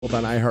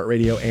both on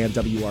iHeartRadio and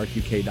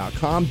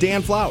WRQK.com.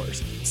 Dan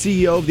Flowers,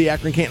 CEO of the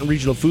Akron Canton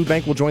Regional Food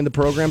Bank, will join the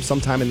program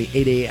sometime in the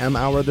 8 a.m.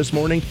 hour this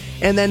morning.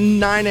 And then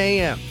 9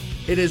 a.m.,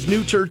 it is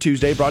New Tour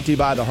Tuesday, brought to you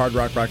by the Hard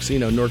Rock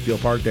Rocksino,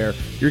 Northfield Park there.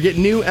 You're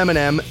getting new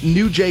Eminem,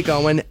 new Jake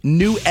Owen,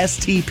 new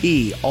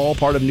STP, all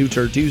part of New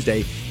Tour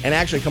Tuesday. And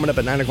actually, coming up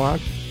at 9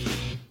 o'clock,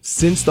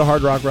 since the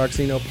Hard Rock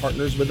Rocksino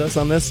partners with us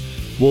on this,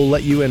 we'll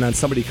let you in on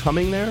somebody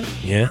coming there,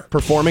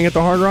 performing at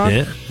the Hard Rock,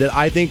 that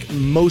I think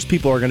most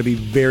people are going to be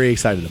very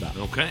excited about.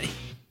 Okay.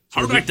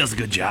 Hard Rock does a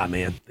good job,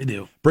 man. They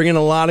do. Bring in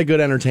a lot of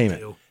good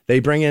entertainment. They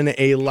bring in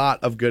a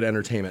lot of good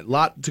entertainment. A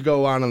lot to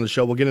go on the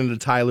show. We'll get into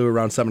Ty Lue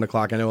around 7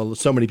 o'clock. I know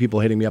so many people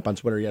hitting me up on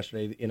Twitter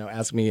yesterday,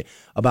 asking me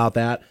about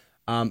that.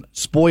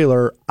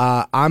 Spoiler,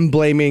 I'm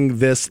blaming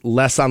this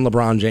less on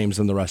LeBron James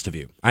than the rest of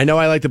you. I know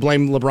I like to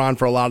blame LeBron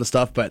for a lot of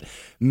stuff, but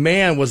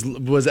man, was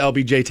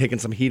LBJ taking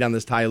some heat on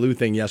this Ty Lue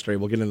thing yesterday.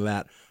 We'll get into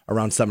that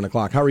around 7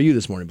 o'clock. How are you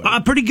this morning,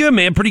 buddy? Pretty good,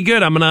 man. Pretty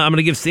good. I'm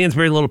gonna give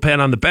Stansbury a little pat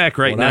on the back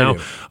right now.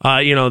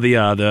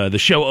 The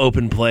show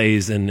open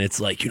plays, and it's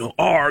like,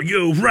 are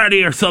you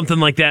ready or something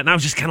like that? And I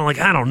was just kind of like,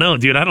 I don't know,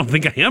 dude. I don't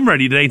think I am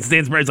ready today. And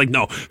Stansbury's like,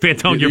 no,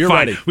 Fantone, you're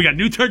fine. Ready. We got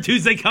New Tour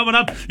Tuesday coming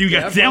up. You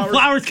got Dan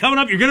Flowers coming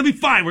up. You're gonna be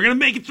fine. We're gonna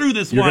make it through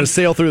this one. You're gonna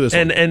sail through this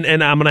one.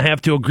 And I'm gonna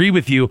have to agree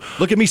with you.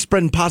 Look at me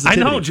spreading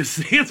positivity. I know, just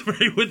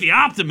Stansbury with the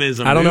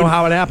optimism. I don't know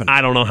how it happened.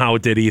 I don't know how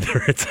it did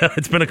either.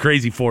 It's been a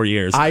crazy 4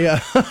 years.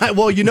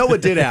 Well, you know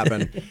what did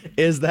happen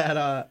is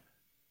that,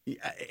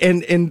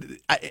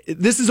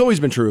 this has always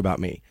been true about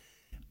me.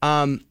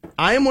 I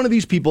am one of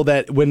these people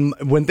that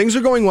when things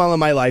are going well in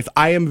my life,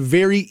 I am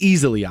very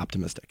easily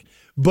optimistic.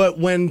 But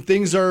when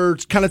things are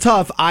kind of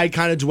tough, I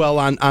kind of dwell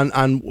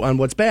on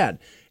what's bad.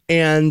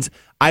 And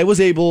I was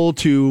able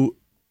to.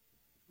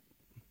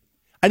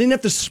 I didn't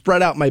have to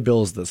spread out my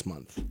bills this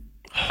month.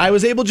 I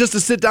was able just to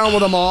sit down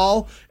with them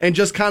all and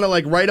just kind of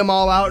like write them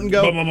all out and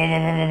go,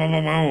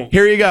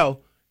 here you go.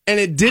 And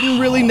it didn't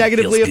really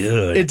negatively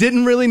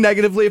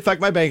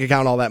affect my bank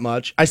account all that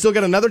much. I still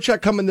got another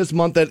check coming this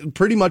month that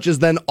pretty much is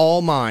then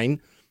all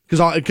mine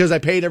because I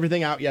paid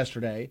everything out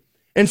yesterday.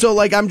 And so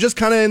like I'm just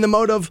kind of in the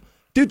mode of,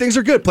 dude, things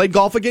are good. Played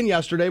golf again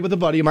yesterday with a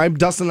buddy of mine.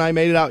 Dustin and I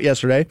made it out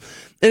yesterday.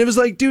 And it was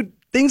like, dude,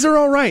 things are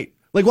all right.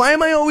 Like, why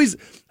am I always...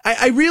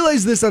 I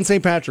realized this on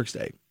St. Patrick's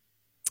Day.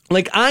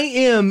 Like, I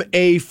am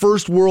a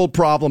first world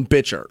problem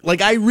bitcher. Like,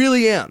 I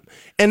really am.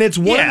 And it's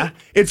one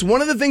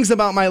of the things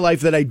about my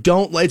life that I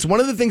don't like. It's one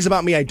of the things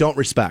about me I don't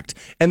respect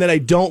and that I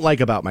don't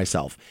like about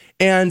myself.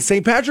 And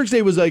St. Patrick's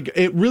Day was like,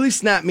 it really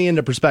snapped me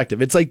into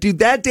perspective. It's like, dude,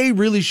 that day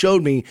really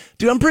showed me,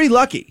 dude, I'm pretty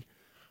lucky.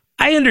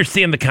 I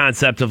understand the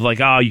concept of like,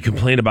 you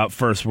complain about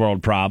first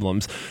world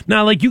problems.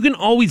 Now, like, you can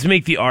always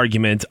make the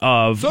argument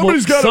of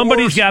somebody's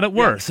got it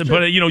worse. Yeah, sure.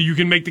 But you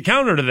can make the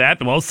counter to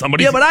that. Well,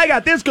 but I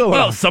got this going on.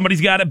 Well,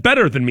 somebody's got it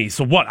better than me.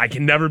 So what? I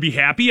can never be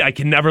happy. I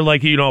can never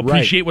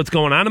appreciate what's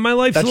going on in my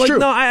life. That's so like, true.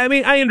 No, I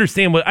mean, I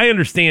understand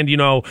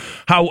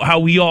how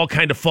we all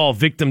kind of fall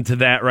victim to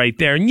that right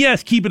there. And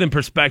yes, keep it in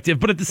perspective.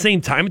 But at the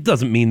same time, it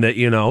doesn't mean that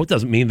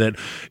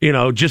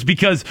just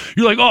because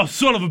you're like, oh,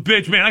 son of a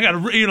bitch, man, I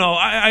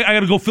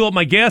gotta go fill up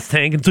my gas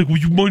tank, and it's like, well,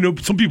 you might know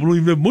some people don't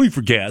even have money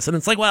for gas, and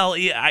it's like, well,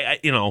 yeah,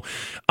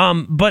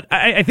 but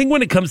I think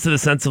when it comes to the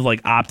sense of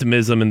like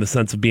optimism and the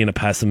sense of being a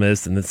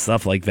pessimist and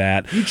stuff like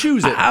that, you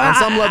choose it on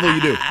some level.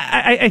 You do.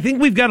 I think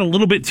we've got a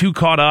little bit too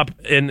caught up,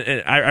 and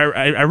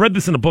I read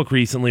this in a book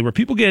recently where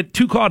people get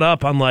too caught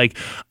up on like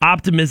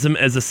optimism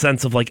as a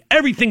sense of like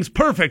everything's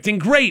perfect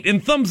and great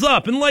and thumbs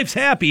up and life's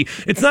happy.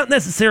 It's not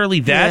necessarily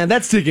that. Yeah,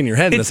 that's sticking your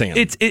head in the sand.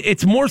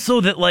 It's more so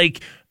that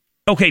like,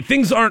 okay,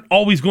 things aren't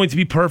always going to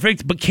be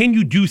perfect, but can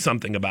you do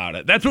something about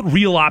it? That's what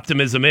real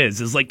optimism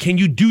is like, can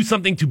you do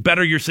something to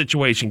better your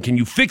situation? Can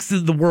you fix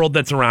the world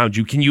that's around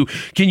you? Can you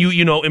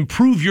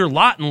improve your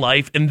lot in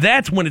life? And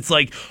that's when it's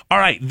like, all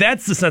right,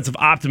 that's the sense of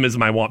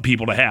optimism I want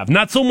people to have.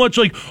 Not so much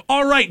like,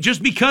 all right,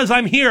 just because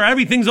I'm here,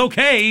 everything's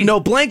okay. No,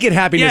 blanket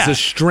happiness is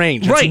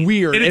strange. It's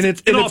weird. And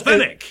it's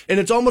inauthentic. And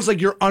it's almost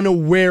like you're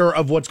unaware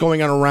of what's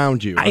going on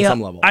around you on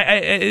some level.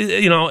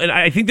 And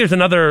I think there's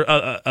another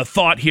a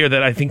thought here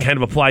that I think kind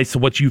of applies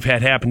to what you've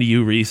had happen to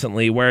you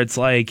recently, where it's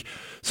like,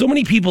 so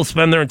many people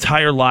spend their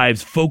entire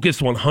lives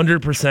focused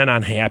 100%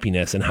 on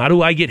happiness and how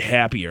do I get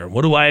happier?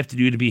 What do I have to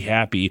do to be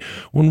happy?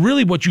 When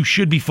really what you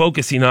should be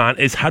focusing on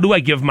is how do I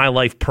give my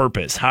life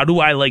purpose? How do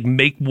I like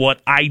make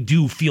what I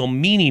do feel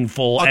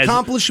meaningful?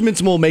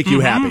 Accomplishments will make you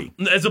happy.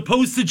 As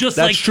opposed to just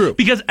That's true.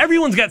 Because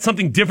everyone's got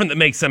something different that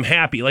makes them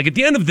happy. Like at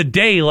the end of the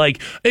day,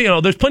 like,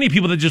 there's plenty of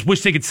people that just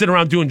wish they could sit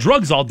around doing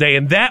drugs all day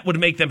and that would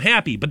make them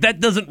happy. But that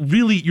doesn't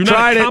really, you're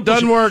not accomplishing. It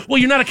doesn't work. Well,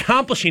 you're not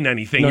accomplishing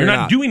anything. No, you're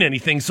not doing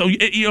anything. So,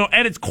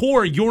 at its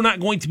core, you're not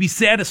going to be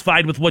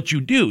satisfied with what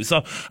you do.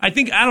 So I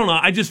think, I don't know,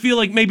 I just feel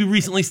like maybe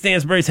recently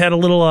Stansbury's had a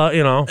little,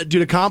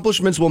 Dude,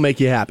 accomplishments will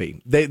make you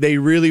happy. They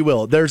really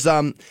will. There's,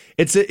 and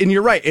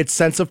you're right, it's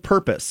sense of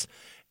purpose.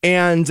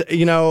 And,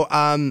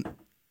 again,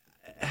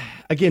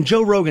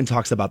 Joe Rogan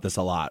talks about this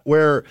a lot,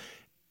 where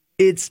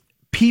it's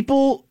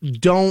people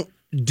don't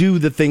do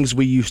the things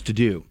we used to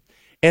do.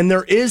 And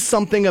there is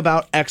something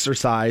about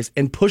exercise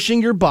and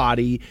pushing your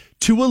body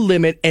to a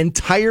limit and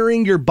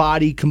tiring your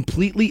body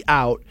completely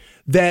out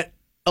that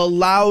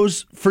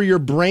allows for your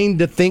brain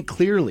to think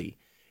clearly.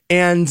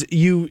 And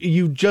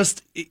you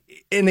just,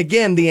 and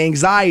again, the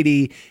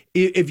anxiety,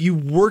 if you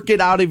work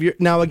it out of your,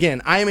 now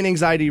again, I am an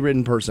anxiety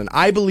ridden person.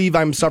 I believe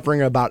I'm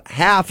suffering about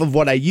half of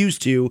what I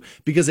used to,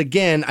 because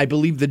again, I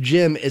believe the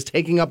gym is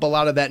taking up a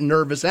lot of that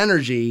nervous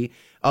energy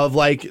of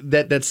like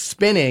that's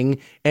spinning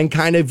and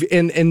kind of,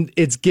 and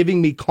it's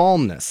giving me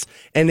calmness.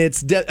 And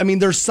I mean,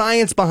 there's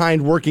science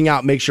behind working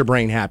out makes your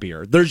brain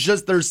happier.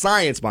 There's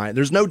science behind it.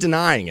 There's no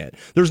denying it.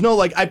 There's no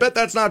like, I bet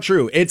that's not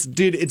true. It's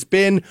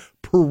been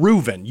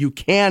proven. You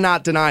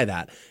cannot deny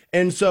that.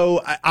 And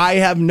so I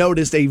have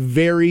noticed a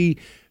very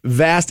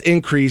vast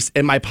increase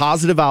in my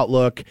positive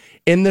outlook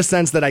in the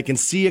sense that I can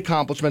see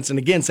accomplishments. And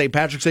again, St.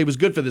 Patrick's Day was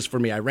good for this for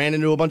me. I ran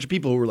into a bunch of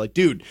people who were like,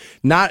 dude,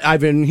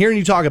 I've been hearing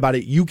you talk about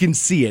it. You can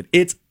see it.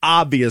 It's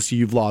obvious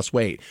you've lost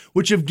weight,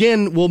 which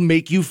again will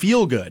make you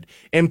feel good.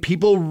 And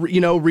people,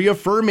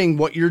 reaffirming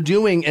what you're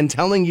doing and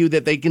telling you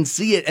that they can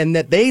see it and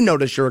that they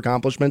notice your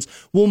accomplishments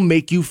will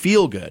make you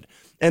feel good.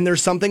 And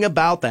there's something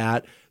about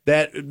that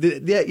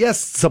yes,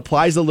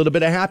 supplies a little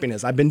bit of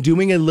happiness. I've been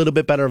doing a little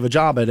bit better of a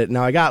job at it.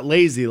 Now, I got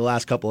lazy the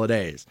last couple of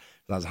days.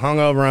 I was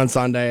hungover on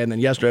Sunday, and then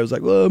yesterday I was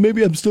like, well,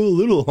 maybe I'm still a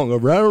little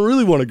hungover. I don't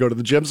really want to go to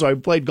the gym, so I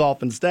played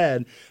golf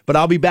instead. But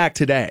I'll be back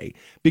today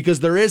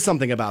because there is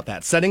something about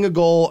that. Setting a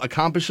goal,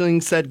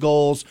 accomplishing said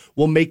goals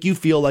will make you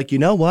feel like, you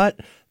know what?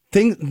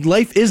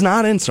 Life is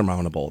not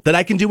insurmountable, that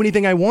I can do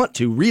anything I want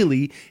to,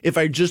 really, if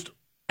I just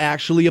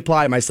actually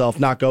apply myself,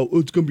 not go, oh,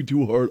 it's going to be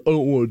too hard. I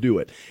don't want to do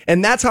it.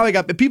 And that's how I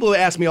got, people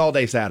asked me all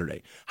day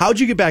Saturday, how'd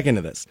you get back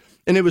into this?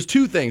 And it was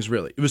two things,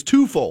 really. It was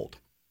twofold.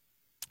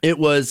 It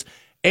was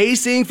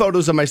seeing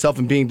photos of myself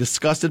and being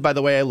disgusted by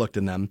the way I looked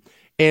in them,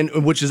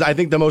 and which is, I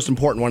think, the most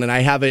important one. And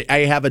I have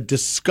a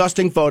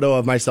disgusting photo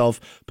of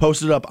myself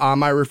posted up on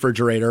my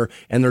refrigerator,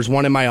 and there's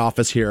one in my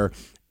office here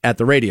at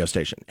the radio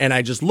station. And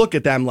I just look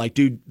at them like,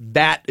 dude,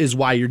 that is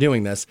why you're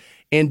doing this.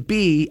 And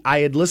B, I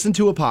had listened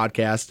to a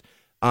podcast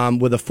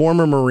with a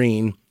former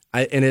Marine,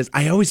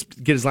 I always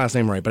get his last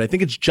name right, but I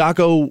think it's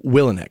Jocko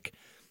Willenick.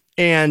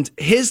 And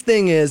his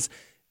thing is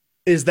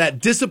that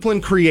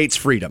discipline creates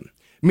freedom.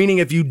 Meaning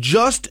if you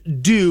just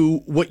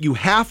do what you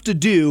have to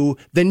do,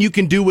 then you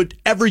can do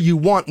whatever you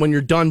want when you're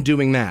done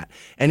doing that.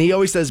 And he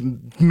always says,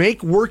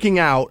 make working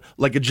out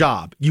like a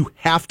job. You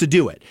have to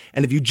do it.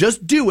 And if you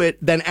just do it,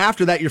 then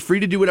after that, you're free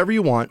to do whatever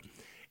you want.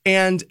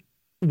 And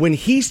when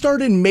he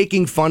started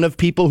making fun of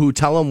people who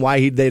tell him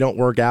why they don't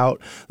work out,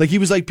 like he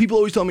was like, people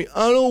always tell me,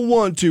 I don't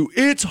want to,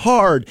 it's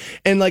hard.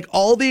 And like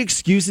all the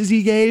excuses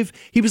he gave,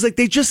 he was like,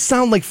 they just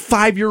sound like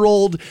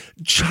 5-year-old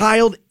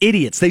child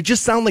idiots. They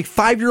just sound like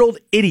 5-year-old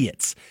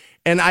idiots.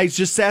 And I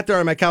just sat there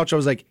on my couch. I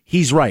was like,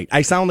 he's right.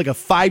 I sound like a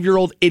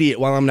 5-year-old idiot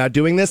while I'm not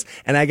doing this.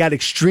 And I got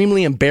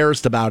extremely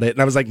embarrassed about it.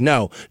 And I was like,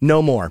 no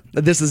more.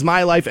 This is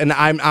my life. And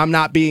I'm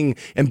not being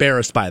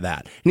embarrassed by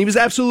that. And he was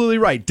absolutely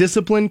right.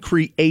 Discipline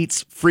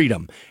creates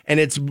freedom. And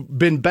it's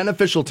been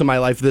beneficial to my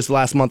life this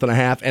last month and a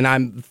half. And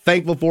I'm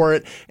thankful for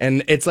it.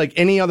 And it's like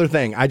any other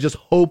thing. I just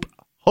hope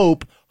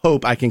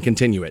I can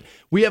continue it.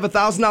 We have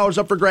 $1,000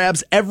 up for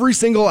grabs every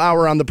single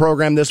hour on the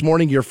program this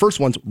morning. Your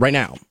first one's right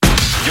now.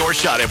 Your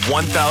shot at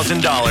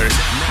 $1,000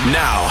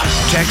 now.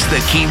 Text the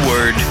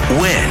keyword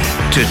WIN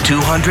to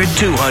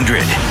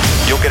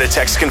 200-200. You'll get a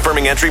text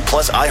confirming entry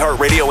plus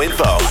iHeartRadio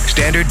info.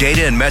 Standard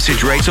data and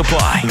message rates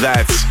apply.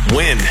 That's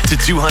WIN to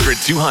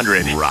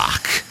 200-200.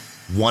 Rock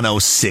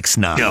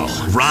 106.9. No,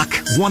 Rock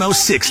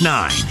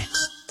 106.9.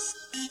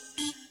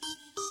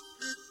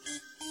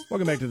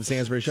 Welcome back to the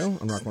Stansbury Show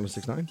on Rock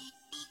 106.9.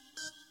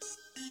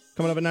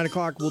 Coming up at 9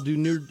 o'clock, we'll do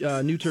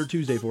New Tour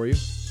Tuesday for you.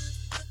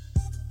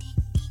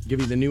 Give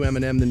you the new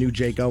Eminem, the new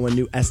Jake Owen,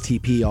 new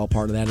STP, all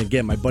part of that. And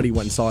again, my buddy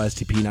went and saw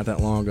STP not that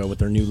long ago with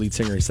their new lead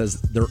singer. He says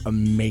they're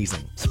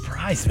amazing.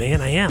 Surprised, man.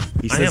 I am.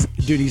 He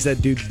said,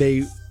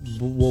 they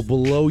will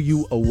blow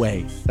you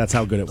away. That's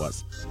how good it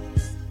was.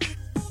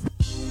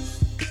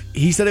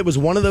 He said it was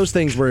one of those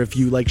things where if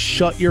you like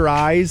shut your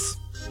eyes,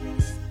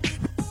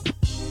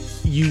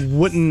 you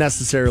wouldn't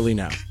necessarily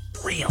know.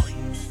 Really?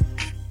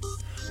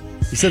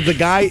 He said the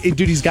guy,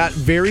 dude, he's got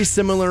very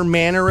similar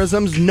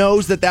mannerisms,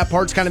 knows that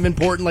part's kind of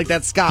important, like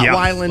that Scott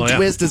Weiland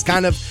twist is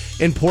kind of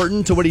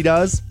important to what he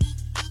does.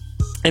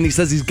 And he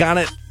says he's got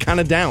it kind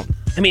of down.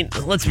 I mean,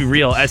 let's be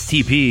real,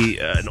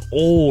 STP, an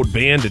old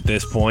band at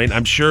this point.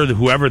 I'm sure that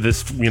whoever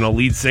this,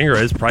 lead singer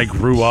is probably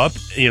grew up,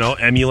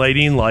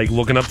 emulating, like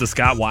looking up to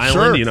Scott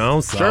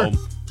Weiland, so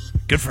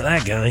good for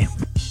that guy.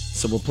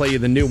 So we'll play you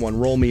the new one,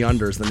 Roll Me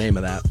Under is the name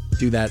of that.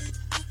 Do that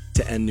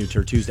to end New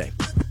Tour Tuesday.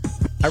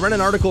 I read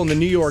an article in the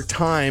New York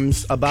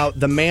Times about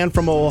the man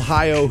from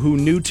Ohio who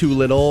knew too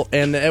little,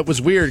 and it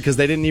was weird because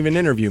they didn't even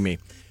interview me.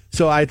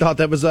 So I thought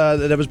that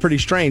was pretty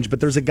strange. But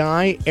there's a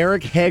guy,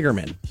 Eric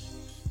Hagerman,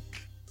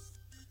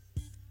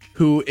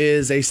 who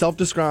is a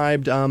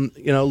self-described,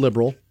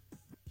 liberal,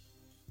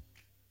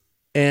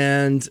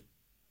 and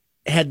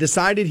had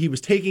decided he was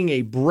taking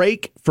a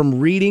break from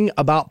reading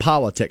about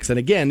politics. And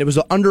again, it was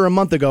under a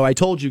month ago. I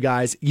told you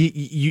guys,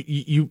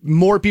 you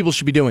more people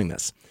should be doing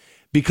this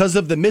because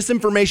of the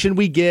misinformation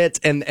we get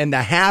and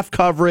the half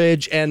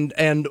coverage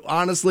and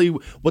honestly,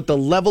 what the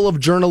level of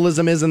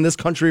journalism is in this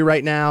country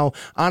right now.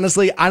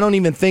 Honestly, I don't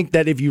even think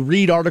that if you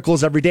read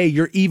articles every day,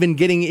 you're even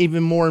getting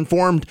even more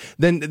informed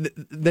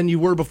than you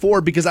were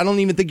before, because I don't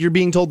even think you're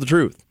being told the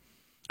truth.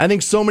 I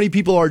think so many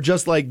people are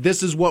just like,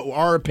 this is what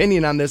our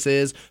opinion on this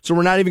is, so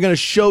we're not even going to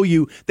show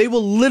you. They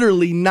will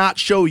literally not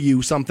show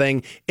you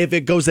something if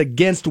it goes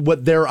against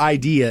what their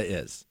idea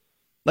is.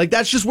 Like,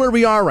 that's just where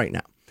we are right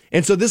now.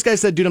 And so this guy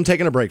said, dude, I'm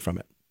taking a break from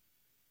it.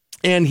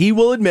 And he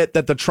will admit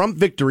that the Trump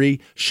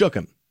victory shook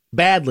him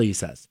badly, he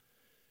says.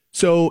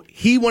 So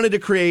he wanted to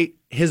create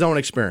his own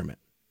experiment.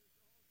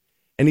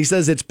 And he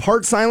says it's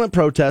part silent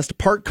protest,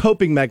 part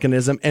coping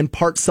mechanism, and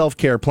part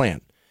self-care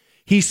plan.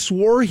 He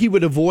swore he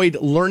would avoid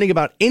learning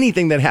about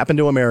anything that happened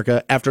to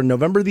America after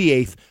November the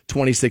 8th,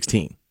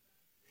 2016.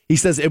 He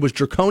says it was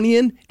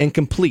draconian and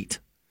complete.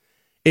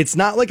 It's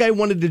not like I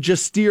wanted to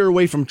just steer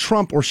away from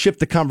Trump or shift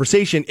the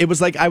conversation. It was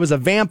like I was a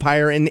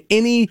vampire and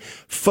any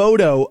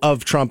photo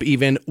of Trump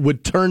even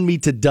would turn me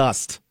to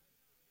dust.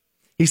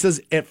 He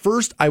says, at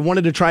first I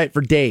wanted to try it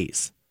for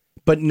days,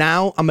 but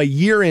now I'm a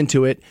year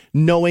into it,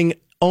 knowing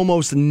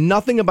almost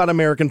nothing about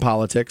American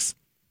politics.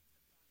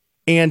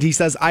 And he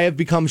says, I have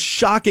become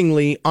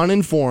shockingly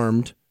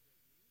uninformed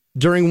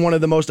during one of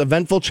the most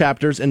eventful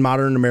chapters in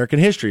modern American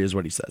history, is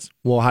what he says.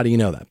 Well, how do you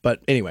know that?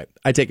 But anyway,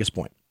 I take his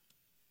point.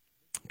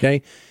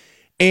 Okay.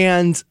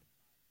 And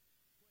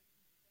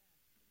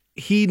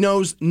he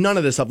knows none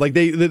of this stuff. Like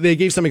they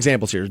gave some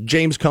examples here.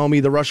 James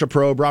Comey, the Russia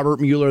probe, Robert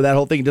Mueller, that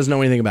whole thing. He doesn't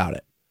know anything about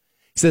it.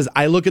 He says,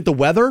 I look at the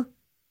weather.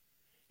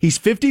 He's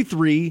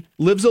 53,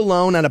 lives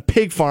alone on a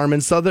pig farm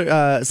in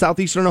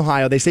southeastern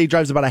Ohio. They say he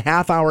drives about a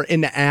half hour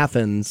into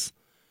Athens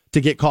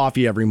to get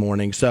coffee every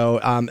morning. So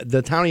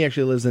the town he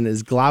actually lives in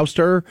is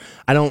Gloucester.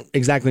 I don't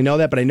exactly know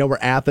that, but I know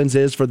where Athens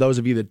is. For those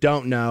of you that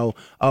don't know,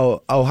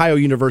 Ohio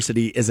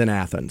University is in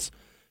Athens.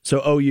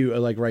 So OU,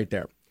 like right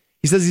there.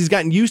 He says he's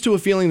gotten used to a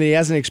feeling that he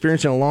hasn't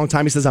experienced in a long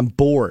time. He says, I'm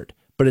bored,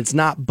 but it's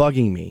not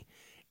bugging me.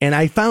 And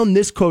I found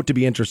this quote to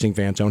be interesting,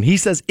 Fantone. He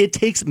says, it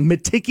takes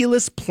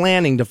meticulous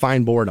planning to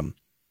find boredom.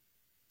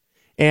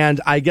 And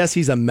I guess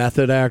he's a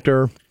method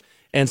actor.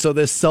 And so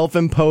this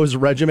self-imposed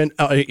regimen,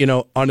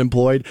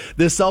 unemployed,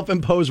 this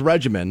self-imposed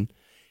regimen,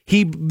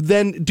 he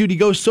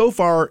goes so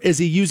far as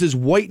he uses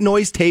white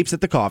noise tapes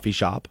at the coffee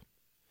shop.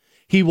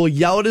 He will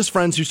yell at his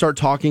friends who start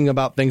talking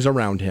about things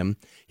around him.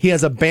 He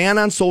has a ban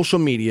on social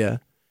media.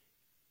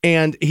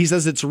 And he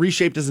says it's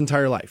reshaped his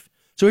entire life.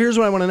 So here's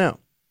what I want to know.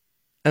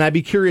 And I'd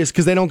be curious,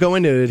 because they don't go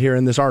into it here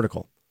in this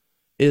article,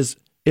 is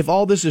if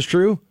all this is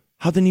true,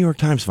 how'd the New York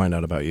Times find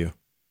out about you?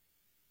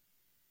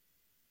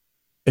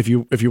 If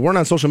you weren't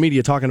on social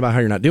media talking about how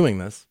you're not doing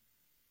this,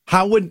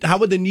 how would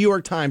the New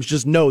York Times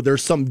just know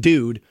there's some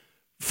dude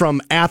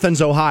from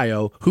Athens,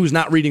 Ohio, who's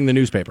not reading the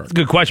newspaper? That's a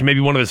good question. Maybe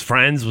one of his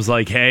friends was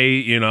like, hey,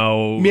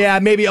 Yeah,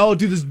 maybe,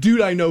 this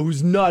dude I know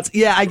who's nuts.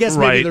 Yeah, I guess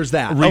maybe there's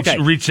that.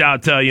 Reach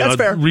out to, That's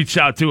fair. Reach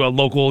out to a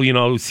local,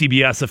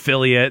 CBS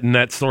affiliate, and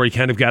that story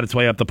kind of got its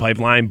way up the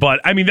pipeline. But,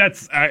 I mean,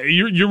 that's,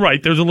 you're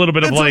right. There's a little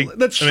bit of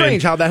that's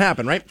strange how that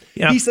happened, right?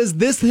 Yeah. He says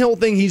this whole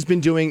thing he's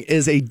been doing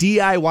is a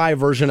DIY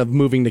version of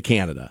moving to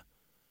Canada.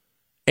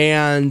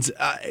 And,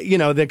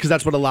 because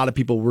that's what a lot of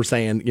people were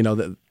saying,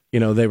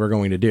 they were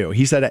going to do.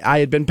 He said, I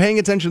had been paying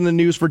attention to the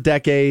news for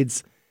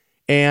decades,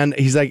 and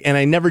he's like, and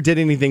I never did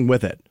anything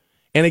with it.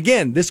 And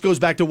again, this goes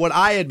back to what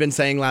I had been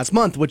saying last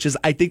month, which is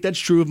I think that's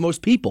true of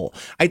most people.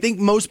 I think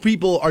most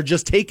people are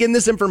just taking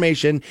this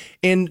information,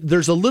 and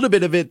there's a little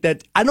bit of it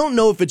that I don't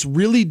know if it's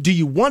really, do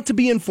you want to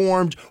be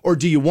informed or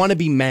do you want to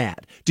be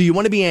mad? Do you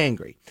want to be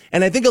angry?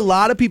 And I think a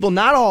lot of people,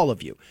 not all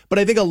of you, but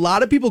I think a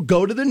lot of people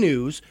go to the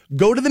news,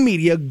 go to the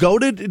media, go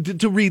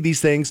to read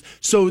these things,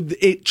 so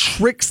it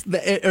trips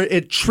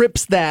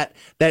that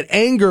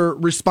anger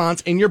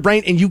response in your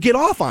brain, and you get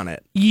off on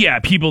it. Yeah,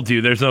 people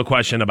do. There's no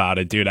question about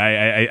it, dude.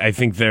 I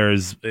think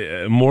there's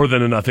more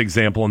than enough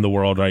example in the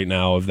world right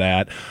now of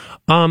that.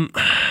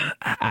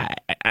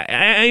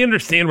 I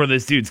understand where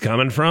this dude's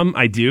coming from.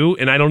 I do.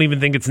 And I don't even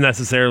think it's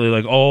necessarily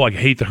like, I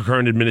hate the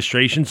current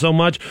administration so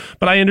much.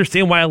 But I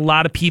understand why a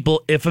lot of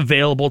people, if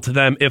available to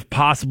them, if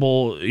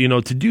possible,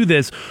 to do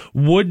this,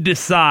 would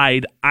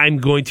decide I'm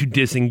going to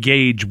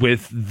disengage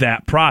with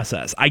that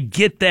process. I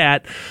get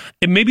that.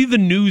 And maybe the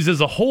news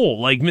as a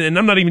whole, and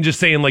I'm not even just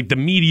saying like the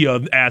media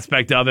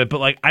aspect of it, but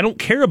like, I don't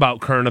care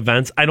about current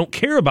events. I don't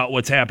care about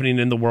what's happening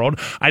in the world.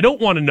 I don't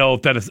want to know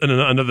if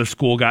another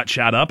school got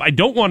shot up. I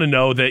don't want to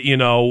know that,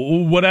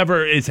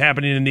 whatever is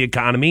happening in the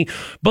economy.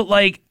 But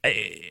like,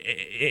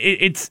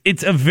 it's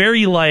a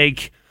very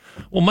like,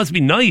 well, must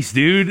be nice,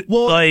 dude.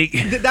 Well,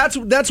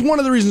 that's one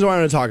of the reasons why I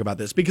want to talk about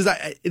this, because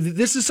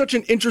this is such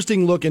an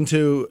interesting look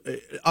into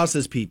us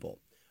as people.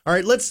 All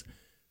right, let's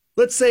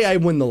say I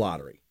win the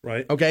lottery.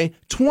 Right. Okay.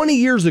 20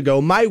 years ago,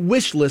 my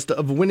wish list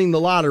of winning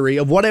the lottery,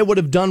 of what I would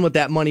have done with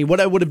that money, what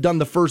I would have done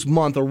the first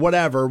month or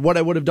whatever, what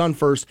I would have done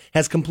first,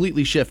 has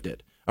completely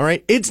shifted. All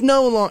right. It's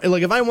no longer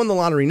like if I won the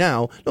lottery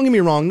now, don't get me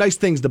wrong, nice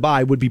things to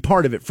buy would be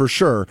part of it for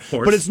sure.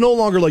 But it's no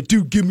longer like,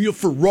 dude, give me a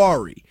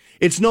Ferrari.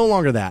 It's no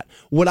longer that.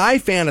 What I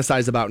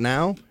fantasize about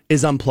now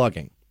is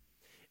unplugging.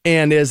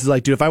 And is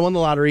like, dude, if I won the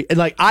lottery, and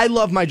like, I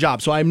love my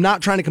job, so I'm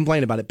not trying to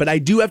complain about it, but I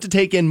do have to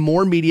take in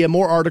more media,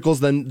 more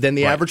articles than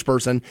the average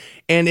person.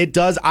 And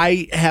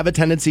I have a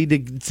tendency to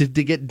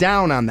get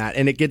down on that.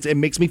 And it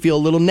makes me feel a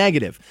little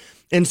negative.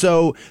 And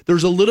so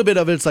there's a little bit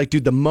of it. It's like,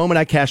 dude, the moment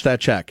I cash that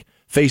check,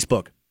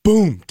 Facebook,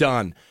 boom,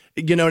 done.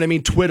 You know what I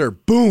mean? Twitter,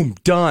 boom,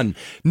 done.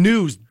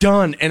 News,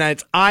 done. And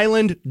it's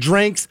island,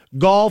 drinks,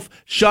 golf,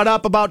 shut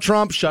up about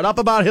Trump, shut up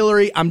about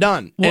Hillary, I'm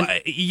done. Well,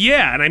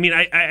 yeah, and I mean,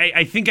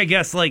 I think, I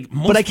guess, like...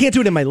 but I can't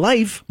do it in my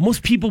life.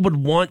 Most people would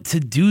want to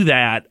do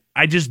that.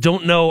 I just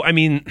don't know. I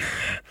mean...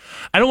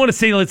 I don't want to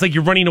say it's like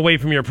you're running away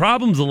from your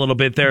problems a little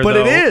bit there, but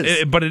though. It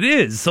is. But it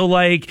is. So,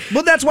 like...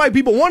 Well, that's why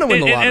people want to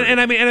win the lottery.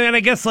 And I mean, and I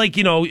guess, like,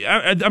 you know,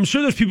 I'm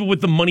sure there's people with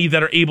the money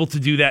that are able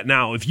to do that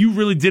now. If you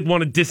really did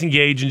want to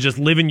disengage and just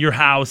live in your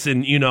house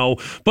and, you know...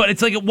 But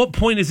it's like, at what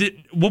point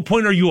what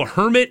point are you a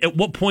hermit? At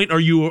what point are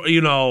you,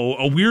 you know,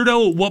 a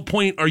weirdo? At what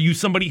point are you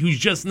somebody who's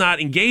just not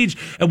engaged?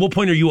 At what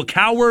point are you a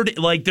coward?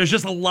 Like, there's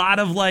just a lot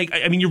of, like...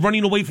 I mean, you're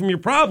running away from your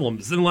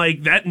problems. And,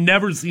 like, that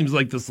never seems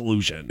like the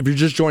solution. If you're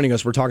just joining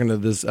us, we're talking to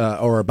this,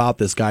 or about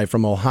this guy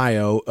from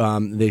Ohio.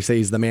 They say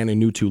he's the man who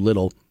knew too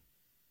little,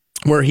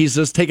 where he's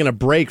just taken a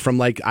break from,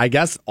 like, I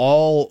guess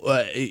all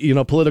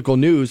political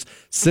news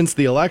since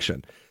the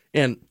election.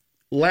 And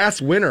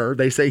last winter,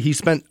 they say he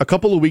spent a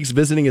couple of weeks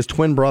visiting his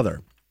twin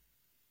brother,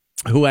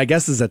 who I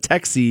guess is a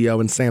tech CEO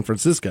in San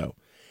Francisco.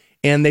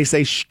 And they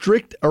say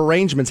strict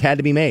arrangements had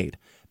to be made.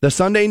 The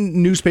Sunday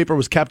newspaper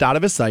was kept out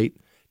of his sight.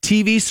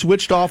 TV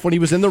switched off when he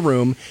was in the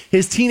room.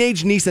 His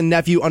teenage niece and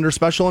nephew under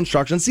special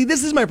instructions. See,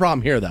 this is my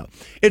problem here, though.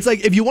 It's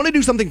like, if you want to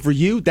do something for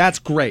you, that's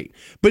great.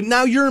 But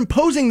now you're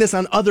imposing this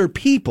on other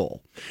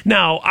people.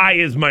 Now,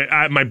 as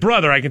my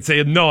brother, I can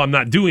say, no, I'm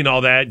not doing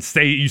all that.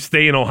 You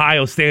stay in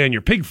Ohio, stay on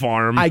your pig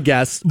farm. I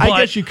guess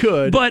you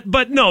could.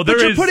 But no,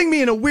 you're putting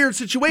me in a weird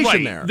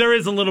situation there. There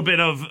is a little bit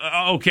of,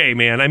 okay,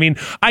 man. I mean,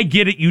 I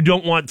get it. You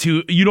don't want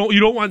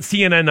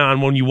CNN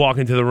on when you walk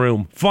into the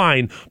room.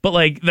 Fine. But,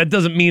 like, that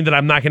doesn't mean that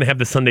I'm not going to have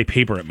the Sunday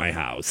paper at my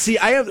house. See,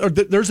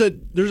 there's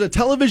a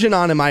television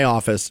on in my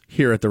office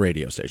here at the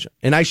radio station.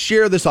 And I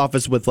share this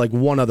office with, like,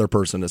 one other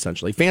person,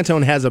 essentially.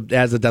 Fantone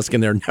has a desk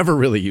in there, never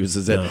really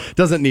uses it. No.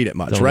 Doesn't need it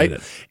much, Don't right?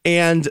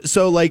 And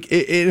so, like,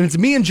 it's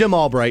me and Jim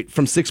Albright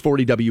from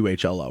 640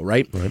 WHLO,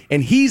 right?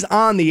 And he's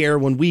on the air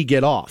when we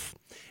get off.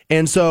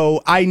 And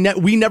so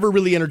we never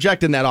really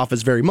interject in that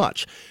office very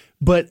much.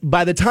 But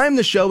by the time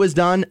the show is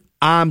done,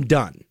 I'm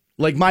done.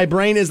 Like, my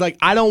brain is like,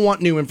 I don't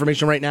want new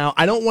information right now.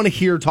 I don't want to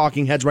hear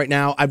talking heads right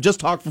now. I've just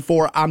talked for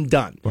 4. I'm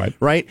done.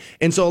 Right?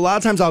 And so a lot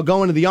of times I'll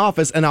go into the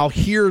office and I'll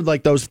hear,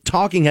 like, those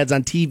talking heads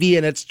on TV,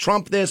 and it's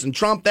Trump this and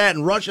Trump that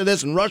and Russia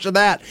this and Russia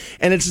that.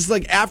 And it's just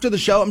like, after the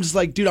show, I'm just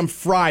like, dude, I'm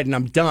fried and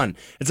I'm done.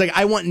 It's like,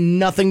 I want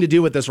nothing to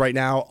do with this right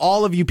now.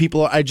 All of you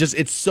people,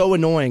 it's so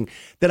annoying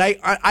that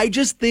I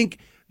just think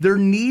there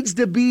needs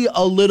to be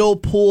a little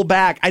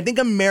pullback. I think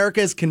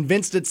America has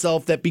convinced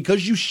itself that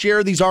because you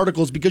share these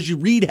articles, because you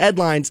read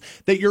headlines,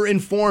 that you're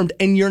informed,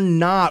 and you're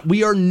not.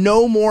 We are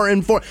no more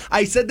informed.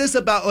 I said this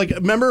about, like,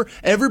 remember,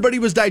 everybody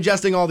was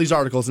digesting all these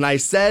articles, and I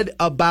said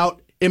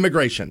about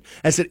immigration.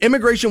 I said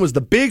immigration was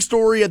the big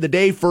story of the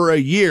day for a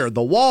year.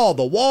 The wall,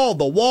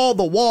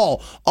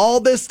 all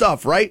this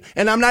stuff, right?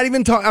 And I'm not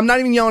even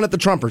yelling at the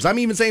Trumpers. I'm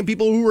even saying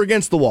people who were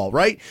against the wall,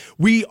 right?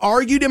 We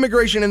argued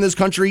immigration in this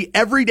country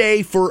every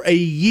day for a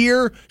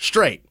year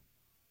straight.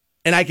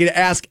 And I could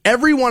ask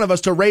every one of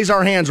us to raise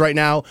our hands right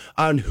now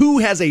on who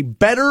has a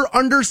better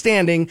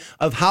understanding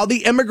of how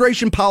the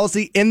immigration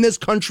policy in this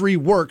country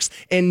works,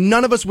 and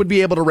none of us would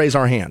be able to raise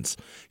our hands.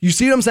 You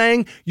see what I'm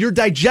saying? You're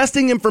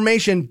digesting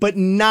information, but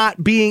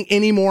not being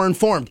any more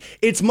informed.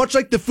 It's much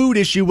like the food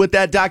issue with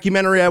that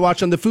documentary I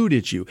watched on the food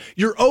issue.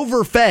 You're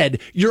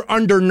overfed, you're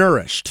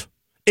undernourished.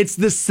 It's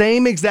the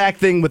same exact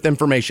thing with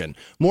information.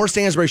 More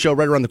Stansberry Show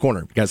right around the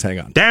corner. You guys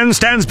hang on. Dan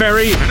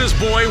Stansberry and his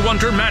boy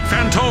wonder Matt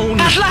Fantone.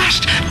 At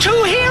last,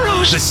 2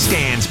 heroes. The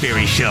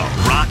Stansberry Show.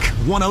 Rock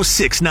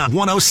 106.9.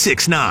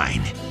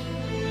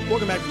 106.9.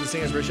 Welcome back to the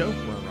Stansberry Show.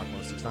 We're on Rock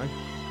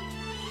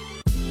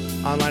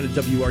 106.9. Online at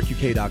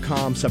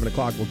WRQK.com. 7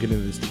 o'clock, we'll get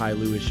into this Ty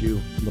Lue issue.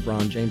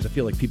 LeBron James. I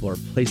feel like people are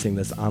placing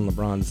this on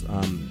LeBron's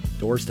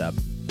doorstep.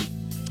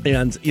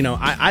 And, you know,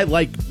 I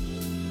like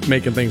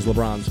making things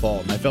LeBron's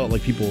fault. And I felt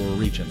like people were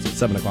reaching. So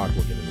 7 o'clock,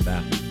 we'll get into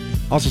that.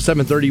 Also,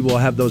 7:30, we'll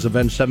have those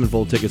Avenged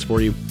Sevenfold tickets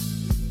for you.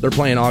 They're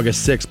playing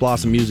August 6th,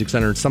 Blossom Music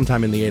Center,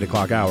 sometime in the 8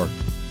 o'clock hour.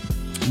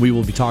 We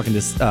will be talking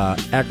to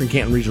Akron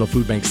Canton Regional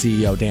Food Bank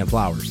CEO Dan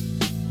Flowers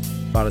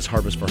about his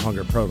Harvest for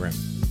Hunger program.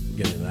 We'll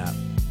get into that.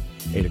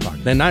 8 o'clock.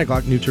 Then 9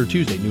 o'clock, New Tour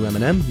Tuesday. New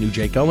Eminem, new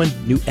Jake Owen,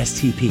 new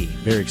STP.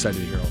 Very excited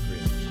to hear all 3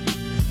 of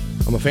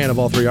those. I'm a fan of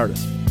all 3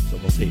 artists, so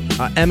we'll see.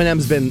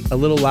 Eminem's been a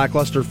little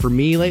lackluster for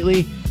me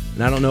lately.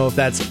 And I don't know if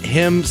that's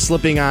him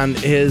slipping on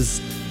his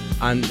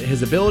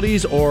his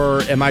abilities,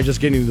 or am I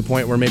just getting to the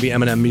point where maybe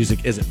Eminem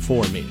music isn't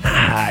for me?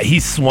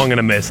 He's swung and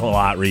a miss a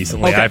lot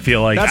recently. Okay. I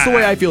feel like that's the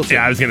way I feel too.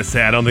 Yeah, I was gonna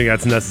say I don't think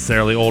that's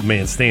necessarily Old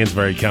Man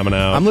Stansbury coming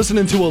out. I'm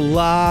listening to a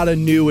lot of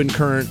new and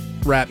current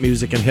rap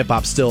music and hip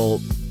hop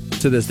still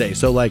to this day.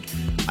 So like,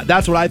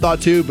 that's what I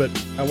thought too, but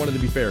I wanted to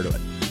be fair to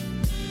it.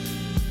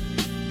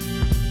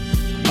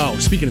 Oh,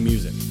 speaking of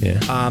music,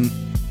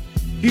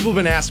 people have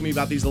been asking me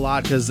about these a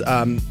lot because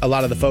a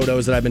lot of the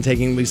photos that I've been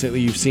taking recently,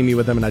 you've seen me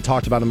with them, and I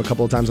talked about them a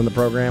couple of times on the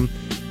program.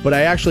 But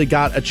I actually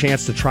got a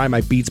chance to try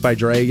my Beats by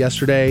Dre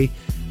yesterday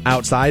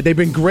outside. They've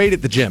been great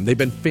at the gym. They've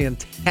been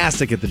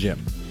fantastic at the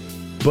gym.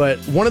 But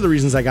one of the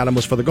reasons I got them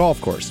was for the golf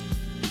course.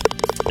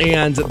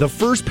 And the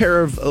first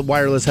pair of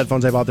wireless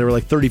headphones I bought, they were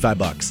like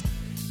 $35.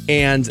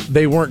 And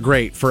they weren't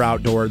great for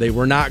outdoor. They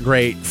were not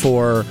great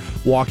for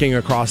walking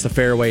across the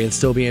fairway and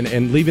still being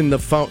and leaving the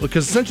phone.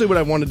 Because essentially what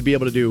I wanted to be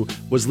able to do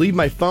was leave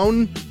my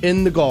phone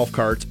in the golf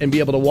cart and be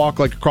able to walk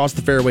like across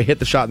the fairway, hit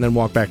the shot, and then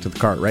walk back to the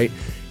cart, right?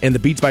 And the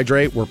Beats by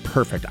Dre were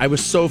perfect. I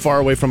was so far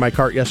away from my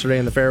cart yesterday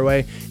in the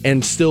fairway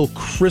and still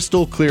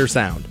crystal clear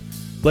sound.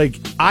 Like,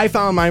 I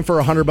found mine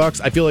for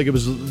 $100. I feel like it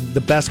was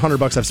the best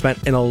 $100 I've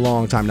spent in a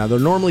long time. Now, they're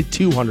normally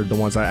 $200, the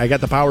ones I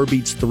got the Power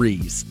Beats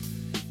 3s.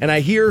 And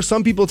I hear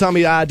some people tell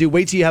me, dude,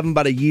 wait till you have them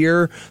about a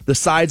year. The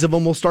sides of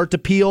them will start to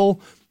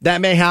peel. That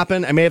may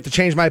happen. I may have to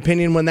change my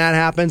opinion when that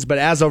happens. But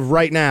as of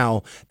right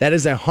now, that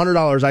is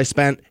 $100 I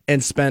spent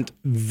and spent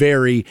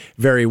very,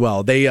 very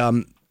well.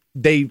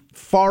 They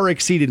far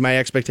exceeded my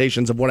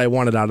expectations of what I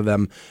wanted out of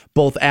them,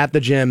 both at the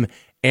gym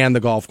and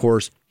the golf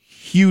course.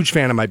 Huge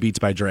fan of my Beats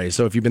by Dre.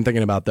 So if you've been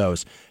thinking about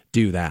those,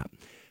 do that.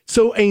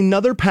 So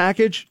another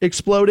package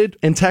exploded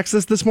in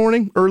Texas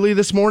early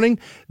this morning,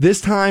 this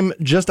time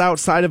just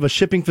outside of a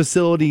shipping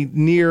facility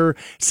near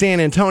San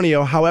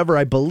Antonio. However,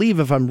 I believe,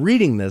 if I'm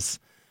reading this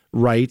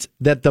right,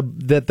 that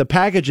the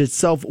package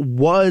itself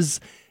was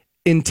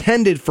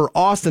intended for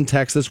Austin,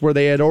 Texas, where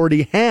they had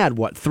already had,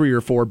 3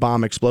 or 4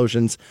 bomb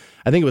explosions.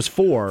 I think it was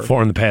 4.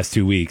 4 in the past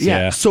 2 weeks,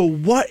 yeah. So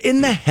what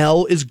in the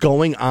hell is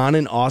going on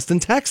in Austin,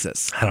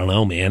 Texas? I don't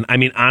know, man. I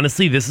mean,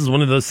 honestly, this is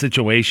one of those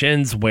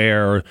situations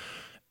where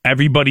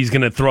everybody's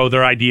going to throw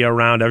their idea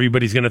around.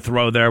 Everybody's going to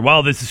throw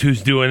this is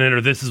who's doing it,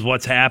 or this is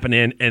what's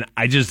happening. And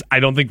I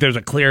don't think there's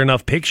a clear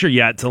enough picture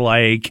yet to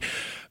I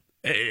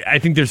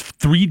think there's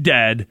 3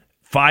 dead,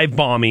 5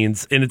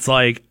 bombings, and it's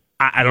like,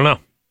 I don't know.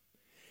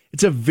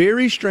 It's a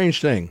very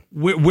strange thing.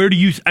 Where do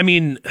you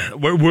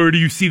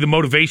see the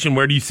motivation?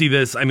 Where do you see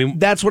this? I mean,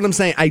 that's what I'm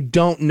saying. I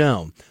don't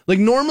know. Like,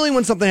 normally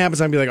when something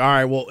happens, I'd be like, all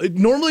right, well,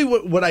 normally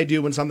what I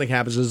do when something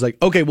happens is like,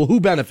 okay, well, who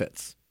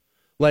benefits?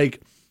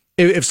 Like,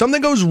 if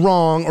something goes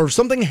wrong or if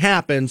something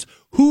happens,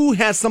 who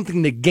has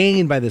something to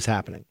gain by this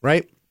happening,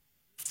 right?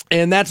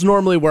 And that's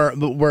normally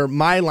where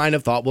my line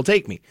of thought will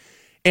take me.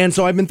 And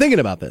so I've been thinking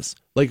about this.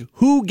 Like,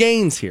 who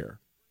gains here?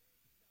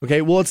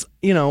 Okay, well, it's,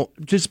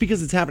 just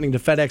because it's happening to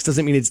FedEx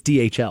doesn't mean it's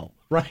DHL,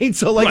 right?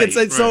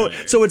 So,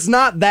 so it's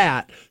not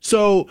that.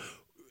 So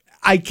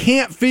I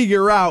can't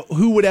figure out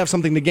who would have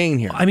something to gain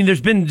here. I mean,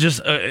 there's been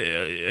just,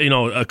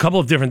 a couple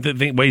of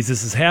different ways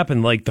this has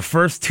happened. Like, the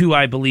first 2,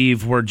 I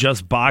believe, were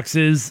just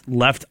boxes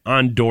left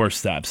on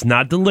doorsteps.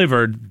 Not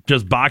delivered,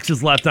 just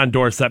boxes left on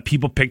doorstep.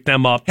 People picked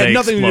them up. Had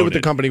nothing to do with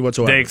the company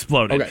whatsoever. They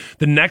exploded. Okay.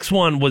 The next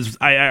one was,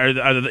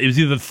 it was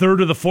either the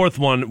third or the fourth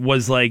one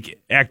was,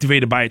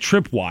 activated by a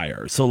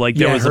tripwire. So,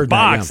 there was a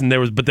box, and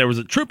there was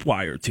a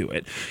tripwire to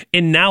it.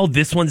 And now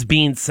this one's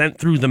being sent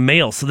through the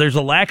mail. So there's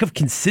a lack of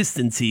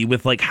consistency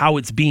with, how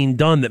it's being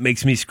done that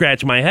makes me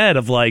scratch my head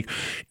of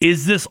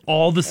is this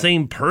all the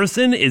same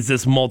person? Is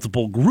this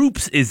multiple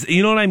groups?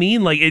 You know what I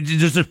mean?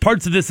 There's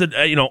parts of this that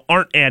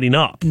aren't adding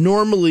up.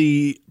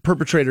 Normally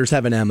perpetrators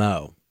have an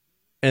MO,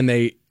 and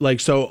they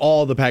so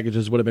all the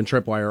packages would have been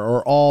tripwire,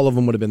 or all of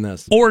them would have been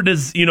this. Or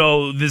does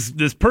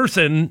this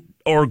person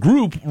or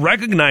group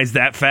recognize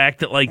that fact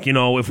that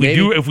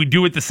if we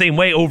do it the same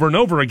way over and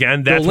over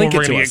again, that's when we're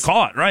going to get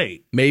caught,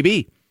 right?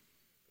 Maybe.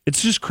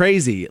 It's just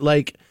crazy.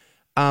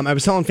 I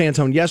was telling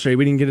Fantone yesterday,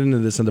 we didn't get into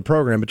this in the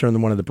program, but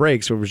during one of the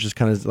breaks, where it was just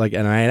kind of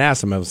and I had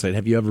asked him, I said,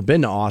 have you ever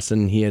been to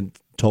Austin? He had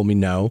told me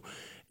no.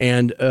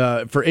 And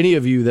for any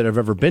of you that have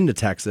ever been to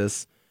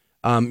Texas,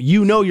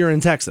 you're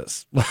in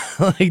Texas.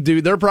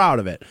 Dude, they're proud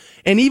of it.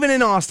 And even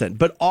in Austin.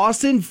 But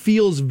Austin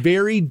feels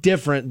very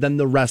different than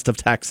the rest of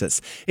Texas.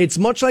 It's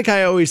much like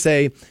I always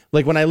say,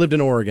 when I lived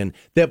in Oregon,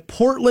 that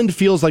Portland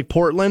feels like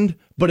Portland,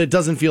 but it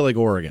doesn't feel like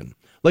Oregon.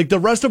 The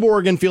rest of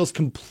Oregon feels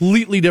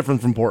completely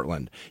different from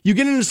Portland. You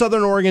get into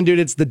Southern Oregon, dude,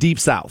 it's the deep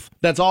South.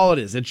 That's all it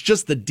is. It's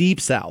just the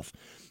deep South.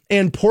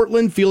 And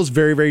Portland feels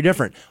very, very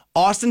different.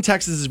 Austin,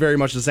 Texas is very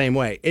much the same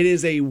way. It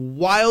is a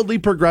wildly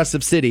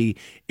progressive city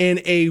in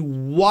a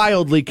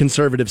wildly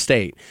conservative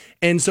state.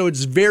 And so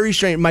it's very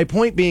strange. My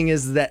point being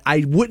is that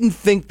I wouldn't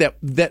think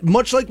that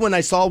much like when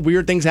I saw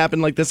weird things happen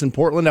like this in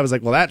Portland, I was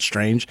like, well, that's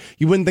strange.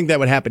 You wouldn't think that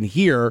would happen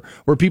here,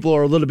 where people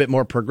are a little bit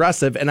more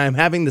progressive. And I'm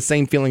having the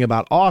same feeling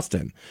about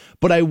Austin.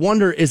 But I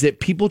wonder, is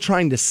it people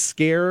trying to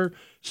scare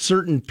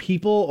certain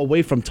people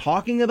away from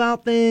talking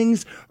about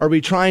things? Are we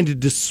trying to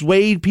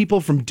dissuade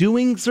people from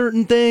doing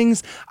certain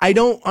things? I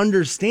don't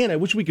understand. I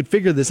wish we could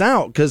figure this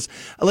out because,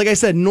 like I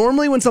said,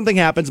 normally when something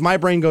happens, my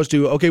brain goes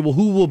to, okay, well,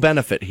 who will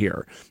benefit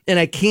here? And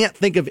I can't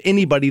think of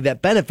anybody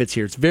that benefits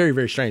here. It's very,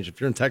 very strange.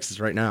 If you're in Texas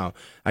right now,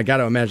 I got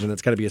to imagine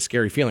that's got to be a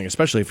scary feeling,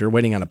 especially if you're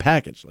waiting on a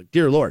package. Like,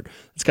 dear Lord,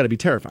 it's got to be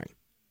terrifying.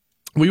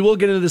 We will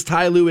get into this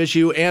Ty Lue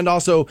issue and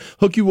also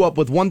hook you up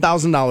with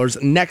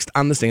 $1,000 next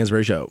on The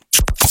Stansbury Show.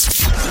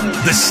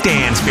 The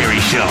Stansbury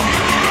Show,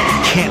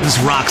 Canton's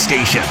rock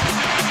station,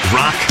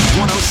 Rock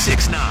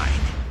 106.9.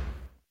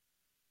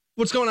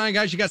 What's going on,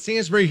 guys? You got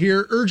Stansbury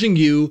here urging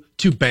you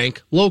to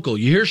bank local.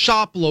 You hear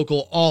shop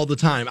local all the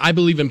time. I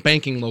believe in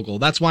banking local.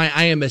 That's why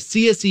I am a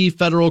CSE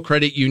Federal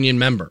Credit Union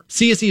member.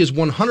 CSE is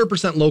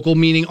 100% local,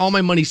 meaning all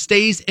my money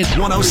stays in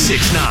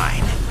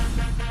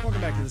 106.9. Welcome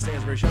back to the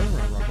Stansbury Show.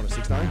 We're on Rock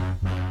 106.9.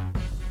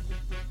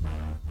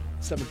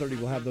 7:30,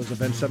 we'll have those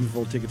Avenged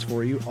Sevenfold tickets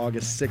for you.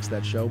 August 6th,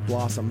 that show.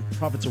 Blossom.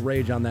 Prophets of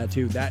Rage on that,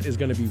 too. That is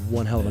going to be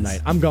one hell of a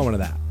night. I'm going to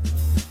that.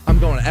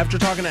 After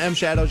talking to M.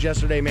 Shadows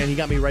yesterday, man, he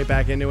got me right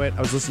back into it. I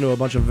was listening to a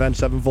bunch of Avenged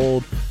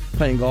Sevenfold,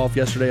 playing golf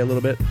yesterday a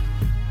little bit.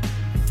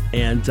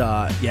 And,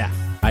 I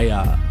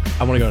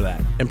want to go to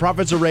that. And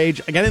Prophets of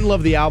Rage, I didn't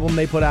love the album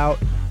they put out,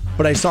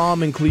 but I saw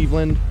them in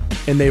Cleveland,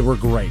 and they were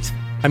great.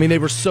 I mean, they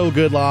were so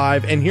good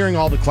live. And hearing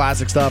all the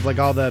classic stuff, like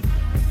all the...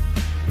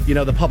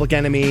 the Public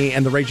Enemy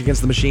and the Rage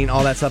Against the Machine,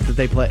 all that stuff that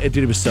they play, it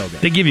was so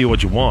good. They give you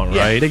what you want,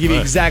 right? Yeah, they give you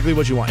exactly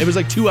what you want. It was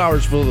like 2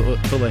 hours full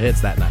of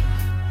hits that night.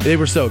 They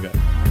were so good.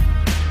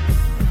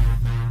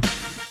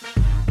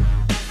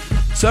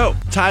 So,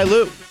 Ty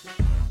Lue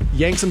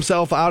yanks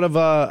himself out of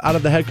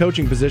the head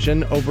coaching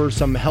position over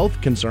some health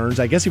concerns.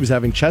 I guess he was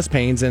having chest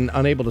pains and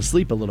unable to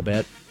sleep a little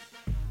bit.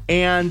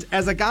 And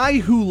as a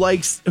guy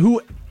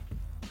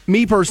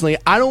me personally,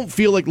 I don't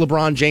feel like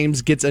LeBron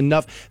James gets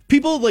enough.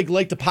 People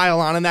like to pile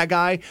on that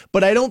guy,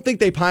 but I don't think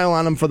they pile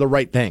on him for the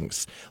right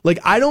things. Like,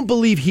 I don't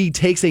believe he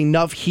takes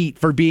enough heat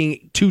for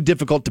being too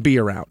difficult to be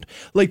around.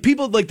 Like,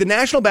 people like the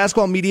national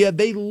basketball media,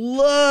 they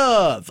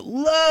love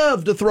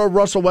to throw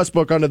Russell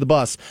Westbrook under the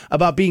bus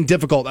about being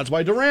difficult. That's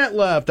why Durant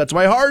left. That's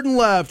why Harden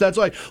left. That's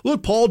why,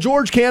 look, Paul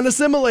George can't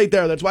assimilate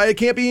there. That's why it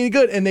can't be any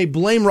good. And they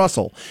blame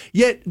Russell.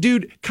 Yet,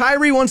 dude,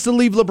 Kyrie wants to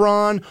leave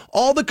LeBron.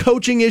 All the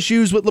coaching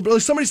issues with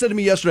LeBron. Somebody said to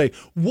me yesterday,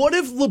 what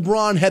if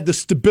LeBron had the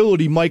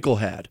stability Michael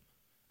had?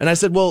 And I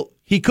said, well,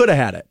 he could have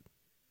had it.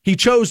 He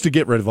chose to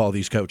get rid of all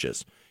these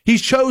coaches. He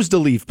chose to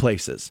leave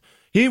places.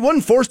 He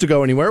wasn't forced to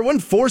go anywhere. He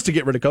wasn't forced to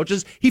get rid of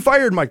coaches. He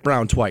fired Mike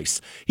Brown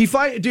twice. He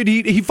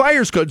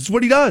fires coaches. It's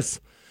what he does.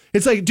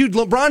 It's like, dude,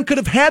 LeBron could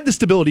have had the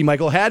stability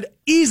Michael had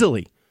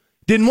easily.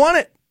 Didn't want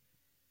it.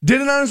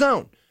 Did it on his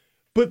own.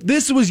 But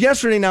this was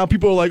yesterday now.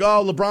 People are like,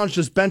 oh, LeBron's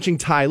just benching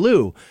Ty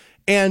Lue.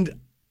 And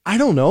I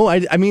don't know.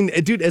 I mean,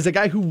 dude, as a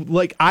guy who,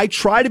 I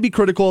try to be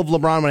critical of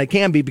LeBron when I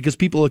can be because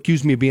people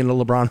accuse me of being a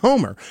LeBron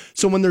homer.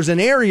 So when there's an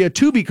area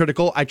to be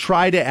critical, I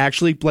try to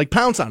actually,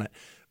 pounce on it.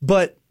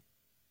 But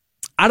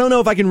I don't know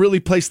if I can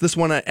really place this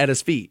one at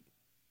his feet.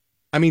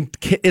 I mean,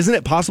 isn't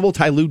it possible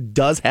Ty Lue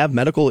does have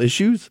medical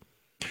issues?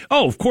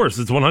 Oh, of course,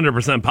 it's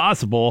 100%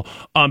 possible.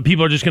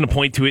 People are just going to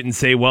point to it and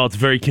say, well, it's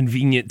very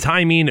convenient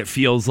timing. It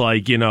feels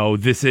like,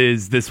 this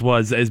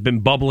has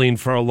been bubbling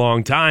for a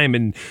long time.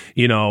 And,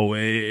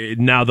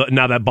 now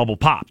that bubble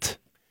popped.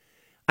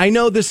 I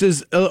know this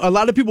is a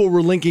lot of people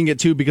were linking it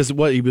to because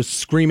what he was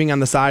screaming on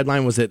the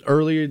sideline. Was it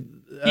earlier?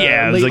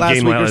 Yeah, it was late a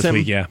game last week.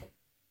 week. Yeah.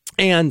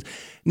 And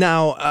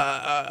now,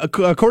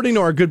 according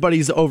to our good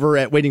buddies over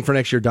at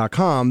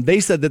waitingfornextyear.com,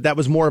 they said that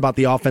was more about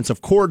the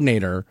offensive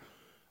coordinator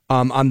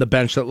on the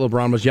bench that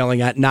LeBron was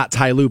yelling at, not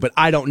Ty Lue, but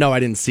I don't know.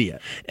 I didn't see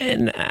it.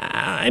 And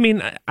I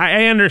mean,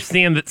 I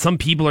understand that some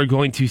people are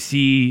going to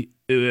see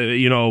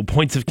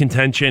points of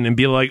contention and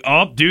be like,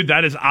 oh, dude,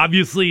 that is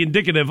obviously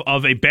indicative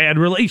of a bad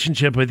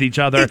relationship with each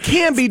other. It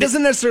can be.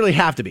 Doesn't necessarily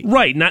have to be.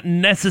 Right. Not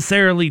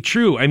necessarily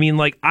true. I mean,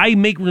 I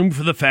make room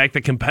for the fact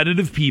that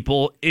competitive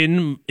people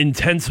in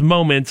intense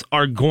moments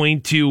are going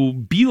to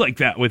be like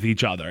that with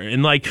each other.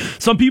 And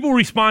some people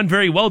respond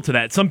very well to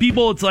that. Some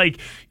people, it's like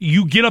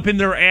you get up in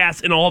their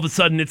ass and all of a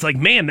sudden it's like,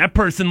 man, that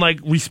person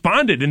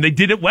responded and they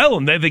did it well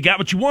and they got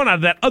what you want out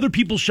of that. Other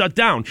people shut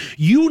down.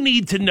 You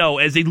need to know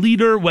as a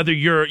leader, whether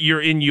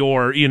you're in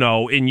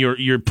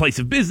your place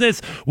of business,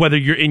 whether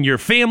you're in your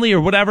family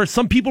or whatever,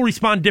 some people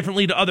respond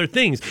differently to other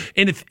things.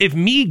 And if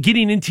me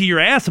getting into your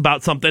ass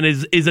about something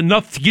is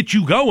enough to get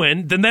you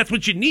going, then that's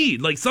what you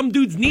need. Some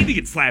dudes need to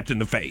get slapped in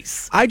the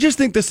face. I just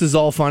think this is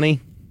all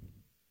funny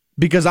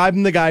because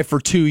I'm the guy for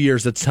 2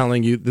 years that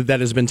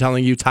has been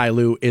telling you Ty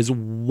Lue is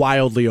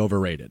wildly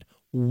overrated.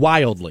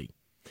 Wildly.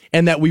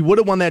 And that we would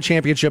have won that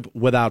championship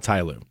without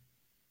Ty Lue.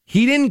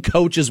 He didn't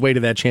coach his way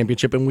to that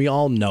championship, and we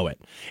all know it.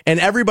 And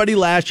everybody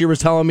last year was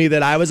telling me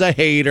that I was a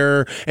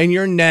hater, and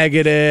you're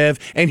negative,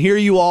 and here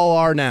you all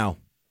are now,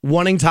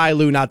 wanting Ty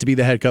Lue not to be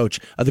the head coach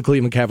of the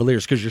Cleveland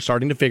Cavaliers because you're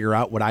starting to figure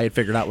out what I had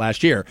figured out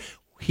last year.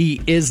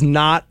 He is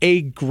not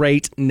a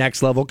great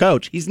next level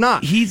coach. He's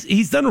not.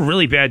 He's done a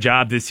really bad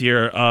job this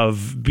year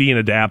of being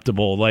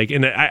adaptable. Like,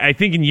 and I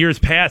think in years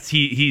past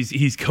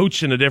he's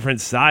coached in a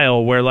different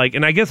style where, like,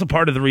 and I guess a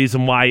part of the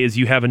reason why is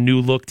you have a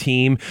new look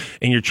team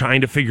and you're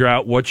trying to figure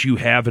out what you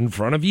have in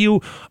front of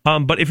you.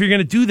 But if you're going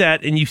to do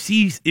that and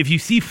if you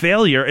see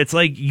failure, it's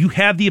like you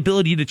have the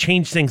ability to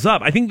change things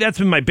up. I think that's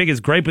been my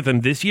biggest gripe with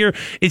him this year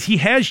is he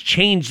has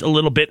changed a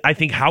little bit. I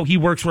think how he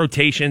works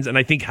rotations and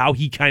I think how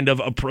he kind of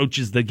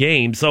approaches the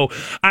game. So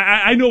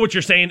I know what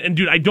you're saying, and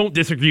dude, I don't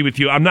disagree with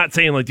you. I'm not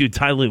saying like, dude,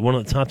 Ty Lue, one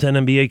of the top 10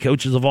 NBA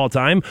coaches of all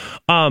time.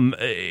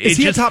 Is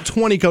he a top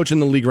 20 coach in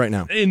the league right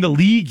now? In the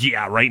league,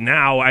 yeah, right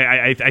now.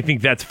 I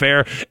think that's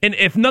fair. And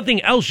if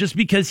nothing else, just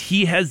because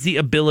he has the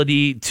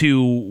ability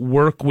to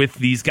work with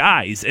these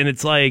guys. And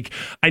it's like,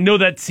 I know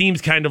that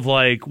seems kind of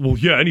like, well,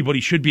 yeah, anybody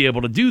should be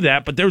able to do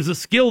that, but there's a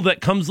skill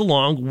that comes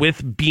along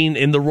with being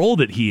in the role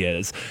that he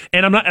is.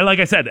 And I'm not, like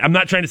I said, I'm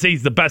not trying to say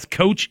he's the best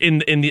coach in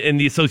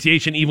the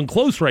association, even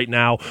close right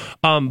now.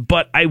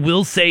 But I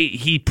will say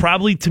he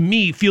probably, to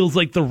me, feels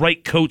like the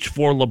right coach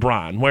for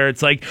LeBron, where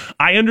it's like,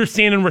 I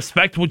understand and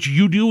respect what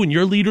you do and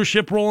your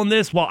leadership role in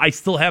this, while I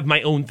still have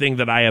my own thing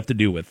that I have to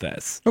do with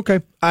this. Okay.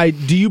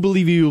 Do you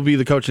believe he will be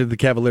the coach of the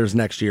Cavaliers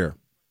next year?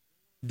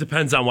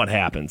 Depends on what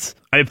happens.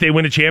 If they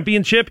win a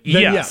championship,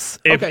 then yes.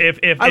 Okay.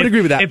 I would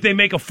agree with that. If they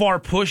make a far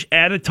push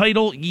at a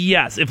title,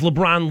 yes. If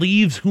LeBron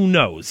leaves, who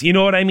knows? You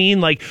know what I mean?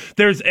 Like,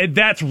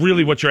 that's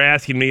really what you're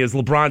asking me, is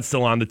LeBron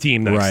still on the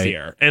team next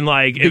year? And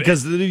like,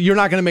 because you're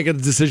not going to make a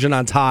decision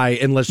on Ty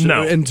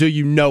until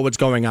you know what's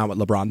going on with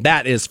LeBron.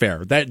 That is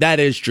fair. That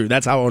is true.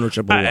 That's how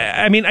ownership will work.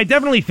 I mean, I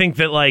definitely think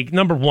that, like,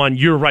 number one,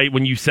 you're right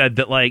when you said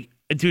that, like,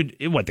 dude,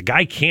 what, the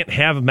guy can't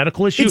have a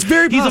medical issue? It's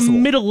very possible. He's a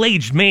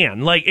middle-aged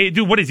man. Like,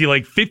 dude, what is he,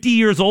 like 50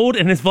 years old?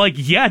 And it's like,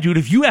 yeah, dude,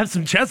 if you have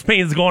some chest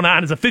pains going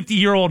on as a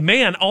 50-year-old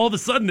man, all of a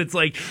sudden it's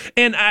like,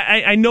 and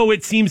I know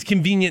it seems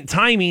convenient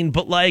timing,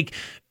 but like,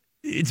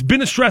 it's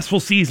been a stressful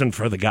season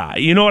for the guy.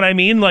 You know what I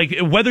mean? Like,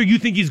 whether you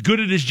think he's good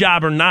at his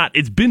job or not,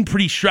 it's been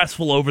pretty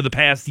stressful over the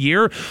past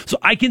year. So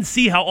I can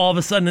see how all of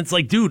a sudden it's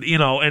like, dude, you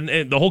know,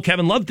 and the whole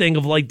Kevin Love thing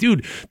of like,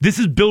 dude, this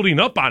is building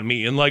up on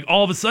me. And like,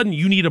 all of a sudden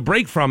you need a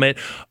break from it.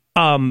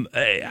 I'm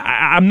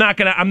not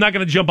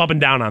gonna jump up and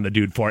down on the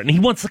dude for it, and he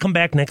wants to come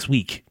back next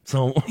week.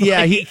 So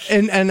yeah,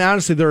 and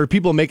honestly, there are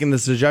people making the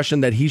suggestion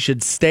that he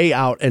should stay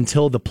out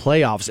until the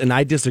playoffs, and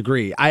I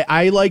disagree.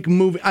 I like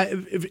moving.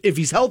 If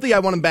he's healthy, I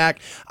want him back.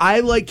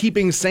 I like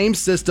keeping same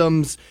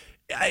systems.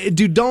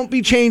 Dude, don't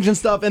be changing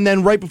stuff and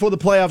then right before the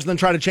playoffs then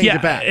try to change it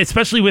back.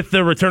 Especially with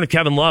the return of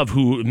Kevin Love,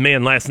 who,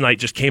 man, last night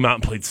just came out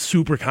and played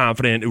super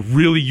confident.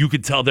 Really, you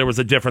could tell there was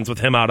a difference with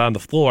him out on the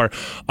floor.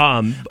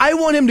 I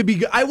want him to be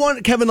good. I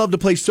want Kevin Love to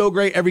play so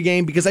great every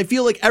game because I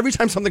feel like every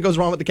time something goes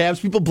wrong with the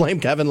Cavs, people blame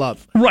Kevin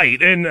Love.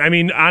 Right, and I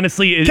mean,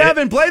 honestly,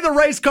 Kevin, play the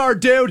race card,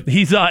 dude.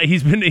 He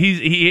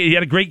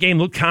had a great game,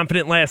 looked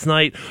confident last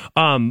night.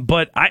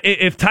 But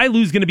if Ty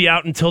Lue's going to be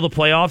out until the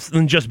playoffs,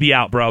 then just be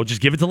out, bro.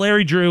 Just give it to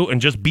Larry Drew and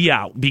just be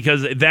out.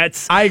 Because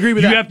that's, I agree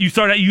with that.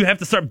 You have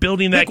to start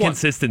building that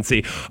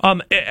consistency.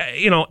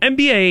 You know,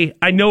 NBA,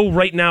 I know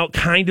right now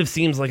kind of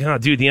seems like, oh,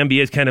 dude, the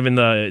NBA is kind of in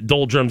the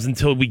doldrums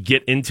until we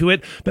get into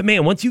it. But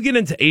man, once you get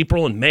into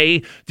April and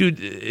May, dude,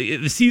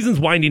 the season's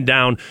winding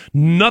down.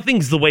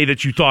 Nothing's the way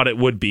that you thought it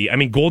would be. I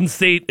mean, Golden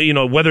State, you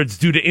know, whether it's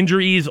due to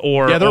injuries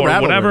or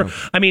whatever,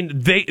 I mean,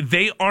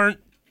 they aren't.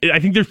 I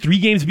think they're 3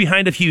 games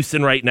behind of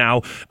Houston right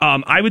now.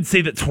 I would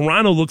say that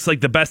Toronto looks like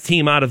the best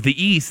team out of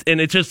the East. And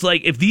it's just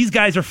like, if these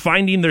guys are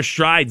finding their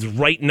strides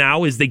right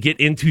now as they get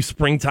into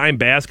springtime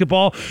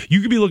basketball,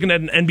 you could be looking at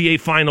an NBA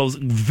Finals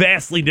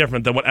vastly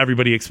different than what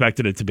everybody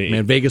expected it to be.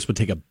 Man, Vegas would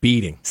take a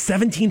beating.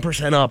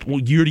 17% up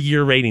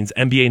year-to-year ratings,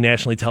 NBA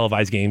nationally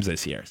televised games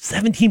this year.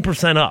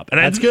 17% up. And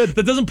that's good.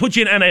 That doesn't put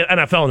you in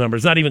NFL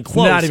numbers. Not even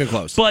close. Not even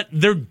close. But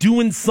they're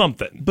doing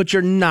something. But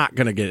you're not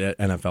going to get at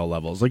NFL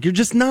levels. Like, you're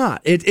just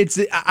not.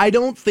 I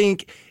don't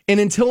think, and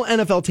until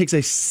NFL takes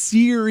a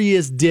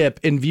serious dip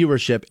in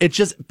viewership, it's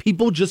just,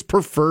 people just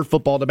prefer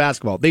football to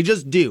basketball. They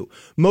just do.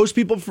 Most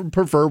people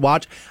prefer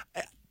watch.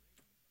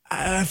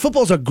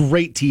 Football's a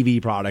great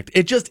TV product.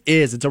 It just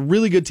is. It's a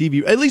really good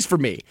TV, at least for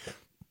me.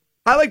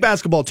 I like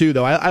basketball too,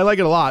 though. I like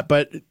it a lot,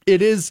 but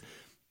it is.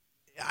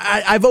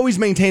 I've always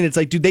maintained it's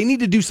like, dude, they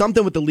need to do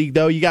something with the league,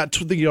 though. You got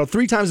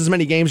 3 times as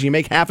many games, and you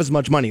make half as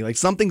much money. Like,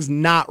 something's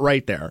not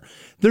right there.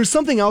 There's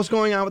something else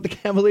going on with the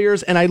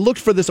Cavaliers, and I looked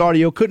for this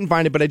audio, couldn't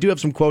find it, but I do have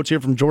some quotes here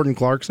from Jordan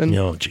Clarkson,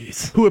 oh,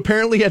 jeez, who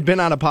apparently had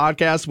been on a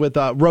podcast with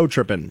Road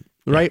Trippin',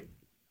 right?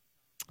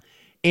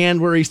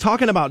 And where he's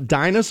talking about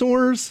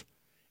dinosaurs,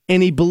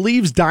 and he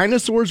believes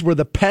dinosaurs were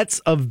the pets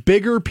of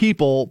bigger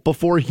people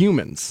before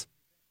humans.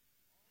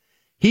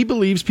 He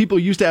believes people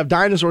used to have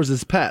dinosaurs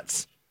as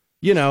pets.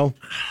 You know,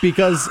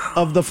 because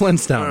of the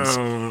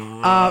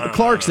Flintstones.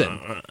 Clarkson,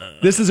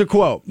 this is a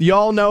quote.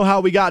 Y'all know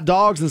how we got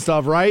dogs and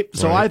stuff, right?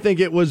 So I think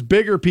it was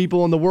bigger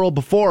people in the world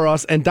before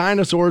us, and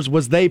dinosaurs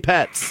was they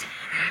pets.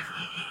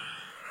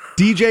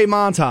 DJ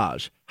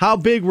Montage, how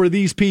big were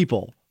these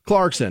people?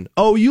 Clarkson,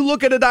 oh, you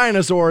look at a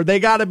dinosaur, they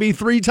got to be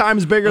 3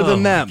 times bigger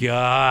than them.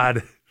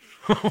 God.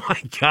 Oh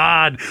my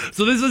God.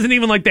 So this isn't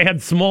even like they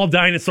had small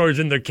dinosaurs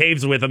in their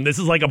caves with them. This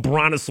is like a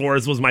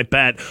brontosaurus was my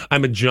pet.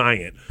 I'm a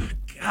giant.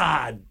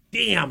 God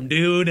damn,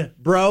 dude.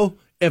 Bro,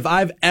 if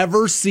I've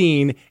ever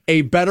seen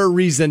a better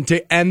reason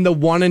to end the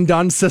one and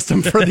done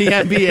system for the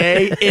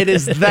NBA, it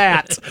is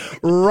that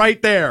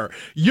right there.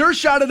 Your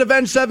shot at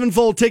Avenged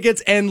Sevenfold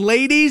tickets. And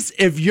ladies,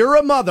 if you're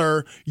a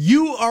mother,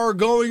 you are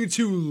going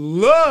to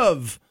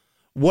love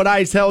what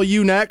I tell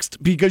you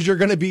next, because you're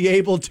going to be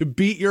able to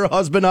beat your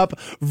husband up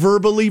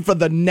verbally for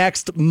the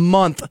next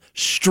month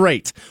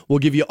straight. We'll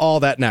give you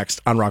all that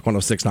next on Rock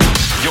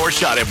 106.9. Your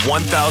shot at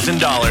 $1,000.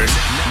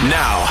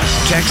 Now,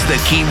 text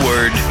the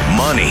keyword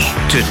money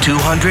to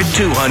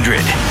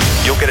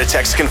 200-200. You'll get a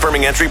text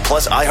confirming entry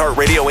plus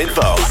iHeartRadio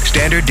info.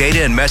 Standard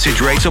data and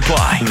message rates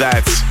apply.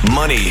 That's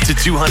money to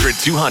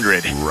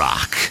 200-200.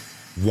 Rock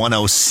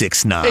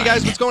 106.9. Hey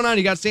guys, what's going on?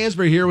 You got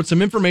Stansbury here with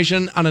some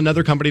information on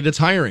another company that's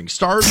hiring.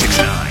 Stars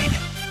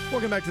 6-9.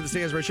 Welcome back to the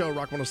Stansbury Show.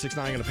 Rock 106.9.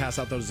 Going to pass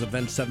out those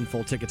Avenged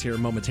Sevenfold tickets here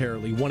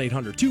momentarily.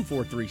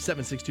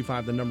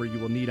 1-800-243-7625, the number you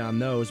will need on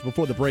those.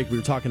 Before the break, we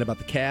were talking about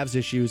the Cavs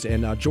issues,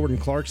 and Jordan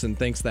Clarkson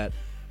thinks that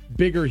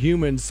bigger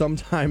humans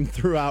sometime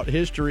throughout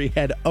history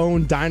had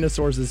owned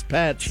dinosaurs as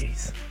pets.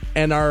 Jeez.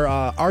 And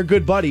our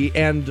good buddy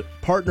and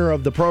partner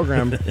of the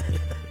program,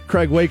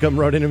 Craig Wakeham,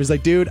 wrote in and was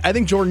like, dude, I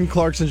think Jordan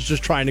Clarkson's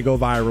just trying to go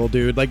viral,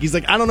 dude. Like, he's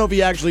like, I don't know if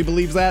he actually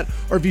believes that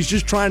or if he's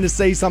just trying to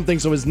say something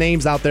so his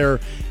name's out there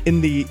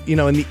in the, in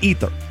the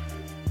ether.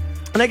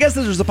 And I guess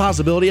there's a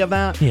possibility of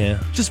that. Yeah.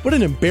 Just what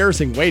an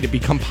embarrassing way to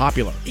become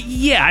popular.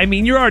 Yeah, I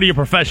mean, you're already a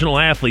professional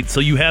athlete, so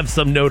you have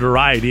some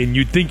notoriety, and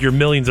you'd think your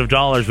millions of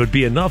dollars would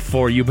be enough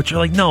for you, but you're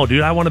like, no,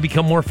 dude, I want to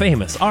become more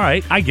famous. All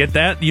right, I get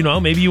that.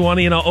 Maybe you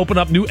want to, open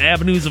up new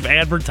avenues of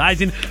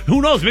advertising.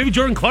 Who knows? Maybe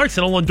Jordan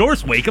Clarkson will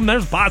endorse Wakeham.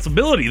 There's a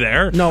possibility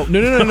there. No.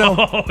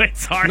 Oh,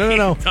 it's hard.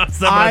 No.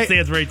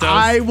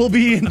 I will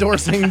be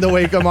endorsing the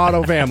Wakeham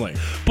Auto family.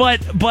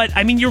 But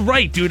I mean, you're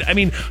right, dude. I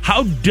mean,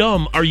 how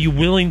dumb are you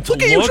willing to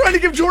look? Look at you trying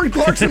to give Jordan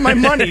Clarkson my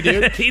money,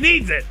 dude. He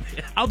needs it.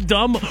 How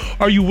dumb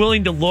are you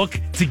willing to look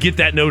to get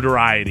that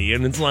notoriety?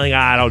 And it's like,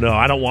 I don't know.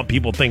 I don't want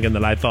people thinking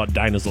that I thought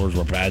dinosaurs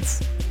were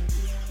pets.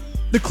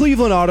 The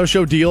Cleveland Auto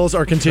Show deals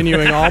are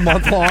continuing all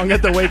month long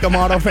at the Wakeham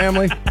Auto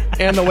family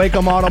and the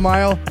Wakeham Auto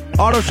Mile.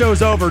 Auto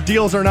show's over.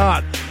 Deals or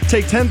not.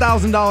 Take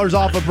 $10,000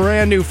 off a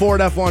brand new Ford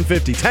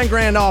F-150.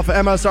 $10,000 off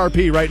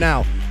MSRP right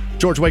now.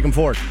 George Wakeham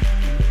Ford.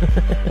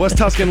 West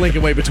Tuscan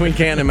Lincoln Way between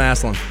Canton and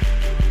Maslin.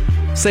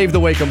 Save the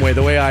Wakeham way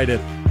the way I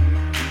did.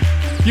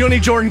 You don't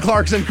need Jordan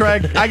Clarkson,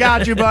 Craig. I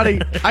got you,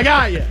 buddy. I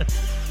got you.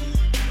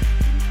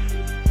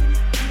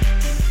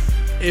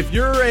 If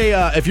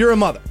you're a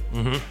mother,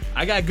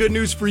 I got good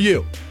news for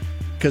you.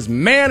 Because,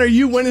 man, are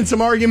you winning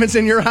some arguments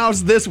in your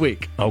house this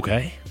week.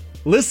 Okay.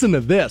 Listen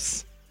to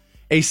this.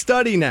 A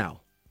study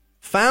now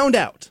found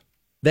out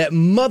that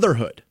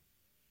motherhood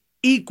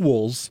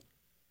equals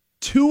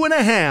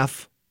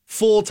 2.5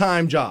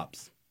 full-time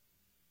jobs.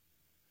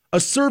 A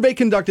survey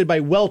conducted by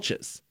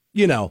Welch's,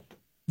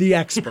 the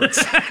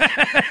experts.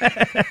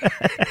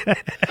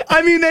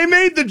 I mean, they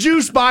made the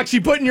juice box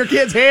you put in your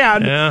kid's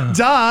hand. Yeah.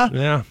 Duh.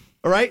 Yeah.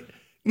 All right.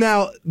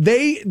 Now,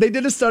 they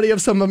did a study of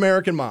some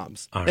American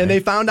moms, and they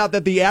found out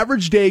that the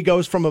average day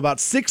goes from about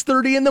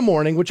 6:30 in the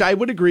morning, which I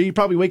would agree,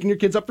 probably waking your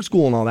kids up for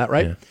school and all that,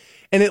 right? Yeah.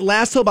 And it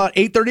lasts till about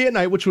 8:30 at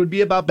night, which would be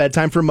about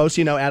bedtime for most,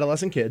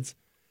 adolescent kids.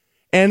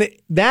 And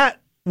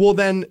that will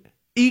then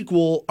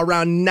equal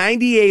around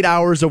 98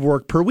 hours of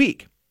work per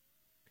week.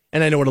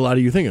 And I know what a lot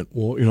of you are thinking.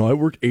 Well, I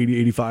work 80,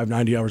 85,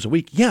 90 hours a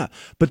week. Yeah,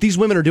 but these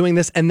women are doing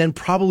this and then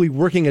probably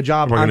working a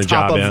job on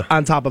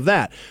top of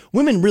that.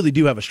 Women really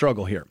do have a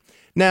struggle here.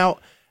 Now,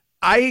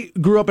 I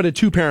grew up in a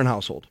 2-parent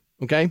household,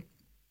 okay?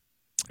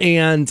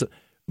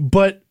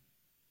 But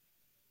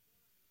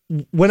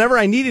whenever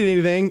I needed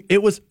anything,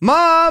 it was,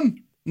 Mom,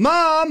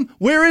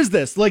 where is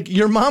this? Like,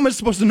 your mom is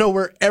supposed to know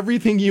where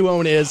everything you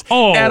own is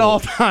at all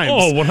times.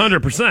 Oh,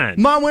 100%.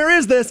 Mom, where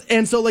is this?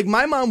 And so,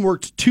 my mom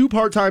worked 2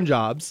 part-time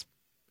jobs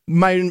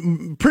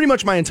pretty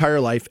much my entire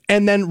life,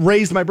 and then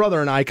raised my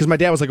brother and I, because my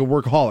dad was like a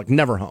workaholic,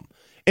 never home.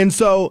 And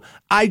so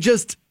I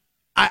get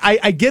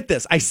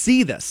this. I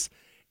see this.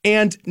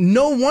 And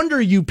no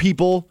wonder you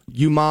people,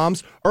 you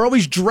moms, are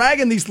always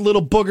dragging these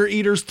little booger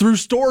eaters through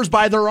stores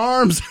by their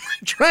arms.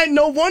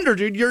 No wonder,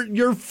 dude.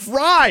 You're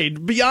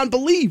fried beyond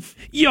belief.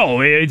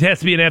 It has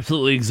to be an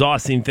absolutely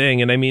exhausting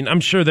thing. And I mean, I'm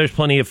sure there's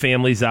plenty of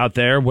families out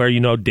there where,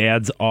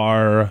 dads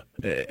are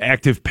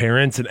active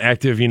parents and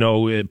active,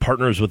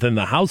 partners within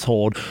the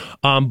household.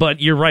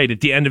 But you're right. At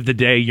the end of the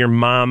day, your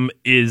mom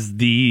is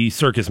the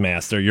circus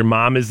master. Your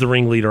mom is the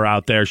ringleader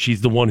out there.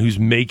 She's the one who's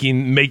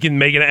making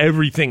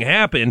everything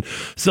happen.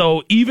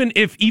 So even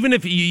if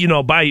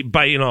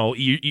by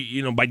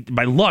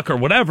luck or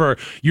whatever,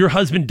 your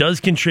husband does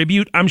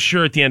contribute, I'm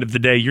sure at the end of the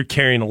day, you're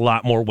carrying a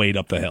lot more weight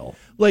up the hill.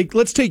 Like,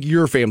 let's take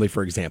your family,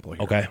 for example.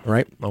 Here, okay.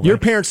 Right? Okay. Your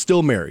parents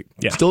still married.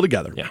 Yeah. Still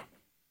together. Yeah.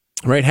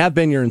 Right? Have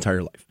been your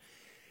entire life.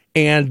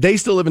 And they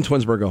still live in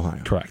Twinsburg,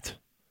 Ohio. Correct.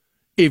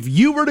 If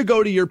you were to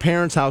go to your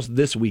parents' house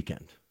this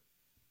weekend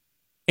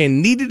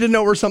and needed to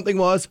know where something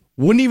was,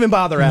 Wouldn't even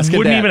bother asking.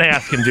 Wouldn't Dad. even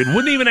ask him, dude.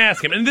 Wouldn't even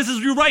ask him. And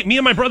you're right. Me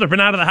and my brother have been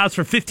out of the house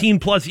for 15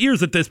 plus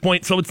years at this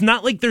point. So it's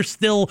not like they're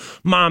still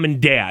mom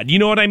and dad. You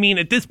know what I mean?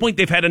 At this point,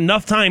 they've had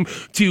enough time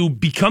to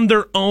become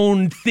their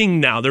own thing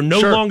now. They're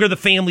no longer the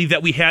family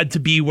that we had to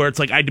be where it's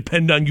like, I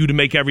depend on you to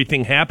make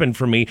everything happen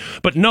for me.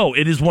 But no,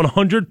 it is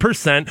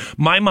 100%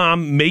 my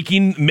mom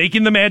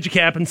making the magic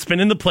happen,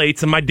 spinning the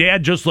plates, and my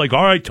dad just like,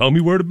 all right, tell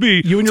me where to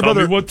be. You and your tell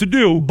brother me what to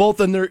do. Both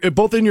in your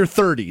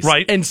 30s.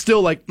 Right. And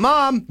still like,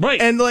 Mom. Right.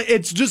 And like,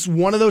 it's just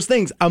one of those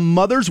things. A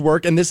mother's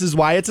work, and this is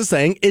why it's a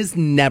saying, is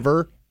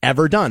never,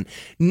 ever done.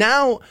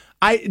 Now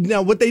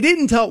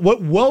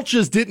what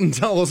Welch's didn't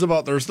tell us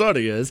about their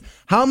study is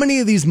how many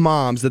of these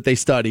moms that they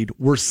studied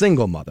were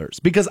single mothers.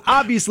 Because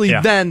obviously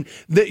then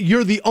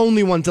you're the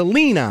only one to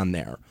lean on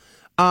there.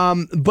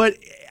 But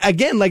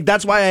again, like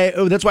that's why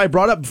I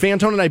brought up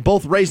Fantone and I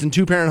both raised in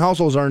 2-parent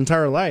households our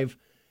entire life.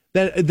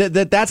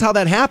 That's how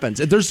that happens.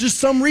 There's just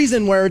some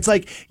reason where it's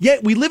like,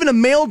 we live in a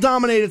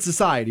male-dominated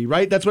society,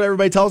 right? That's what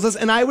everybody tells us.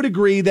 And I would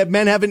agree that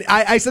men haven't.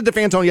 I said to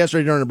Fantone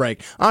yesterday during the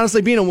break,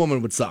 honestly, being a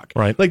woman would suck.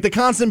 Right. Like the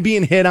constant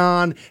being hit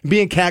on,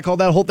 being catcalled,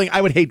 that whole thing, I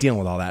would hate dealing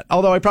with all that.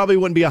 Although I probably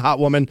wouldn't be a hot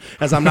woman,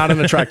 as I'm not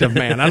an attractive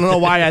man. I don't know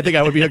why I think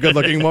I would be a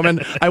good-looking woman.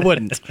 I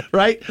wouldn't,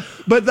 right?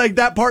 But like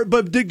that part,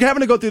 but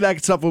having to go through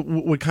that stuff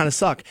would kind of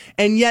suck.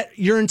 And yet,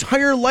 your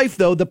entire life,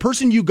 though, the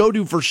person you go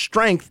to for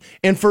strength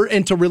and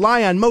to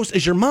rely on most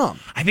is your mom.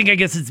 I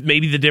guess it's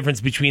maybe the difference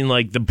between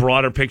like the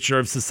broader picture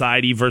of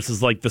society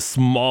versus like the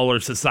smaller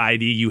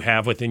society you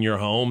have within your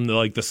home,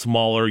 like the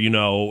smaller,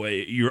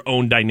 your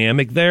own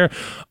dynamic there.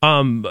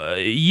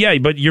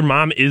 But your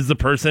mom is the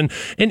person.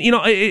 And,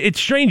 it's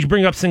strange to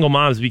bring up single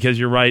moms because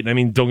you're right. I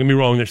mean, don't get me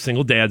wrong. There's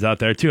single dads out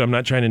there too. I'm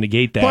not trying to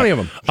negate that. Plenty of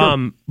them.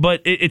 Sure.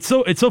 But it's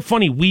so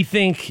funny. We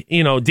think,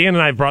 Dan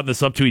and I have brought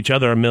this up to each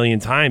other a million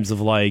times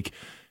of like,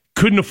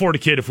 couldn't afford a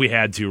kid if we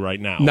had to right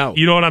now. No.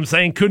 You know what I'm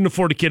saying? Couldn't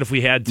afford a kid if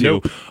we had to.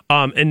 Nope.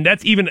 And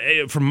that's even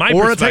from my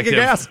or perspective. Or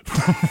a tank of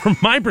gas. From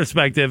my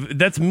perspective,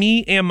 that's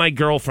me and my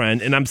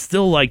girlfriend. And I'm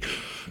still like,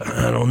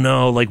 I don't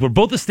know. Like, we're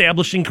both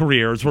establishing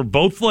careers. We're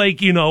both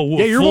like, your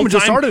woman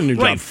just started a new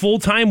job. Right,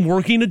 full-time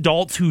working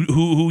adults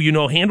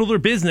who handle their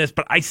business.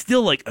 But I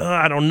still like,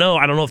 I don't know.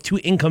 I don't know if 2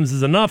 incomes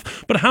is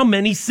enough. But how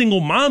many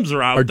single moms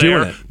are out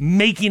there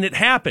making it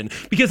happen?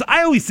 Because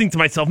I always think to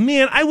myself,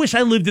 man, I wish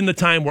I lived in the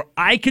time where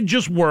I could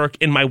just work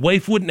and my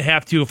wife wouldn't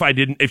have to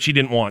if she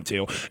didn't want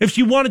to. If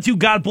she wanted to,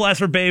 God bless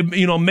her, babe,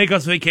 make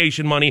us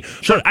vacation money.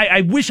 Sure. But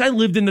I wish I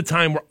lived in the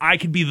time where I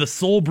could be the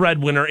sole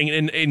breadwinner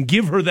and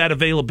give her that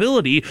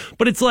availability.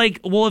 But it's like,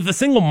 well, if a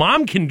single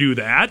mom can do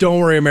that. Don't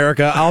worry,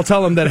 America. I'll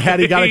tell him that had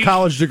he got a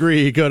college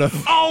degree, he could have.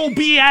 Oh,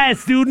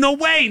 BS, dude. No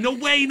way,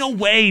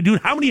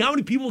 dude. How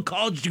many people with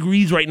college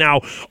degrees right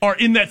now are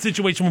in that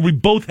situation where we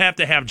both have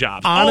to have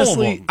jobs?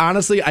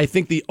 Honestly, I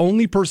think the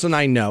only person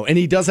I know, and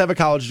he does have a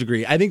college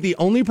degree, I think the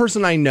only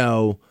person I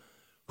know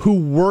who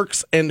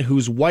works and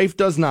whose wife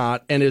does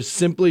not and is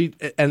simply,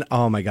 and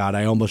oh my God,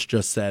 I almost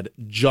just said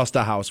just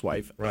a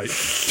housewife. Right.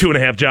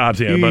 2.5 jobs,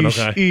 yeah, but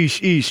okay.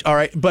 Eesh. All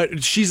right,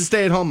 but she's a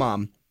stay-at-home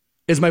mom,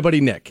 is my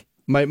buddy Nick.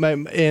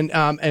 And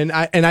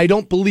I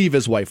don't believe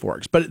his wife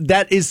works, but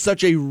that is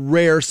such a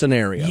rare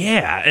scenario.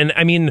 Yeah, and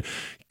I mean,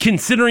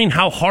 considering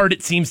how hard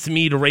it seems to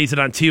me to raise it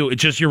on 2,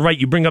 it's just, you're right.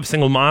 You bring up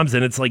single moms,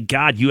 and it's like,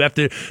 God, you have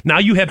to. Now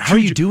you have. How are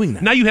you doing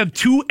that? Now you have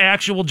 2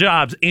 actual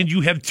jobs, and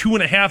you have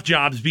 2.5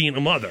 jobs being a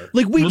mother.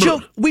 Like we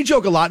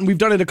joke a lot, and we've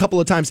done it a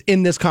couple of times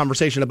in this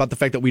conversation about the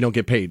fact that we don't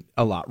get paid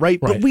a lot, right?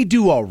 But we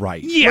do all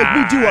right.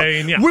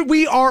 Yeah,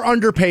 we are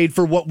underpaid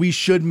for what we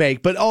should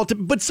make, but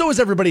so is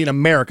everybody in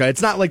America.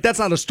 It's not like that's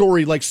not a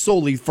story like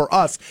solely for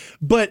us,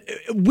 but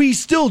we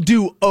still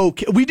do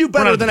okay. We do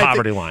better than the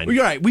poverty line.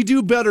 You're right. We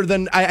do better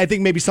than I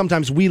think maybe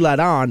sometimes we let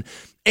on,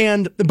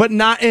 but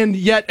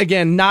yet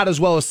again, not as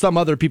well as some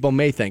other people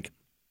may think.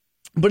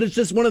 But it's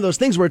just one of those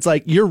things where it's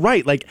like, you're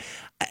right. Like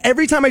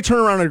every time I turn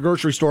around at a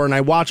grocery store and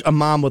I watch a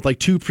mom with like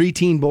 2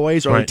 preteen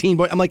boys or a teen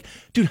boy, I'm like,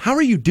 dude, how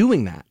are you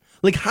doing that?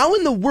 Like, how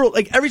in the world?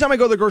 Like, every time I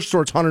go to the grocery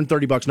store, it's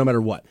 $130 no matter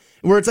what.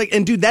 Where it's like,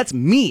 and dude, that's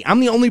me. I'm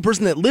the only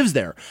person that lives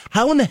there.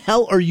 How in the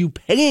hell are you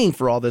paying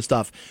for all this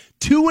stuff?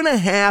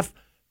 2.5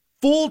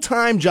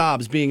 full-time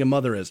jobs being a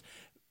mother is.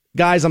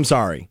 Guys, I'm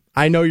sorry.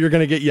 I know you're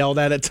going to get yelled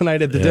at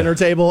tonight at the dinner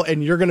table,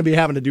 and you're going to be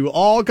having to do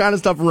all kind of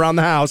stuff around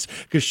the house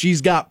because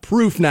she's got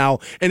proof now,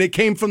 and it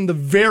came from the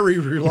very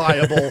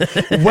reliable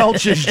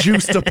Welch's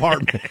Juice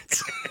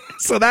Department.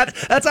 So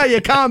that's how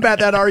you combat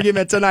that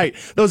argument tonight.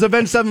 Those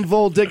Avenged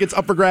Sevenfold tickets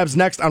up for grabs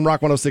next on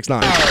Rock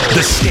 106.9.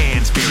 The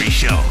Stansberry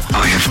Show.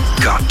 I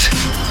have got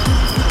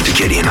to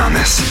get in on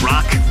this.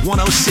 Rock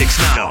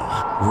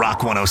 106.9. Rock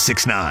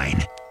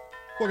 106.9.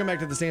 Welcome back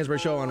to the Stansberry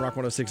Show on Rock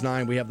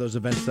 106.9. We have those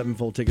Avenged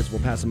Sevenfold tickets. We'll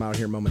pass them out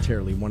here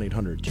momentarily.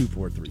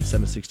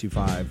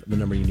 1-800-243-7625, the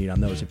number you need on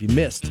those. If you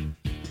missed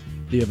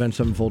the Avenged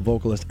Sevenfold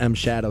vocalist M.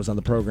 Shadows on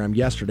the program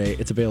yesterday.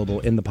 It's available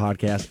in the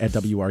podcast at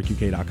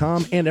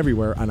WRQK.com and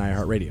everywhere on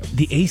iHeartRadio.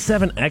 The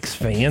A7X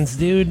fans,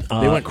 dude,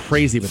 They went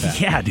crazy with that.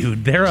 Yeah,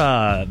 dude,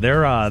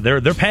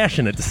 they're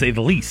passionate to say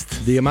the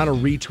least. The amount of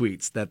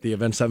retweets that the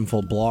Avenged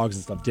Sevenfold blogs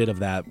and stuff did of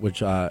that,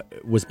 which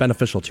was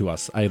beneficial to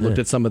us. I looked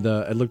at some of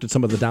the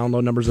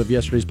download numbers of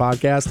yesterday's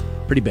podcast.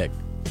 Pretty big.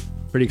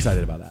 Pretty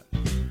excited about that.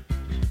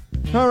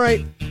 All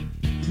right.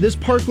 This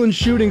Parkland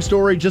shooting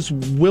story just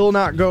will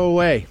not go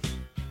away.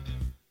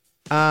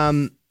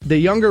 The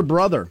younger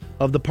brother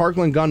of the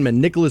Parkland gunman,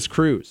 Nicholas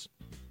Cruz,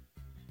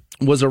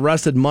 was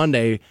arrested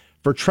Monday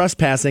for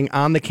trespassing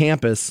on the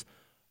campus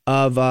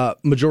of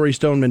Majority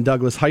Stoneman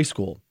Douglas High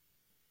School.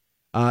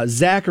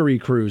 Zachary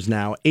Cruz,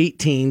 now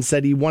 18,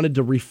 said he wanted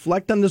to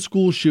reflect on the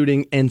school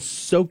shooting and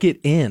soak it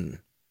in.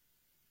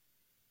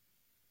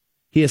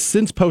 He has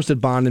since posted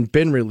bond and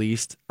been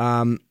released.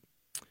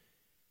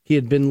 He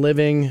had been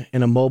living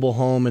in a mobile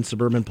home in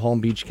suburban Palm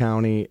Beach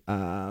County,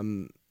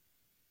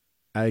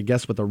 I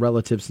guess with a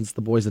relative, since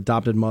the boy's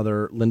adopted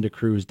mother, Linda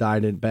Cruz,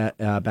 died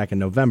back in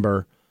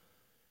November.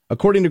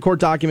 According to court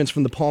documents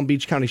from the Palm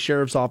Beach County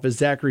Sheriff's Office,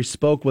 Zachary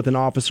spoke with an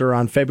officer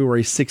on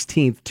February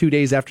 16th, 2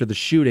 days after the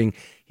shooting.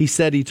 He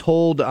said he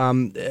told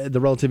the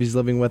relative he's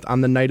living with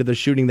on the night of the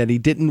shooting that he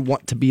didn't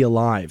want to be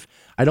alive.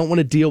 I don't want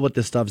to deal with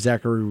this stuff,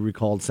 Zachary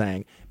recalled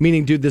saying.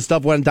 Meaning, dude, this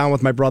stuff went down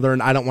with my brother,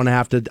 and I don't want to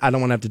have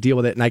to deal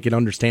with it, and I can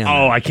understand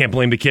that. I can't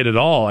blame the kid at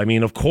all. I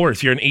mean, of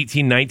course, you're an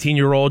 18,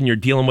 19-year-old, and you're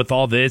dealing with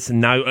all this,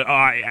 and now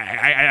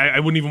I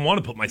wouldn't even want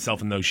to put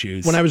myself in those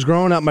shoes. When I was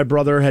growing up, my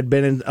brother had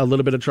been in a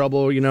little bit of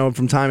trouble,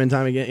 from time and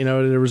time again.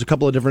 There was a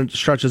couple of different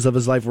stretches of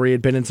his life where he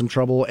had been in some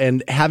trouble,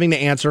 and having to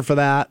answer for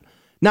that,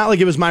 not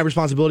like it was my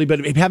responsibility,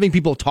 but having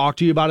people talk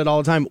to you about it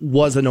all the time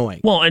was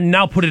annoying. Well, and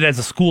now put it as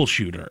a school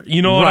shooter.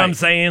 You know what Right. I'm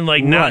saying?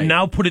 Like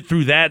now put it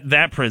through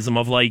that prism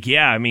of like,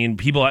 yeah, I mean,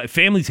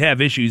 families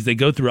have issues, they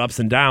go through ups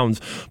and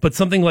downs, but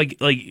something like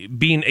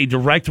being a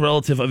direct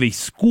relative of a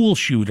school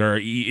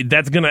shooter,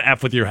 that's gonna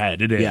F with your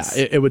head. It is.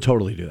 Yeah, it would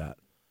totally do that.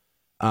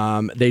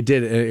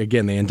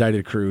 They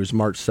indicted Cruz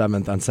March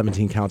 7th on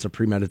 17 counts of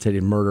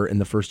premeditated murder in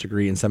the first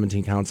degree and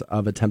 17 counts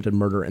of attempted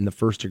murder in the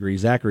first degree.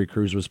 Zachary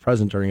Cruz was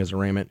present during his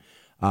arraignment,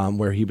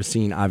 where he was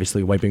seen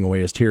obviously wiping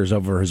away his tears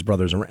over his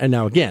brother's. And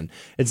now again,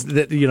 it's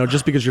that,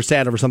 just because you're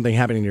sad over something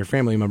happening to your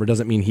family member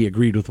doesn't mean he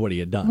agreed with what he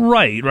had done.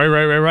 Right.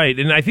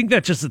 And I think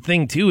that's just the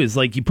thing too, is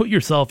like you put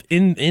yourself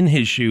in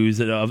his shoes,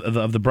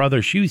 of the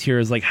brother's shoes here,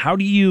 is like, how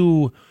do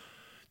you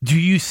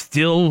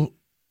still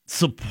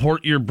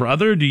support your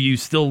brother? Do you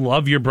still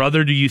love your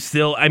brother? Do you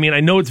still, I mean, I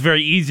know it's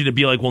very easy to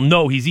be like, well,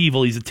 no, he's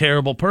evil, he's a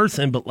terrible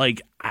person, but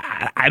like,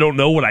 I don't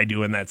know what I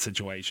do in that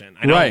situation.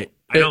 I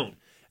don't.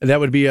 That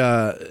would be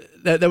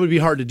that would be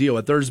hard to deal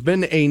with. There's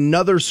been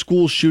another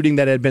school shooting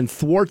that had been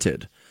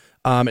thwarted.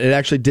 It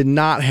actually did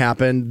not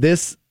happen.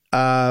 This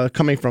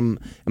coming from,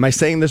 am I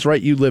saying this right?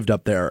 You lived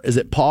up there. Is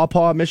it Paw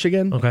Paw,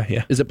 Michigan? Okay,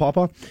 yeah. Is it Paw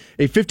Paw?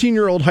 A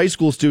 15-year-old high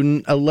school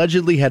student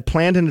allegedly had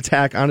planned an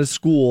attack on his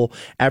school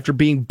after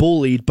being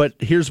bullied, but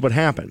here's what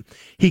happened.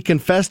 He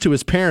confessed to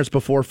his parents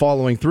before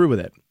following through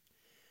with it.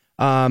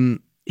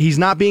 He's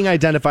not being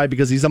identified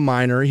because he's a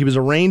minor. He was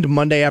arraigned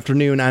Monday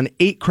afternoon on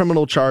 8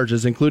 criminal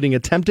charges, including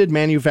attempted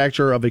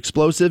manufacture of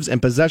explosives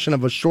and possession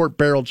of a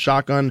short-barreled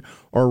shotgun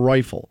or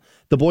rifle.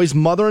 The boy's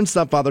mother and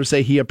stepfather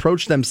say he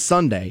approached them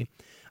Sunday,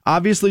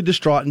 obviously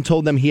distraught, and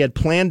told them he had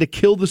planned to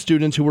kill the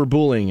students who were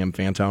bullying him,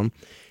 Fantone.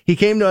 He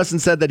came to us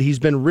and said that he's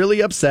been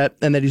really upset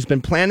and that he's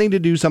been planning to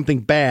do something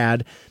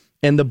bad,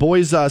 and the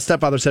boy's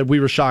stepfather said,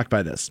 we were shocked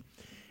by this.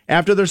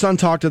 After their son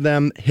talked to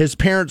them, his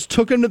parents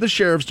took him to the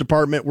sheriff's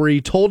department where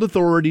he told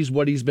authorities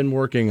what he's been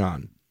working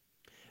on.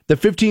 The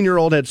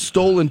 15-year-old had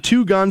stolen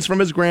 2 guns from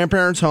his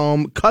grandparents'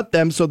 home, cut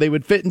them so they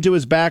would fit into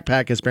his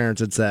backpack, his parents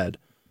had said.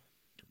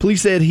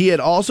 Police said he had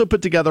also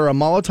put together a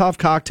Molotov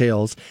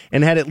cocktails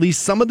and had at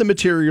least some of the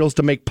materials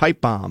to make pipe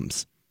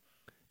bombs.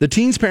 The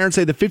teen's parents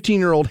say the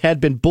 15-year-old had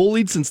been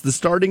bullied since the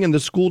starting in the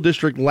school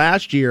district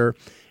last year,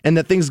 and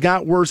that things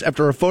got worse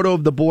after a photo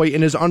of the boy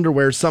in his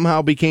underwear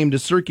somehow became to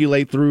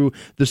circulate through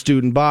the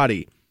student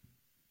body.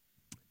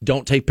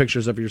 Don't take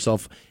pictures of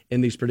yourself in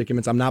these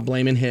predicaments. I'm not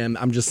blaming him.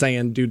 I'm just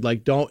saying, dude,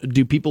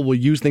 people will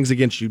use things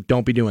against you.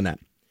 Don't be doing that.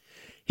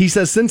 He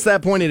says since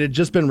that point, it had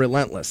just been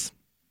relentless.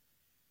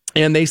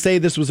 And they say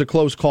this was a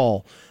close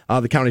call,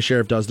 the county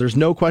sheriff does. There's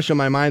no question in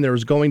my mind there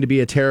was going to be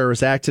a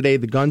terrorist act today.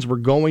 The guns were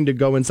going to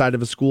go inside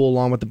of a school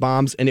along with the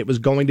bombs, and it was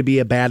going to be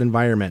a bad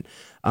environment.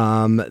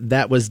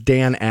 That was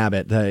Dan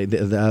Abbott,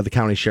 the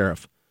county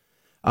sheriff.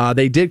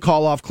 They did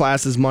call off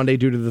classes Monday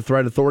due to the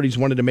threat. Authorities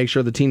wanted to make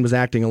sure the teen was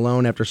acting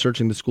alone after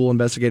searching the school.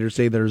 Investigators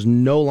say there's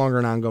no longer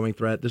an ongoing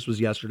threat. This was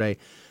yesterday.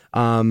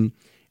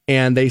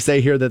 And they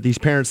say here that these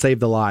parents saved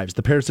the lives.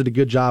 The parents did a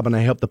good job, and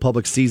I hope the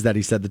public sees that,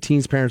 he said. The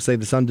teen's parents say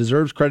the son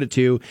deserves credit,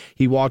 too.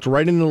 He walked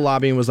right into the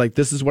lobby and was like,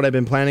 this is what I've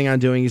been planning on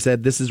doing. He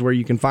said, this is where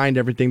you can find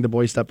everything, the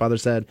boy's stepfather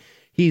said.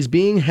 He's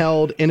being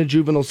held in a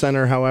juvenile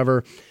center,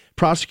 however.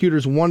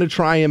 Prosecutors want to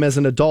try him as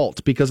an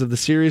adult because of the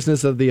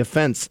seriousness of the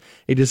offense.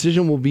 A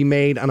decision will be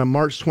made on a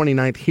March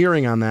 29th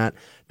hearing on that.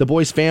 The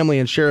boy's family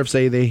and sheriff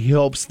say that he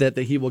hopes that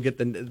he will get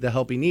the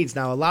help he needs.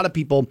 Now, a lot of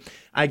people,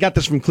 I got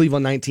this from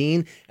Cleveland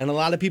 19, and a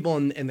lot of people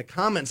in the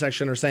comment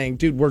section are saying,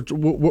 dude,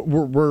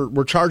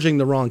 we're charging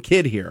the wrong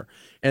kid here,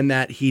 and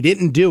that he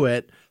didn't do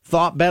it,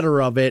 thought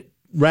better of it,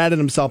 ratted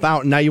himself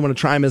out, and now you want to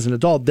try him as an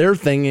adult. Their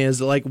thing is,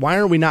 like, why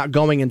are we not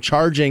going and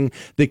charging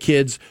the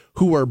kids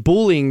who are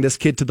bullying this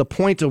kid to the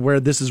point of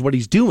where this is what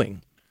he's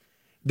doing?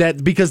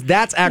 That because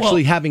that's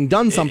actually having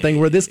done something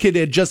where this kid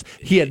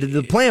he had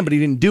the plan, but he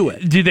didn't do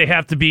it. Do they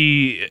have to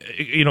be,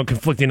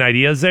 conflicting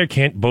ideas there?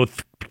 Can't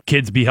both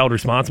kids be held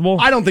responsible?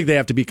 I don't think they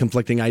have to be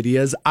conflicting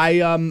ideas.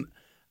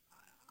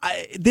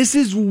 This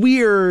is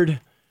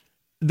weird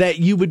that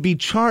you would be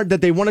charged,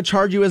 that they want to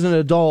charge you as an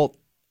adult,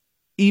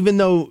 even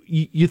though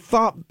you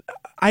thought.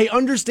 I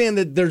understand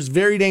that there's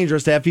very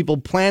dangerous to have people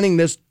planning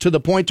this to the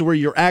point to where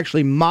you're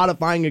actually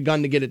modifying a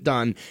gun to get it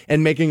done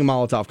and making a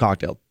Molotov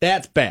cocktail.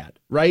 That's bad,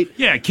 right?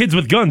 Yeah, kids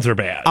with guns are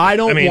bad. I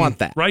don't want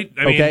that. Right?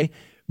 Okay?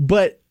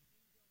 But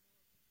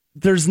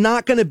there's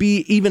not going to be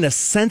even a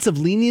sense of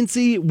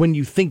leniency when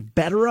you think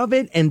better of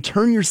it and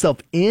turn yourself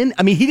in.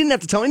 I mean, he didn't have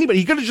to tell anybody.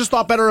 He could have just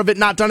thought better of it,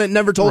 not done it,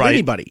 never told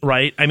anybody.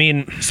 Right. I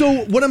mean,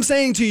 so what I'm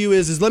saying to you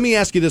is let me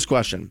ask you this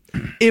question.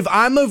 If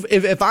I'm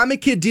a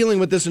kid dealing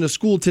with this in a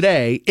school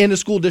today, in a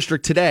school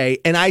district today,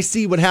 and I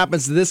see what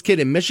happens to this kid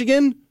in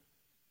Michigan,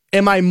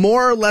 am I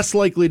more or less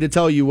likely to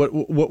tell you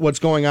what's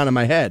going on in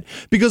my head?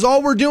 Because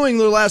all we're doing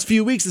the last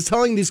few weeks is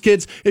telling these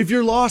kids, if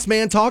you're lost,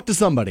 man, talk to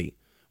somebody.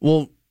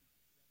 Well,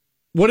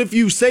 what if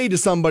you say to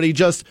somebody,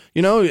 just,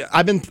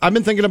 I've been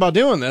thinking about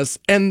doing this,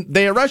 and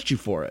they arrest you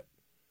for it,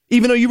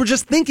 even though you were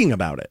just thinking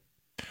about it?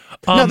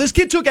 No, this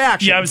kid took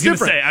action. Yeah, I was going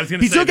to say.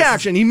 He took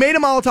action. He made a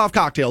Molotov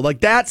cocktail.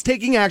 Like, that's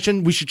taking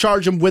action. We should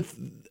charge him with,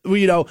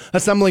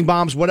 assembling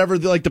bombs, whatever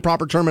the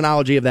proper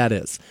terminology of that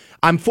is.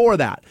 I'm for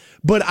that.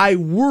 But I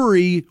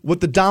worry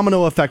what the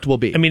domino effect will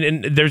be. I mean,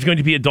 and there's going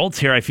to be adults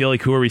here, I feel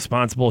like, who are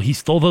responsible. He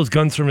stole those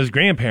guns from his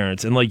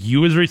grandparents. And,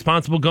 you as a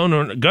responsible gun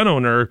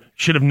owner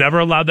should have never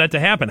allowed that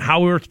to happen.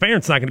 How are his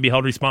parents not going to be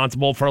held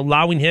responsible for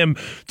allowing him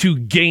to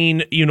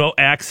gain,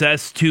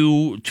 access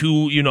to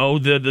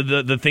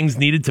the things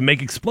needed to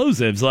make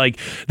explosives?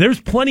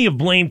 There's plenty of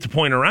blame to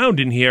point around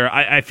in here.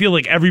 I feel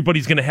like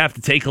everybody's going to have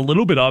to take a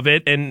little bit of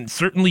it. And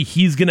certainly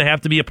he's going to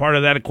have to be a part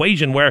of that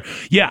equation where,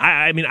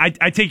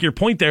 I take your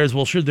point there as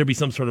well. Should there be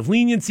some sort of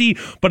leniency?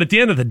 But at the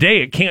end of the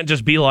day, it can't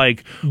just be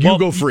like, you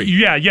go free.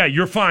 Yeah,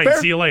 you're fine. Fair.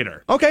 See you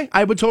later. Okay,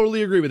 I would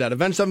totally agree with that.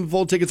 Avenged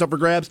Sevenfold tickets up for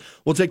grabs.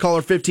 We'll take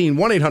caller 15,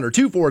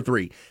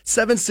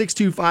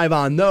 1-800-243-7625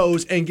 on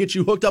those and get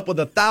you hooked up with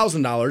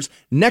 $1,000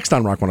 next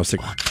on Rock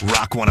 106.9.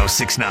 Rock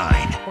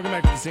 106.9. Welcome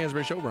back to the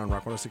Stansbury Show. We're on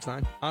Rock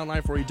 106.9.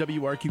 Online for you,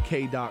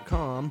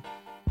 WRQK.com.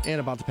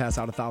 And about to pass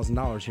out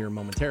 $1,000 here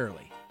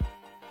momentarily.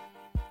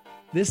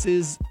 This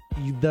is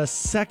the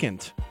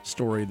second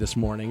story this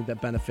morning that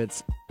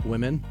benefits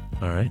women.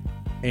 All right.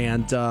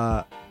 And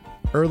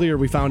earlier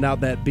we found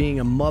out that being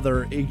a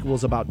mother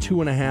equals about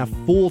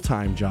 2.5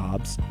 full-time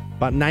jobs,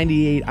 about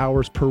 98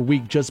 hours per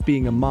week just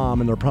being a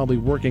mom, and they're probably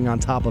working on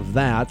top of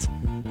that.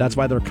 That's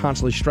why they're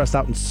constantly stressed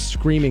out and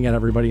screaming at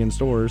everybody in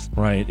stores.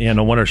 Right. Yeah,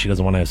 no wonder she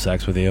doesn't want to have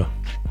sex with you.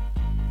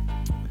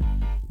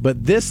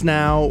 But this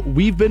now,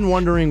 we've been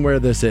wondering where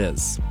this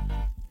is.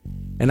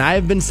 And I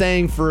have been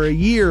saying for a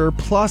year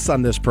plus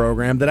on this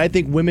program that I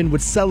think women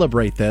would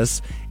celebrate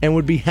this and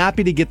would be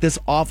happy to get this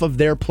off of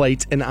their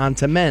plate and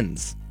onto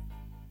men's.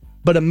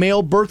 But a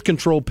male birth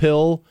control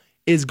pill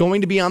is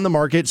going to be on the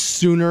market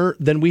sooner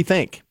than we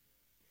think.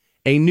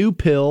 A new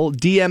pill,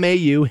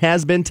 DMAU,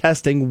 has been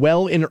testing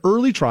well in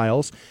early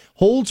trials,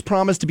 holds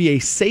promise to be a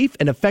safe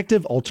and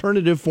effective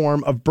alternative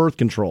form of birth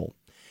control.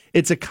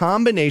 It's a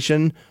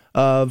combination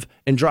of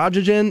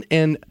androgen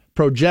and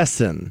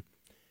progestin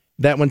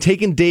that when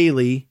taken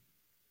daily,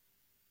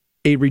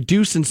 a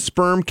reduce in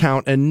sperm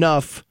count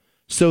enough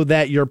so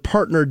that your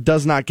partner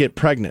does not get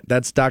pregnant.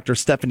 That's Dr.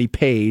 Stephanie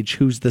Page,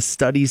 who's the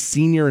study's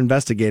senior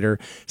investigator,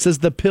 says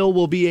the pill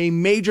will be a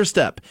major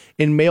step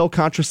in male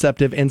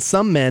contraceptive, and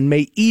some men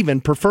may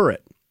even prefer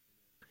it.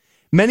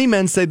 Many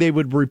men say they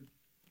would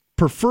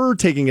prefer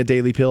taking a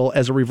daily pill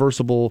as a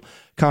reversible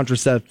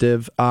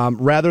contraceptive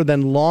rather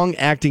than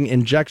long-acting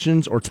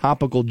injections or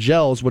topical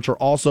gels, which are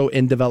also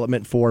in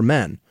development for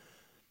men.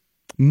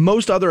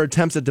 Most other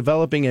attempts at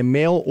developing a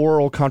male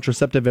oral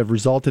contraceptive have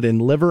resulted in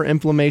liver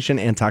inflammation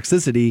and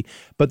toxicity,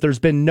 but there's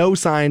been no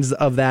signs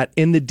of that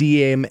in the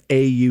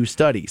DMAU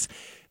studies.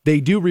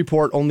 They do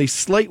report only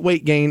slight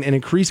weight gain and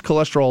increased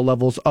cholesterol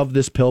levels of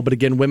this pill, but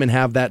again, women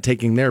have that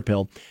taking their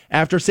pill.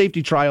 After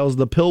safety trials,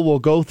 the pill will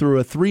go through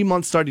a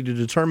 3-month study to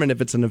determine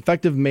if it's an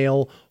effective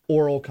male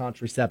oral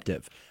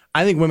contraceptive.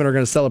 I think women are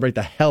going to celebrate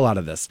the hell out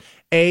of this.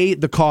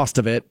 the cost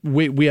of it.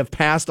 We have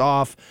passed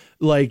off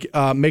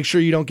make sure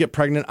you don't get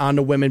pregnant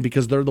onto women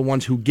because they're the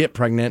ones who get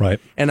pregnant. Right.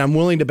 And I'm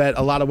willing to bet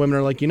a lot of women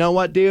are like, you know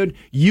what, dude?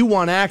 You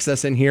want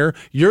access in here.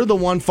 You're the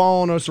one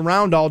following us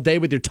around all day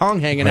with your tongue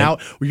hanging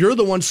out. You're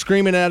the one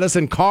screaming at us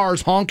in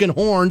cars, honking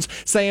horns,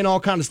 saying all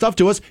kind of stuff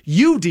to us.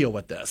 You deal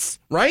with this,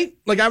 right?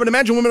 Like, I would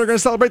imagine women are going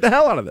to celebrate the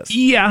hell out of this.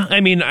 Yeah,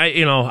 I mean,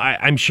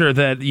 I'm sure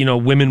that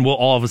women will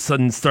all of a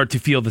sudden start to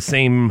feel the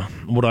same.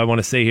 What do I want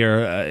to say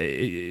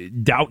here?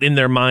 Doubt in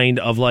their mind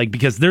of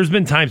because there's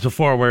been times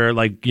before where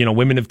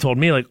women have told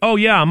me oh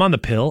yeah, I'm on the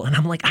pill, and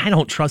I'm like, I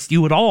don't trust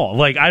you at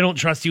all. I don't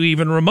trust you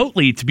even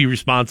remotely to be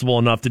responsible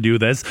enough to do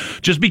this.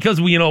 Just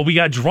because we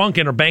got drunk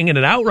and are banging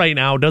it out right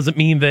now doesn't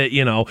mean that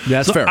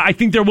That's so fair. I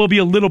think there will be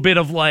a little bit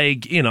of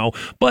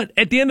but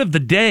at the end of the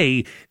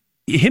day,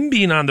 him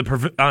being on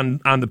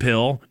the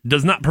pill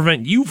does not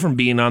prevent you from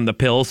being on the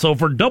pill. So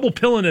if we're double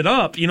pilling it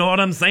up, you know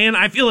what I'm saying?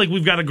 I feel like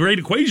we've got a great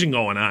equation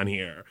going on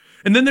here.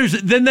 And then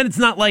then it's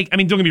not don't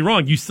get me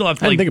wrong, you still have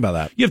to think about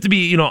that. You have to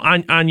be,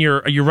 on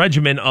your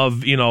regimen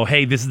of,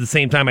 hey, this is the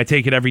same time I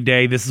take it every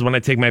day. This is when I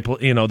take my,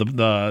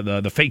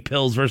 the fake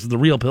pills versus the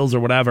real pills or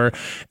whatever.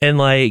 And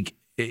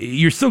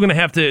you're still going to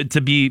have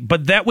to be,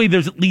 but that way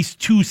there's at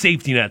least two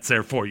safety nets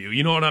there for you.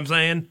 You know what I'm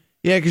saying?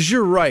 Yeah, because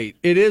you're right.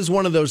 It is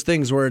one of those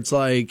things where it's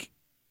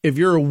if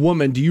you're a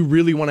woman, do you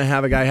really want to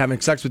have a guy having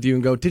sex with you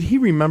and go, did he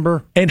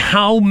remember? And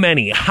how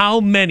many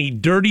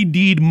dirty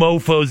deed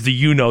mofos do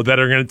you know that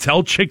are going to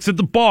tell chicks at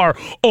the bar,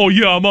 oh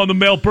yeah, I'm on the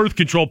male birth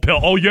control pill.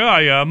 Oh yeah,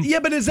 I am. Yeah,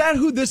 but is that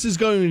who this is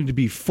going to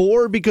be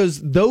for?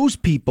 Because those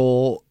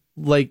people,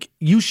 that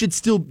should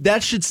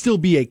still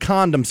be a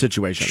condom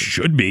situation.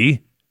 Should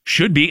be.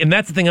 And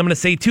that's the thing I'm going to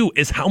say, too,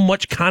 is how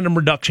much condom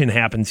reduction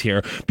happens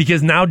here.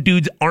 Because now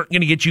dudes aren't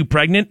going to get you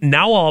pregnant.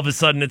 Now, all of a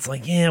sudden, it's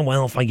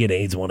if I get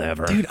AIDS,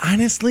 whatever. Dude,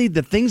 honestly,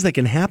 the things that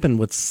can happen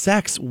with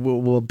sex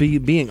will be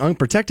being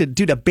unprotected.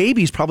 Dude, a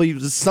baby's probably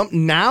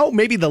something now,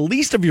 maybe the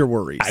least of your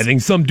worries. I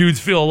think some dudes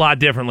feel a lot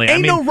differently.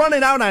 No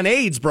running out on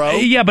AIDS, bro.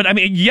 Yeah, but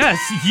yes.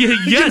 You know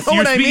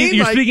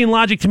You're speaking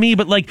logic to me.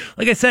 But like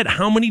I said,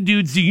 how many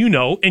dudes do you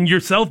know, and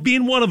yourself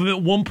being one of them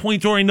at one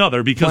point or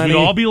another, because we'd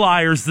all be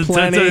liars,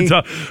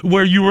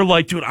 where you were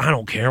like, dude, I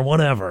don't care,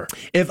 whatever.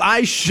 If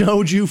I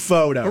showed you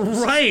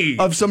photos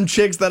of some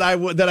chicks that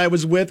I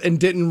was with and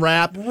didn't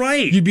rap,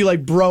 you'd be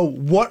like, bro,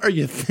 what are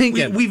you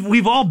thinking?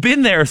 We've all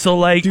been there.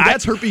 So dude,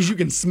 that's herpes you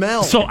can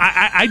smell. So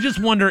I just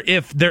wonder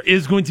if there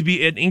is going to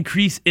be an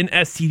increase in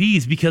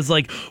STDs because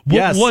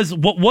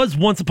what was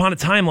once upon a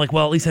time at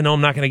least I know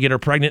I'm not going to get her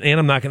pregnant and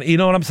I'm not going to, you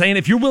know what I'm saying?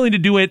 If you're willing to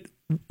do it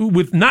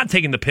with not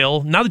taking the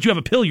pill, now that you have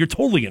a pill, you're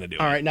totally going to do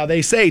it. All right, now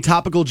they say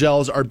topical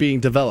gels are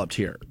being developed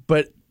here,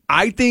 but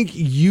I think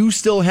you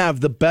still have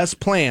the best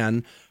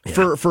plan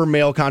for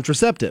male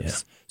contraceptives. Yeah.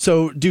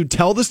 So, dude,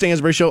 tell the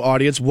Stansbury Show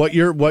audience what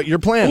your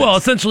plan is. Well,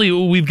 essentially,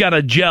 we've got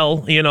a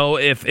gel,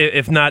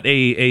 if not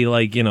a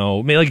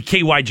a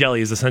KY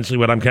jelly is essentially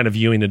what I'm kind of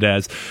viewing it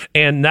as.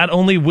 And not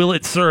only will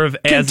it serve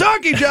as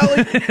Kentucky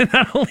jelly,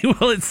 not only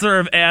will it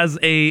serve as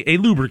a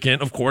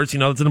lubricant, of course,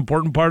 that's an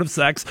important part of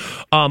sex,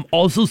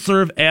 also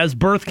serve as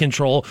birth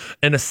control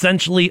and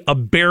essentially a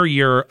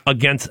barrier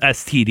against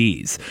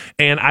STDs.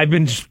 And I've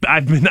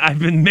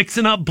been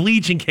mixing up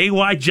bleach and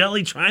KY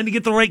jelly, trying to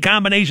get the right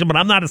combination, but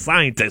I'm not a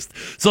scientist.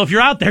 So if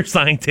you're out there,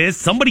 scientists,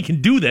 somebody can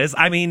do this.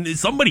 I mean,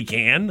 somebody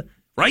can,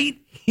 right?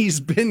 He's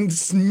been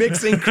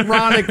mixing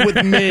chronic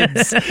with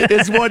mids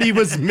is what he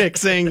was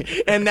mixing,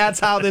 and that's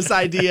how this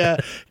idea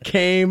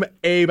came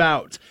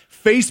about.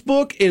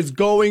 Facebook is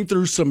going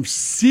through some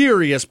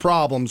serious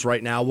problems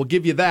right now. We'll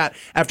give you that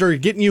after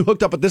getting you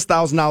hooked up with this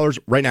 $1,000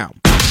 right now.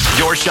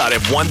 Your shot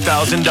at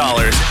 $1,000.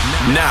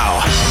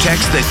 Now,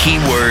 text the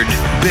keyword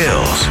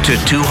BILLS to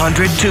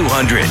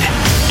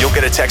 200-200. You'll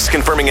get a text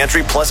confirming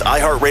entry plus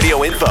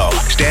iHeartRadio info.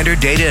 Standard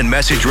data and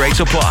message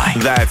rates apply.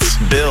 That's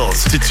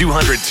BILLS to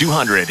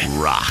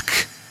 200-200. Rock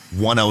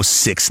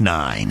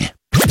 106.9.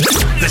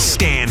 The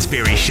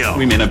Stansbury Show.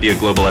 We may not be a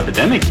global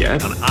epidemic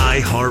yet. On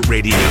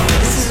iHeartRadio.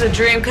 This is a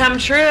dream come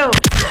true.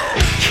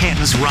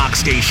 Canton's Rock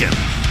Station.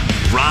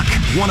 Rock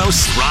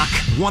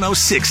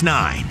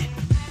 106.9.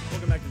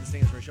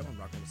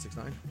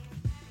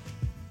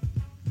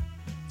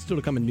 Still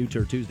to come in New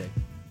Tour Tuesday.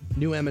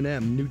 New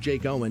Eminem, new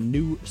Jake Owen,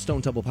 new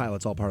Stone Temple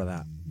Pilots, all part of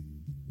that.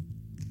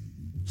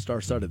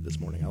 Star-studded this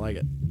morning. I like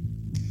it.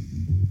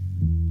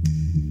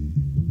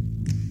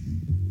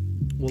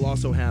 We'll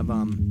also have, I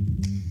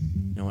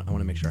want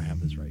to make sure I have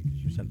this right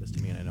because you sent this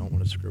to me and I don't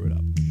want to screw it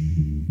up.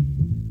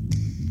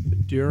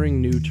 But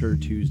during New Tour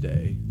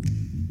Tuesday,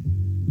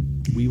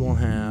 we will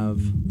have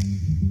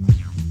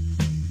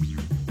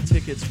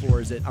tickets for,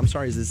 is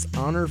this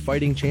Honor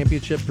Fighting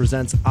Championship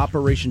presents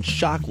Operation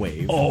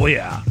Shockwave. Oh,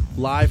 yeah.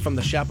 Live from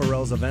the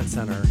Chaparrals Event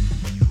Center,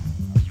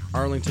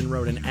 Arlington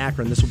Road in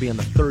Akron. This will be on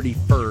the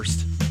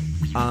 31st.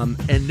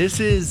 And this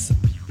is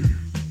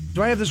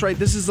Do I have this right?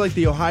 This is like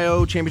the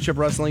Ohio Championship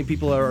Wrestling.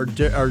 People are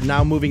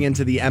now moving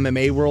into the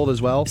MMA world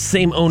as well.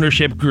 Same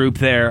ownership group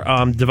there.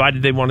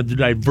 Divided. They wanted to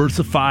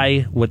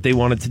diversify what they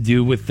wanted to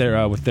do with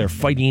their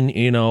fighting,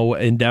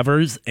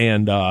 endeavors.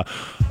 And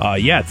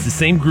it's the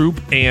same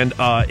group, and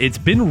it's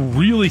been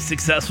really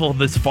successful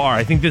this far.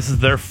 I think this is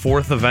their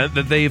 4th event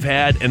that they've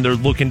had, and they're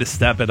looking to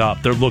step it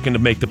up. They're looking to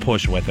make the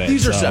push with it.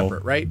 These are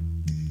separate, right?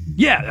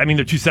 Yeah, I mean,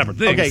 they're two separate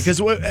things. Okay,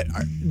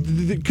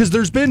 because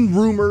there's been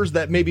rumors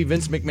that maybe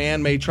Vince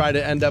McMahon may try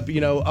to end up,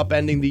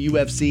 upending the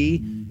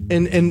UFC.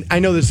 And I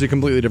know this is a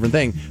completely different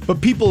thing, but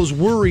people's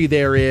worry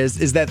there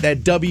is that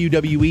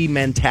WWE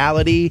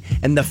mentality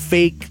and the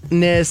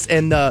fakeness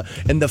and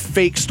the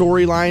fake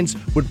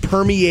storylines would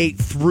permeate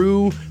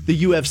through the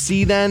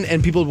UFC then,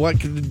 and people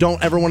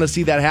don't ever want to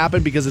see that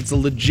happen because it's a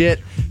legit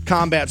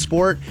combat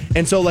sport.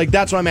 And so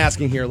that's what I'm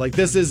asking here.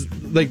 This is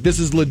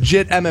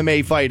legit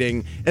MMA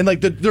fighting, and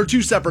they're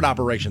two separate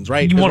operations,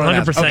 right?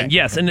 100%. Okay.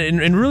 Yes,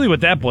 and really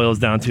what that boils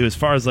down to, as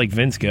far as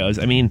Vince goes,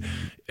 I mean,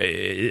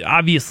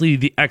 obviously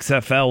the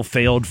XFL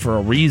failed for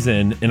a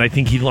reason, and I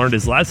think he learned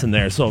his lesson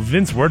there. So if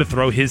Vince were to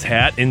throw his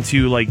hat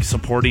into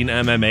supporting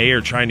MMA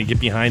or trying to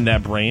get behind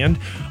that brand,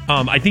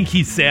 I think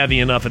he's savvy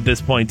enough at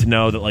this point to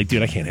know that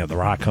dude, I can't have The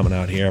Rock coming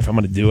out here. If I'm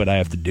going to do it, I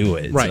have to do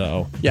it. Right.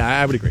 So. Yeah,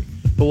 I would agree.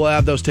 But we'll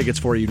have those tickets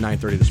for you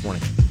 9:30 this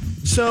morning.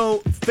 So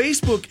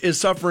Facebook is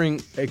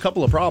suffering a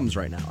couple of problems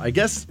right now. I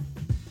guess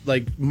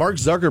Mark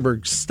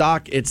Zuckerberg's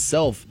stock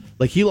itself,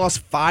 he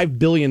lost $5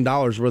 billion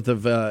worth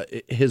of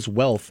his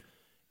wealth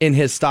in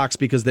his stocks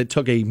because they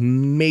took a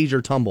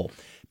major tumble.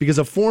 Because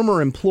a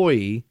former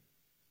employee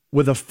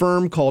with a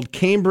firm called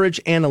Cambridge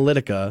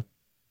Analytica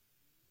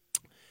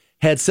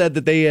had said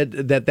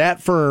that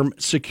that firm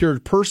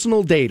secured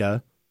personal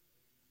data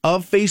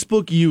of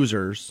Facebook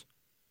users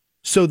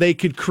so they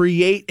could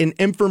create an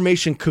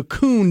information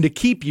cocoon to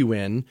keep you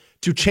in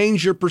to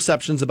change your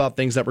perceptions about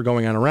things that were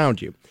going on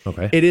around you.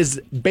 Okay. It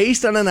is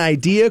based on an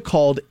idea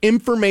called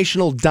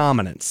informational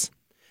dominance.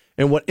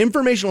 And what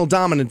informational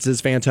dominance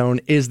is, Fantone,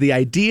 is the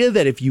idea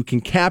that if you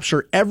can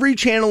capture every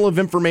channel of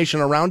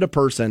information around a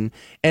person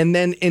and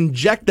then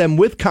inject them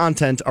with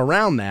content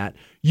around that,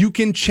 you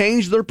can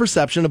change their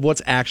perception of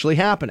what's actually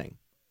happening.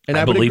 And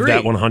I would believe agree.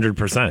 that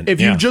 100%. If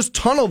you just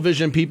tunnel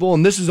vision people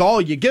and this is all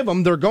you give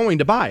them, they're going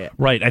to buy it.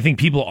 Right. I think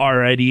people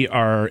already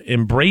are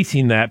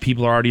embracing that.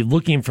 People are already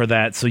looking for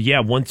that. So,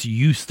 once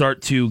you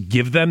start to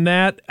give them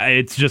that,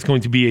 it's just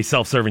going to be a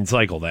self-serving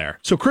cycle there.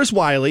 So Chris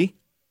Wiley,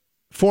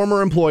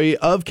 former employee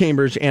of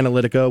Cambridge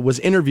Analytica, was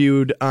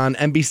interviewed on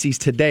NBC's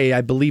Today.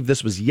 I believe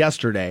this was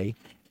yesterday.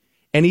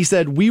 And he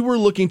said, we were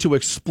looking to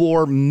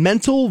explore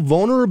mental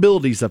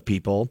vulnerabilities of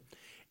people.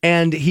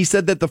 And he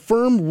said that the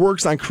firm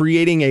works on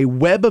creating a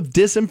web of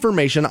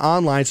disinformation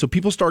online so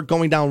people start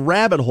going down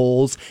rabbit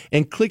holes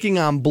and clicking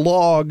on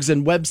blogs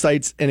and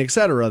websites and et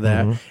cetera.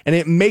 And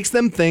it makes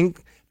them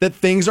think that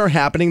things are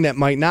happening that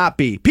might not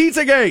be.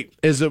 Pizzagate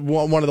is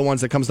one of the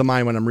ones that comes to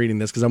mind when I'm reading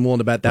this because I'm willing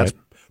to bet that's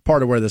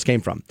part of where this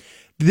came from.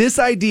 This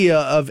idea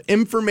of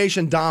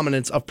information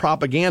dominance of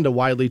propaganda,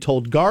 Wiley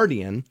told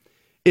Guardian,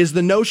 is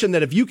the notion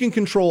that if you can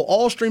control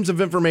all streams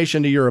of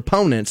information to your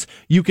opponents,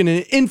 you can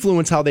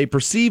influence how they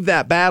perceive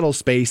that battle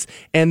space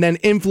and then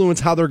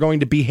influence how they're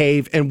going to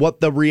behave and what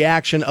the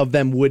reaction of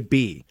them would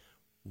be.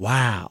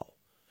 Wow.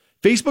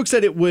 Facebook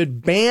said it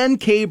would ban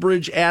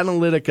Cambridge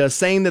Analytica,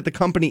 saying that the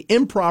company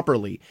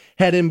improperly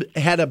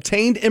had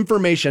obtained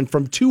information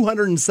from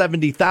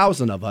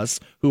 270,000 of us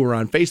who were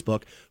on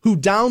Facebook who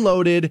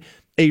downloaded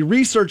a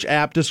research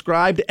app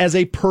described as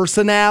a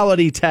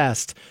personality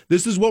test.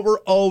 This is what we're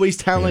always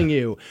telling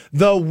you.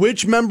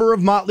 Which member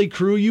of Motley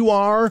Crue you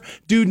are,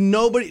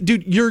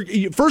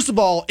 dude, first of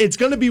all, it's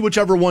going to be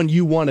whichever one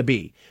you want to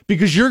be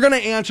because you're going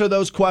to answer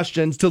those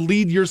questions to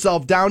lead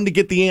yourself down to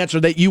get the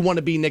answer that you want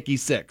to be Nikki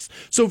Sixx.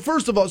 So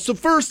first,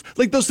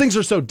 those things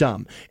are so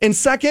dumb. And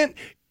second,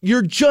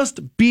 you're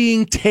just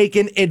being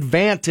taken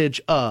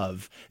advantage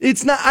of.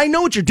 It's not, I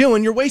know what you're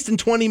doing. You're wasting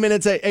 20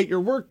 minutes at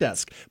your work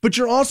desk, but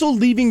you're also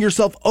leaving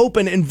yourself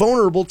open and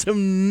vulnerable to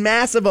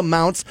massive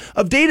amounts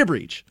of data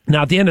breach.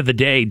 Now, at the end of the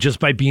day, just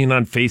by being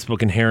on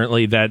Facebook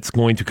inherently, that's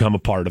going to come a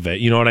part of it.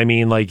 You know what I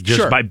mean?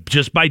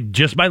 Just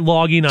by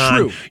logging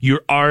on,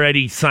 you're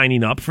already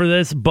signing up for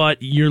this, but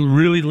you're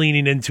really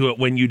leaning into it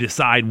when you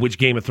decide which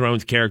Game of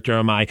Thrones character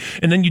am I.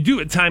 And then you do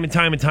it time and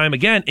time and time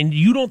again, and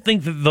you don't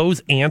think that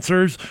those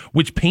answers,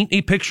 which paint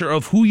a picture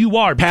of who you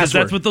are, because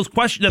that's what those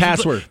questions.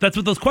 That's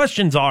what those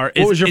questions are.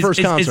 What was your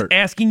first concert? Is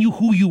asking you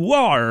who you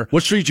are.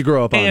 What street you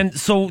grow up on? And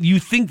so you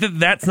think that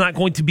that's not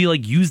going to be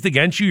used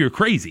against you? You're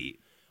crazy.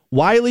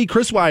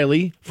 Chris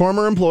Wiley,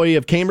 former employee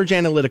of Cambridge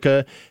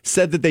Analytica,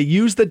 said that they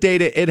used the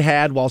data it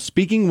had while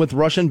speaking with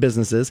Russian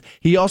businesses.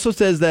 He also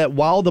says that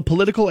while the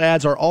political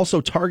ads are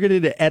also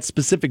targeted at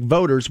specific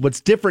voters,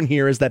 what's different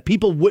here is that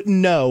people wouldn't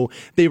know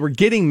they were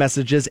getting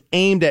messages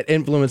aimed at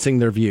influencing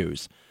their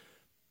views.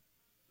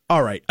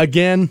 All right,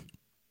 again,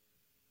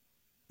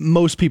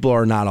 most people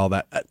are not all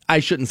that. I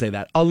shouldn't say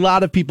that. A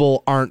lot of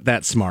people aren't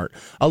that smart.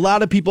 A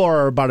lot of people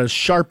are about as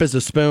sharp as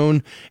a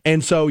spoon.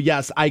 And so,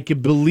 yes, I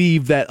could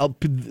believe that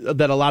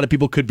a lot of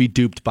people could be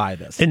duped by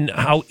this. And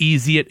how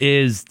easy it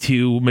is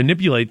to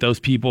manipulate those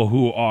people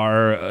who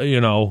are,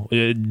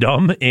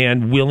 dumb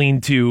and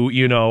willing to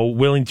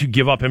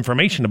give up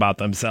information about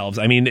themselves.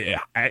 I mean,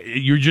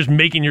 you're just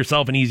making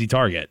yourself an easy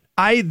target.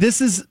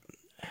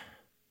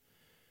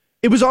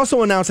 It was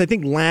also announced, I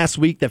think, last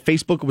week that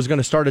Facebook was going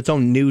to start its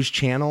own news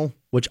channel,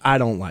 which I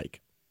don't like.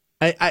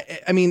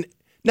 I mean,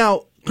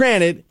 now,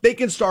 granted, they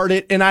can start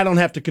it and I don't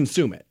have to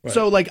consume it. Right.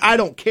 So, I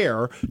don't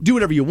care. Do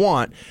whatever you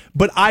want.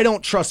 But I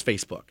don't trust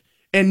Facebook.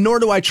 And nor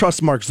do I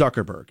trust Mark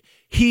Zuckerberg.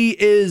 He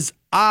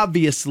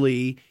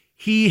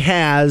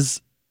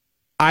has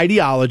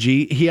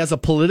ideology. He has a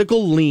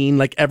political lean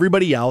like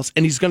everybody else,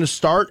 and he's going to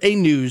start a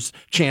news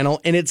channel,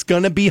 and it's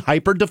going to be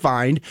hyper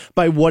defined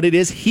by what it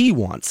is he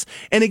wants.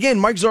 And again,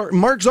 Mark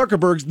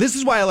Zuckerberg, this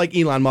is why I like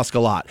Elon Musk a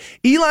lot.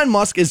 Elon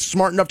Musk is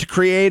smart enough to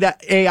create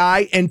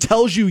AI and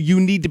tells you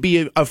need to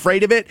be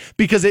afraid of it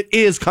because it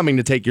is coming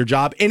to take your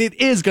job, and it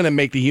is going to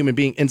make the human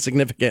being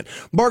insignificant.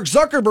 Mark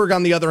Zuckerberg,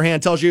 on the other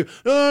hand, tells you,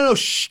 no,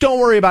 don't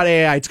worry about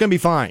AI. It's going to be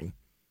fine.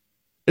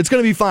 It's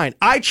going to be fine.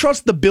 I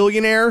trust the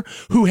billionaire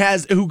who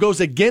goes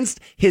against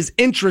his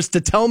interest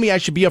to tell me I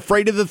should be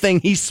afraid of the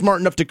thing he's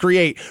smart enough to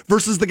create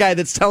versus the guy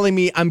that's telling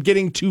me I'm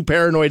getting too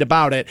paranoid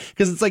about it.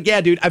 Because it's like, yeah,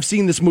 dude, I've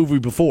seen this movie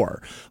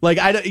before.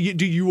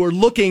 You were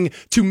looking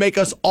to make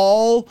us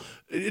all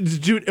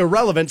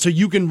irrelevant so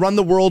you can run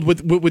the world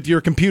with your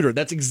computer.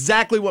 That's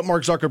exactly what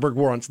Mark Zuckerberg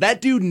wants. That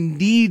dude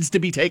needs to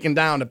be taken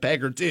down a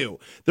peg or two.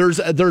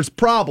 There's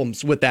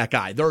problems with that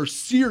guy. There are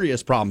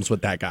serious problems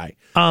with that guy.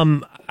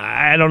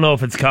 I don't know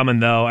if it's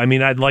coming, though. I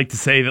mean, I'd like to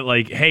say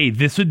that, hey,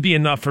 this would be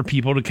enough for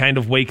people to kind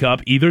of wake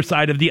up either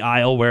side of the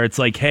aisle where it's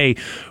like, hey,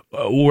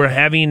 we're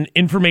having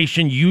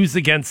information used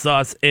against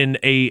us in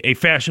a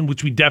fashion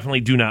which we definitely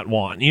do not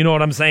want. You know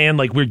what I'm saying?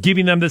 We're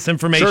giving them this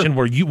information.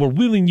 Sure. We're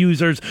willing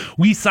users.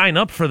 We sign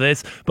up for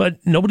this, but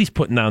nobody's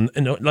putting down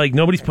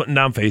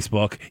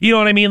Facebook. You know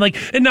what I mean?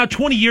 And now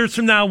 20 years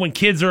from now, when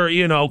kids are,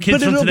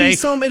 kids from today,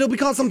 it'll be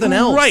called something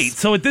else, right?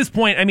 So at this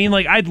point, I mean,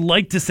 I'd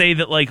like to say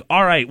that,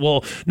 all right,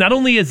 well, not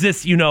only is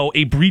this,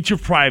 a breach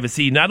of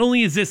privacy, not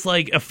only is this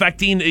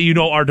affecting,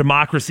 our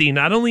democracy,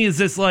 not only is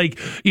this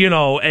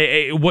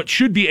what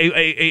should be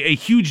a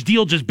huge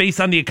deal just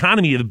based on the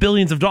economy, the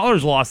billions of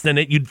dollars lost in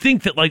it. You'd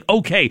think that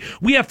okay,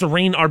 we have to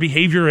rein our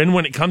behavior in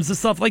when it comes to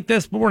stuff like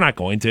this, but we're not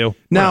going to.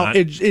 Now,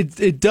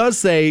 it does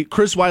say,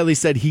 Chris Wiley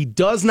said he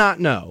does not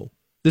know.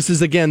 This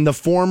is, again, the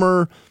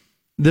former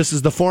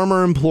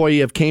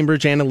employee of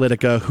Cambridge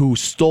Analytica who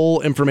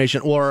stole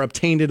information or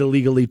obtained it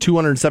illegally,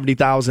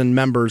 270,000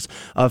 members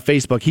of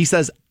Facebook. He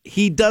says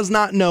he does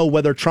not know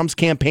whether Trump's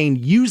campaign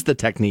used the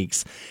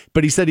techniques,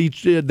 but he said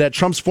that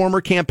Trump's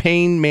former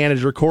campaign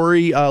manager,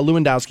 Corey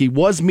Lewandowski,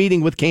 was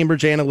meeting with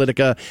Cambridge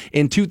Analytica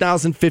in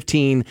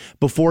 2015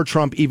 before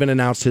Trump even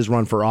announced his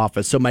run for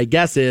office. So my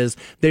guess is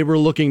they were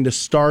looking to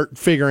start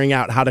figuring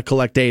out how to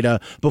collect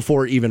data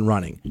before even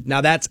running.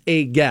 Now, that's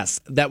a guess.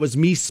 That was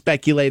me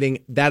speculating.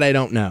 That I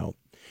don't know.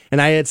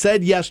 And I had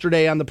said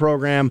yesterday on the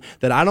program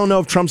that I don't know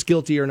if Trump's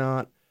guilty or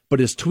not, but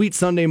his tweets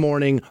Sunday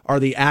morning are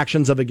the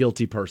actions of a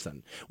guilty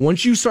person.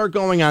 Once you start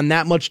going on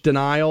that much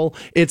denial,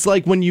 it's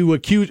like when you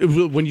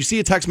see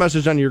a text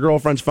message on your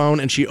girlfriend's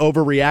phone and she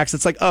overreacts,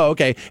 it's like, oh,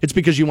 okay, it's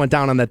because you went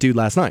down on that dude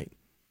last night.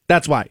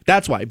 That's why,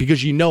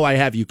 because I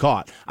have you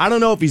caught. I don't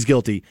know if he's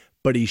guilty,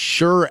 but he's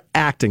sure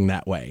acting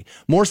that way.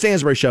 More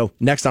Stansbury Show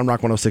next on Rock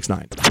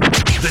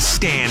 106.9. The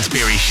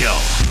Stansbury Show.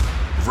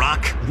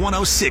 Rock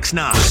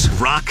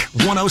 106.9. Rock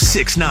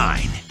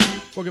 106.9.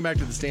 Welcome back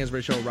to the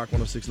Stansbury Show, Rock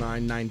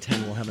 106.9.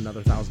 9:10, we'll have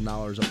another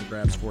 $1,000 up for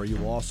grabs for you.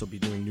 We'll also be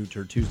doing New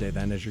Tour Tuesday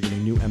then, as you're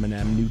getting new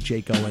Eminem, new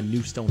Jayco, and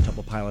new Stone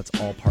Temple Pilots,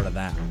 all part of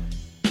that.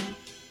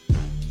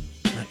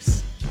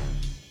 Nice.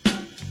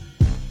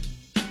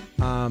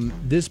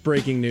 This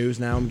breaking news,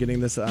 now I'm getting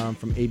this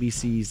from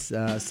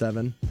ABC's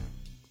 7,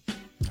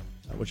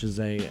 which is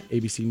a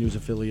ABC News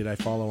affiliate I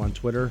follow on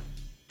Twitter.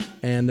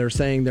 And they're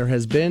saying there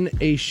has been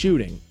a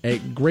shooting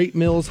at Great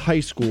Mills High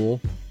School.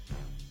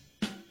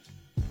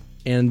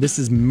 And this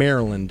is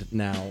Maryland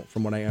now,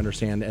 from what I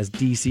understand, as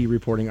D.C.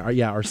 reporting.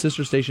 Our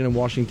sister station in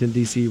Washington,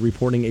 D.C.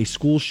 reporting a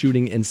school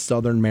shooting in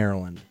southern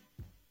Maryland.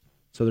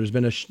 So there's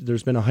been a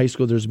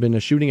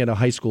shooting at a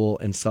high school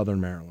in southern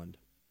Maryland.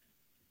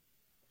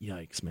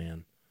 Yikes,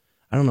 man!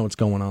 I don't know what's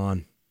going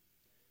on.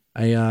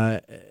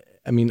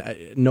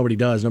 Nobody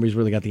does. Nobody's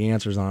really got the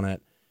answers on it,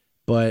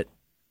 but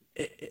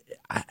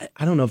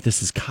I don't know if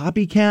this is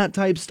copycat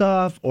type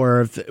stuff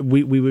or if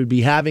we would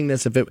be having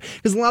this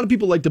because a lot of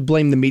people like to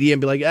blame the media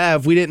and be like,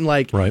 if we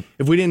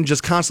didn't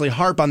just constantly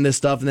harp on this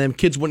stuff, and then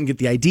kids wouldn't get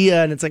the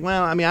idea. And it's like,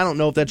 well, I don't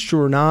know if that's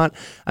true or not.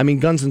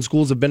 Guns in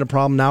schools have been a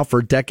problem now for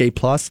a decade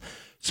plus.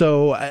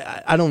 So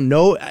I don't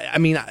know. I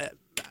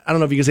don't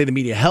know if you can say the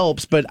media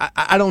helps, but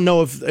I don't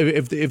know if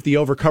the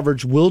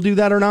overcoverage will do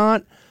that or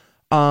not.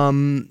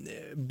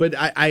 But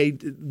I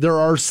there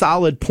are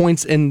solid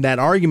points in that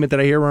argument that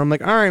I hear where I'm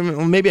like, all right,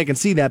 well, maybe I can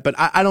see that, but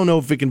I don't know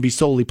if it can be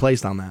solely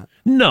placed on that.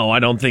 No, I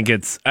don't think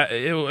it's, I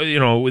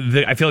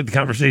feel like the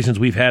conversations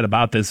we've had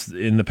about this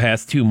in the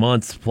past 2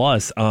 months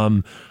plus,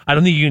 I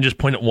don't think you can just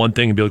point at one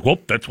thing and be like, well,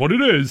 that's what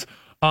it is.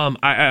 I'm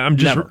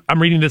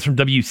reading this from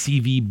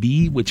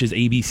WCVB, which is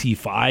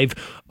ABC5.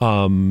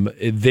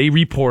 They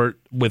report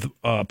with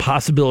a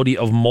possibility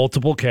of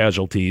multiple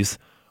casualties.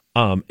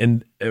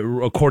 And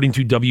according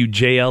to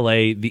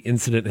WJLA, the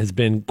incident has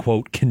been,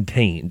 quote,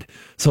 contained.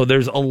 So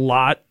there's a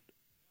lot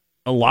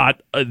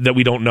that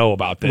we don't know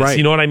about this. Right.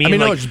 You know what I mean? I mean,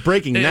 no, it's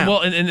breaking now.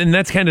 Well, and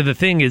that's kind of the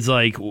thing is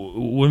like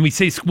when we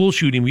say school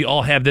shooting, we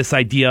all have this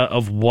idea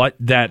of what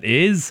that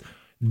is.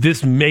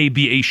 This may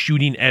be a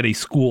shooting at a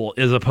school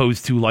as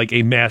opposed to like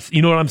a mass.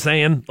 You know what I'm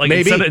saying? Like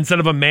maybe. instead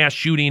of a mass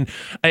shooting.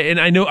 And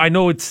I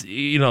know it's,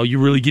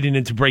 you're really getting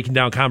into breaking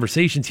down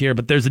conversations here,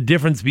 but there's a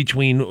difference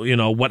between,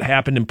 what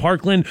happened in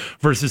Parkland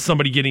versus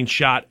somebody getting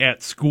shot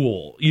at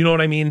school. You know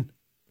what I mean?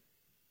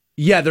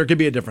 Yeah, there could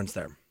be a difference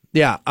there.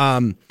 Yeah.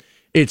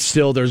 It's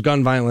still, there's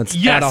gun violence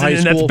at a high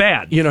school. And that's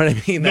bad. You know what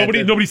I mean?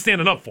 Nobody's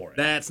standing up for it.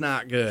 That's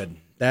not good.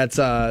 That's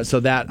so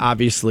that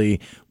obviously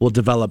will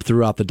develop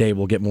throughout the day.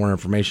 We'll get more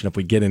information. If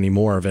we get any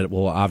more of it,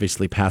 we'll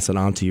obviously pass it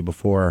on to you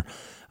before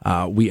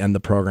we end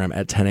the program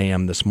at 10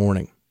 a.m. this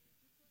morning.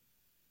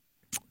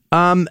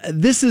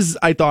 This is,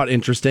 I thought,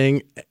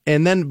 interesting.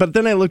 But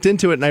then I looked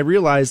into it and I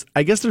realized,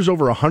 I guess there's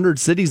over 100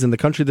 cities in the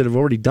country that have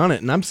already done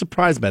it. And I'm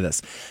surprised by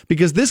this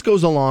because this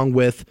goes along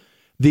with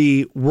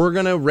we're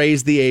going to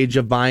raise the age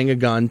of buying a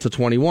gun to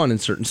 21 in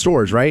certain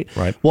stores, right?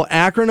 Right. Well,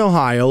 Akron,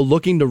 Ohio,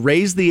 looking to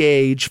raise the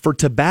age for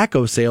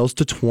tobacco sales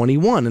to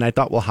 21. And I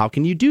thought, well, how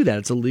can you do that?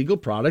 It's a legal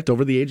product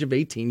over the age of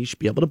 18. You should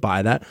be able to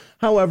buy that.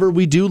 However,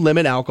 we do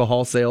limit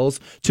alcohol sales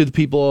to the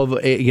people of,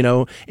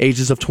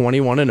 ages of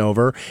 21 and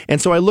over.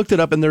 And so I looked it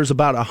up and there's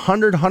about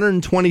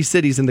 120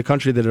 cities in the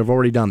country that have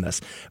already done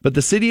this. But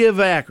the city of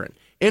Akron,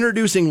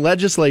 introducing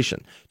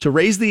legislation to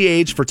raise the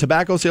age for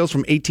tobacco sales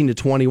from 18 to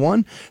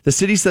 21. The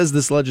city says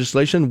this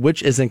legislation,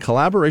 which is in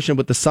collaboration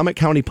with the Summit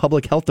County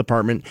Public Health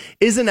Department,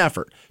 is an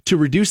effort to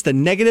reduce the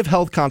negative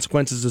health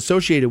consequences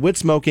associated with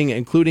smoking,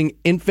 including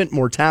infant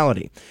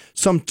mortality.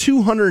 Some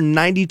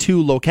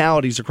 292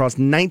 localities across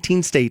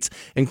 19 states,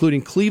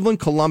 including Cleveland,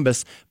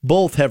 Columbus,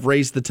 both have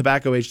raised the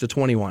tobacco age to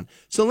 21.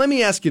 So let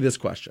me ask you this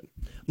question.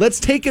 Let's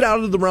take it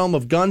out of the realm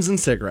of guns and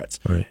cigarettes.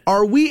 Right.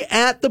 Are we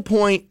at the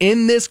point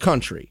in this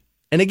country?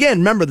 And again,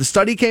 remember, the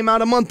study came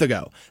out a month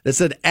ago that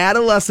said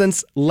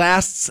adolescence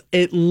lasts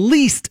at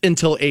least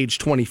until age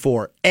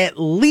 24. At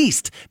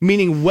least,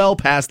 meaning well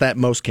past that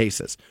in most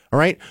cases. All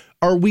right?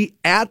 Are we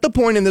at the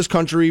point in this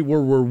country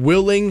where we're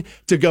willing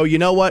to go, you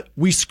know what?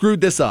 We screwed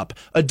this up.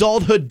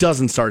 Adulthood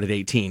doesn't start at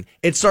 18.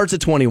 It starts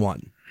at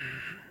 21.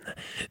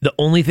 The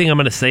only thing I'm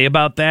going to say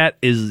about that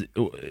is,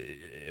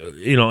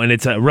 and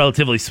it's a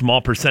relatively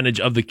small percentage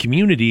of the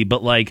community,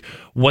 but like,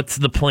 what's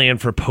the plan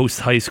for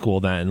post high school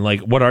then? Like,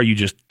 what are you,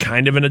 just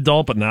kind of an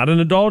adult, but not an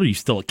adult? Are you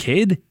still a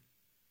kid?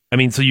 I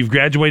mean, so you've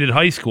graduated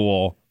high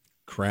school.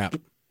 Crap.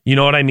 You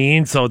know what I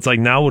mean? So it's like,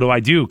 now what do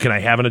I do? Can I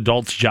have an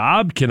adult's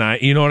job? You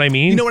know what I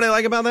mean? You know what I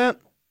like about that?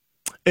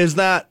 Is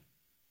that,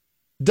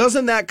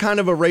 doesn't that kind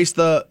of erase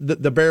the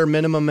bare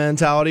minimum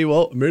mentality?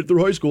 Well, I made it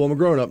through high school. I'm a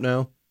grown up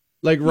now.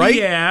 Like, right?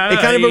 Yeah, it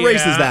kind of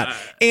erases that.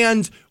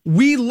 And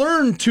we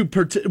learn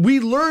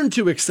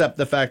to accept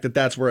the fact that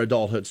that's where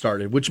adulthood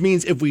started, which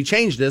means if we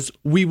change this,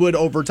 we would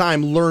over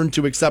time learn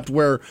to accept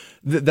where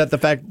the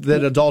fact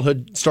that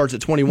adulthood starts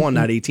at 21,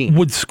 not 18.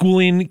 Would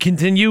schooling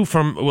continue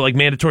from like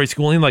mandatory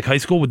schooling, like high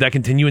school? Would that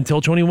continue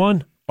until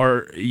 21?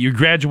 Or you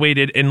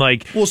graduated and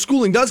like... Well,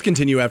 schooling does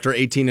continue after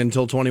 18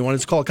 until 21.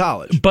 It's called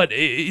college. But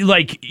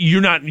like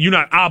you're not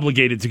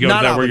obligated to go to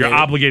that where you're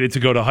obligated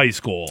to go to high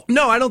school.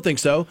 No, I don't think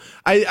so.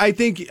 I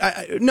think...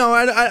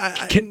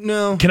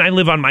 no. Can I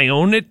live on my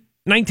own at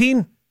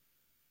 19?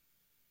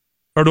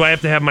 Or do I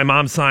have to have my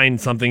mom sign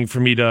something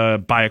for me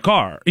to buy a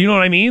car? You know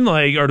what I mean?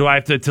 Like, or do I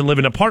have to live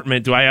in an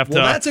apartment? Do I have to...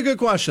 Well, that's a good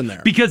question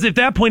there. Because at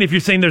that point, if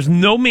you're saying there's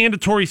no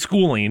mandatory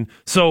schooling,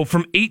 so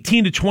from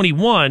 18 to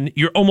 21,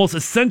 you're almost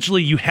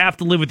essentially, you have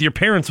to live with your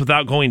parents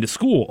without going to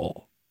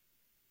school.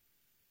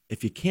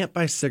 If you can't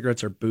buy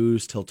cigarettes or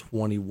booze till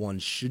 21,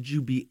 should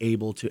you be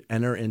able to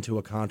enter into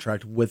a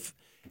contract with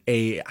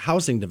a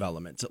housing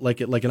development,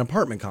 like an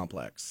apartment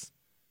complex?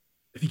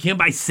 If you can't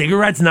buy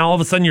cigarettes, now all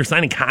of a sudden you're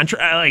signing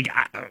contract. Like,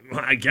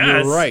 I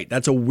guess. You're right.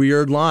 That's a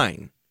weird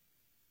line.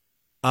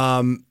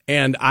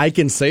 And I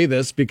can say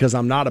this because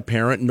I'm not a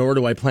parent, nor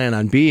do I plan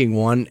on being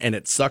one, and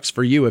it sucks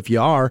for you if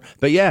you are.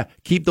 But yeah,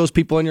 keep those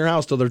people in your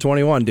house till they're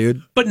 21,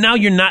 dude. But now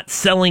you're not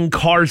selling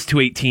cars to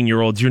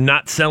 18-year-olds. You're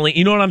not selling.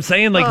 You know what I'm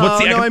saying? Like,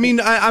 what's the? No, I mean,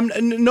 I'm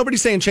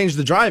nobody's saying change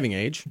the driving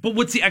age. But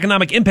what's the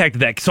economic impact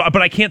of that? So,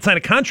 but I can't sign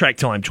a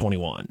contract till I'm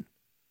 21.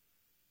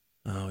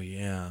 Oh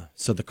yeah.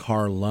 So the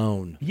car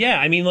loan. Yeah,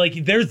 I mean,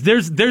 like there's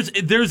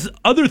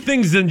other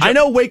things than just, I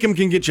know Wacom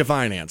can get you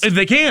financed.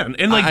 they can,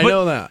 and like I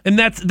know that, and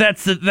that's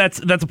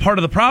a part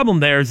of the problem.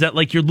 There is that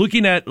like you're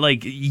looking at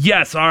like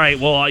yes, all right,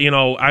 well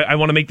I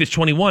want to make this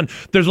 21.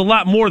 There's a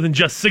lot more than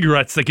just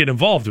cigarettes that get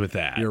involved with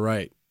that. You're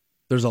right.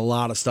 There's a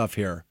lot of stuff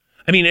here.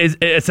 I mean, is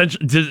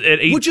essentially at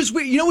 8, which is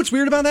weird. You know what's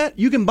weird about that?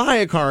 You can buy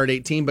a car at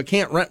 18, but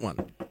can't rent one.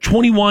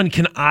 21.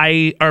 Can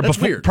I or That's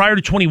before weird. prior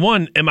to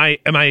 21? Am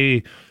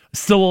I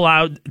still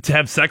allowed to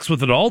have sex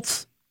with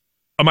adults?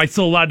 Am I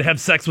still allowed to have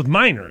sex with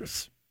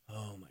minors?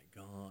 Oh my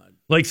god!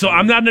 Like, so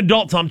I'm not an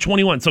adult till I'm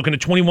 21. So can a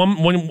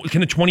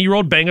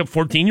 20-year-old bang a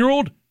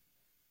 14-year-old?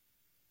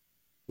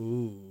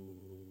 Ooh.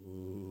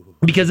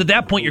 Because at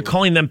that point, you're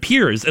calling them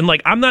peers. And,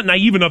 like, I'm not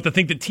naive enough to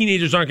think that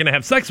teenagers aren't going to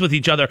have sex with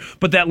each other.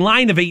 But that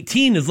line of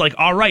 18 is like,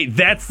 all right,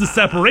 that's the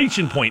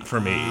separation point for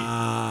me.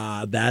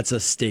 That's a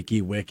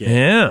sticky wicket.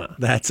 Yeah.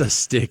 That's a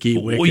sticky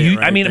wicket.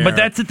 Well, there. But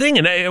that's the thing.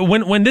 And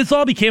when this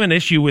all became an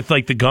issue with,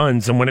 like, the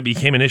guns, and when it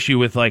became an issue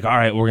with, like, all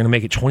right, we're going to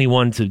make it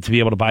 21 to be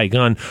able to buy a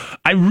gun,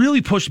 I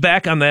really pushed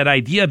back on that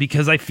idea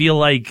because I feel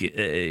like,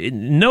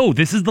 no,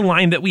 this is the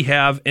line that we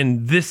have,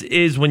 and this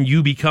is when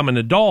you become an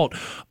adult.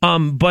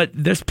 But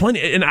there's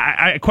plenty, and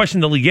I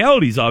question the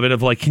legalities of it,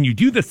 of like, can you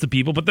do this to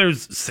people? But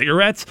there's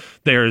cigarettes,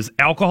 there's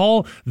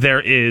alcohol,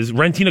 there is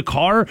renting a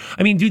car.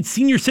 I mean, dude,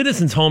 senior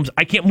citizens' homes,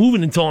 I can't move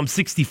in until I'm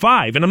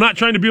 65. And I'm not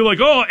trying to be like,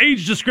 oh,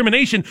 age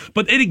discrimination,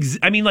 but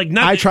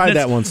I tried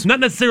that once. Not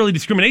necessarily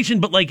discrimination,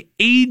 but like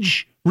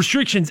age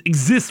restrictions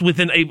exist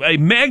within a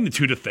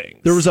magnitude of things.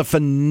 There was a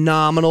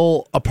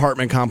phenomenal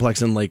apartment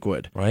complex in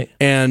Lakewood, right?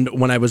 And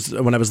when I was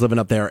living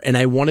up there, and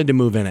I wanted to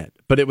move in it,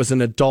 but it was an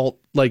adult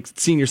like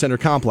senior center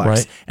complex,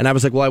 right. And I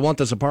was like, well, I want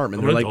this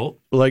apartment. They're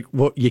like,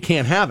 well, you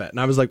can't have it, and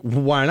I was like,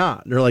 well, why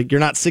not? And they're like, you're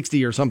not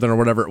 60 or something or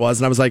whatever it was,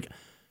 and I was like,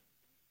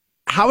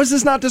 how is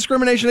this not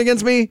discrimination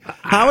against me?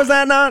 How is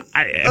that not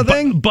a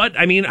thing? But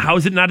I mean, how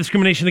is it not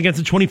discrimination against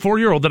a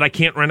 24-year-old that I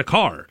can't rent a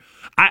car?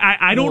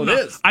 I don't know.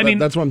 It is. I mean,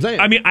 that's what I'm saying.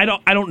 I mean, I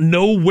don't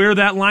know where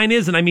that line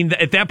is, and I mean,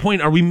 at that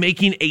point, are we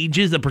making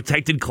ages a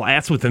protected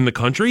class within the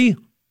country?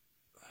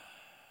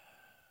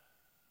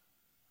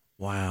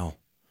 Wow,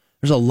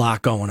 there's a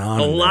lot going on.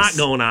 A lot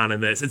going on in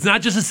this. It's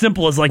not just as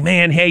simple as like,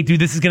 man, hey, dude,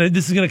 this is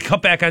gonna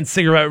cut back on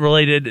cigarette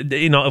related.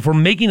 You know, if we're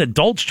making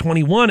adults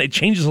 21, it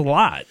changes a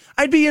lot.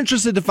 I'd be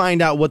interested to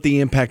find out what the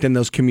impact in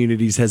those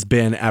communities has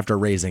been after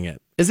raising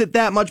it. Is it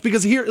that much?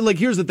 Because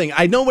here's the thing.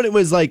 I know what it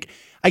was like.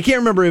 I can't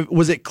remember.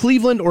 Was it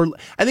Cleveland or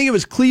I think it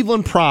was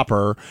Cleveland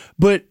proper.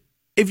 But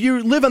if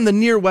you live on the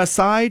near west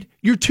side,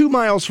 you're 2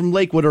 miles from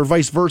Lakewood or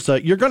vice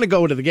versa. You're going to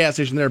go to the gas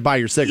station there and buy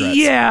your cigarettes.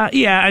 Yeah.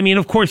 I mean,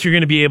 of course, you're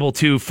going to be able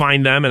to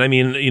find them. And I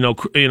mean, I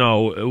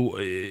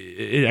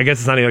guess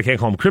it's not even, I can't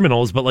call them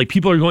criminals, but like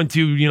people are going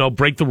to,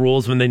 break the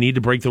rules when they need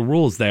to break the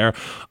rules there.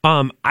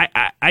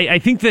 I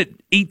think that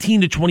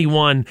 18 to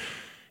 21,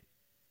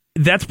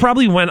 that's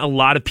probably when a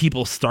lot of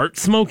people start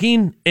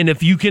smoking, and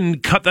if you can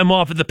cut them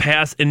off at the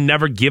pass and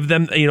never give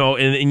them,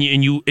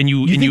 you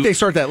think they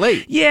start that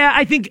late? Yeah,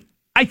 I think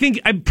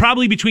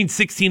probably between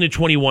 16 and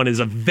 21 is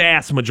a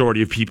vast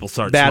majority of people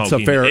start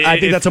smoking. I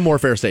think that's a more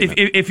fair statement.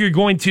 If you're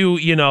going to,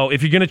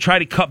 if you're going to try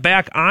to cut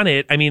back on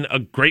it, I mean, a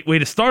great way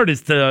to start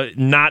is to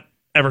not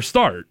ever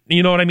start.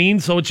 You know what I mean?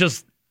 So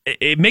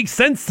it makes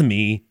sense to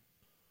me.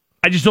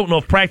 I just don't know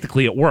if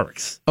practically it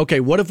works.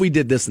 Okay, what if we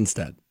did this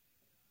instead?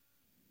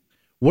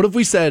 What if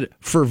we said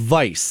for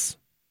vice,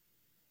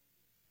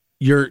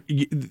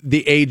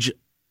 the age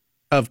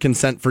of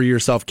consent for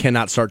yourself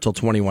cannot start till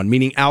 21,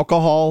 meaning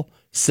alcohol,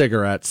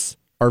 cigarettes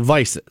are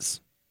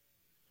vices.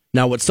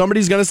 Now, what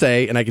somebody's going to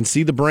say, and I can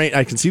see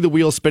the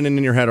wheels spinning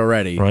in your head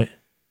already, right?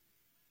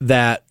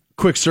 That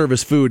quick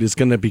service food is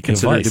going to be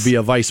considered to be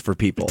a vice for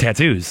people.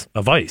 Tattoos,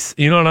 a vice.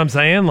 You know what I'm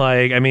saying?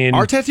 Like, I mean,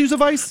 are tattoos a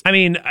vice? I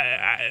mean,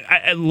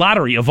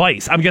 lottery, a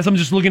vice. I guess I'm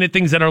just looking at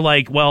things that are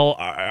like, well,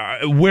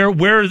 where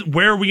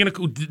are we going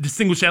to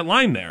distinguish that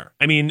line there?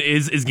 I mean,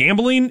 is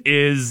gambling?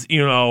 Is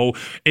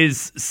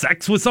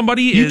sex with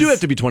somebody? You do have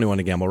to be 21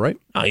 to gamble, right?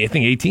 Oh, you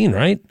think 18,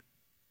 right?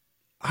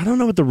 I don't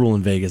know what the rule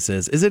in Vegas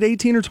is. Is it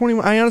 18 or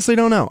 21? I honestly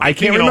don't know. I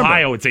can't remember. In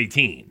Ohio, it's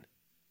 18.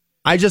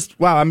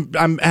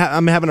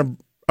 I'm having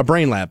a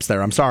brain lapse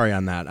there. I'm sorry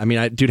on that. I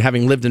mean, dude,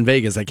 having lived in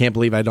Vegas, I can't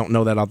believe I don't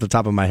know that off the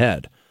top of my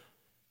head.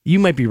 You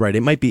might be right.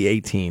 It might be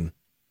 18.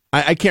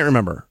 I can't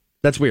remember.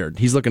 That's weird.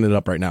 He's looking it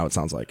up right now, it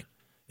sounds like.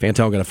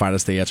 Fantone going to find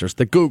us the answers.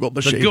 The Google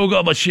machine. The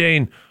Google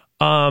machine.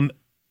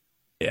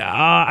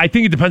 I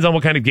think it depends on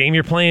what kind of game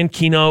you're playing.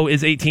 Keno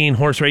is 18.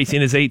 Horse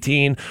racing is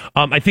 18.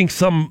 I think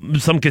some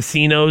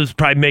casinos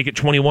probably make it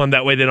 21.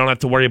 That way they don't have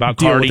to worry about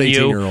carding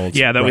you.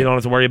 Yeah, that way they don't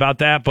have to worry about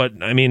that. But,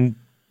 I mean,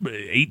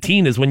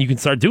 18 is when you can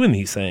start doing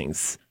these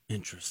things.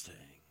 Interesting.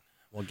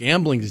 Well,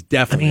 gambling is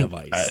definitely a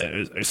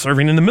vice.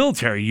 Serving in the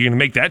military, you going to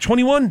make that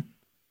 21?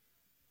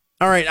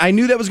 All right, I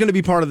knew that was going to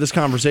be part of this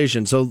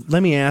conversation, so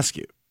let me ask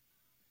you,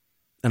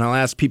 and I'll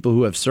ask people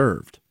who have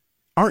served,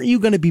 aren't you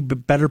going to be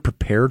better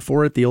prepared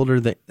for it the older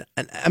that...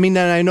 I mean,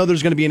 I know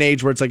there's going to be an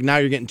age where it's like, now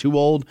you're getting too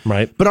old,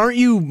 right? But aren't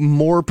you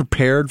more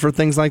prepared for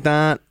things like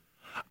that?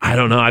 I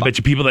don't know. I bet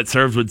you people that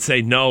served would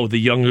say no. The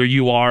younger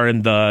you are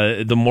and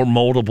the more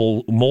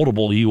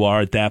moldable you are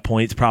at that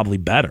point, it's probably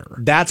better.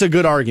 That's a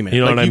good argument.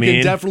 You know what I mean?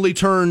 You can definitely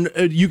turn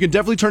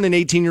an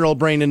 18-year-old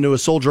brain into a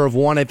soldier of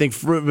one, I think,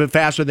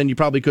 faster than you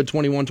probably could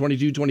 21,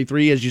 22,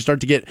 23 as you start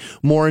to get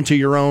more into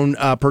your own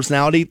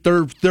personality.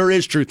 There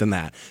is truth in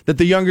that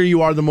the younger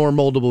you are, the more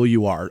moldable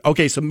you are.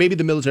 Okay, so maybe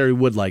the military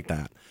would like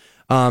that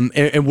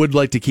and would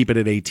like to keep it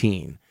at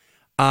 18.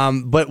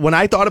 But when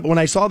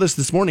I saw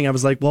this morning, I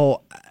was like,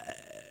 well,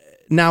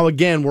 now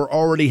again, we're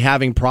already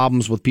having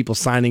problems with people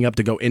signing up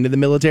to go into the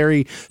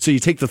military. So you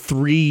take the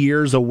 3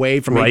 years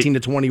away from 18 to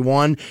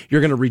 21, you're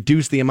going to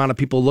reduce the amount of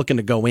people looking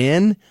to go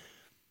in.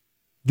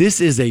 This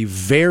is a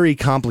very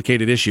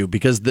complicated issue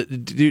because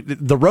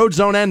the roads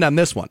don't end on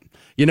this one.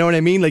 You know what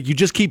I mean? Like, you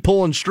just keep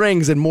pulling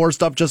strings and more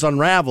stuff just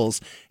unravels.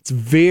 It's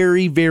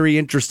very, very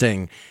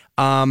interesting.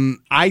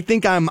 I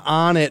think I'm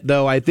on it,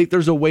 though. I think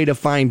there's a way to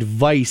find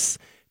Vice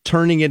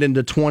turning it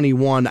into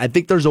 21. I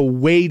think there's a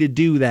way to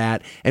do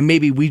that, and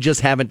maybe we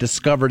just haven't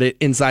discovered it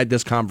inside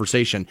this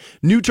conversation.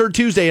 New Turd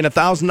Tuesday and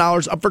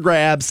 $1,000 up for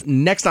grabs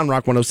next on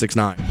Rock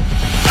 106.9.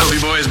 Hope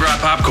you boys brought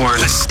popcorn.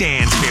 The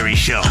Stansberry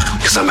Show.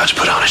 Because I'm about to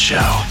put on a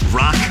show.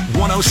 Rock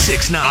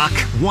 106.9. Rock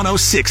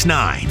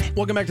 106.9.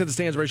 Welcome back to the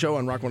Stansberry Show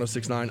on Rock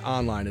 106.9,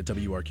 online at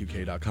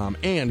WRQK.com,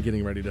 and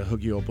getting ready to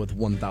hook you up with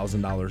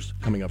 $1,000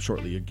 coming up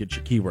shortly. You get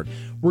your keyword.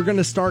 We're going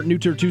to start New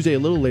Turd Tuesday a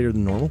little later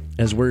than normal,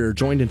 as we're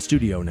joined in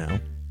studio now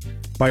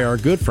by our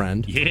good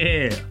friend,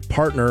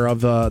 partner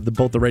of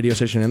both the radio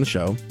station and the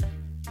show,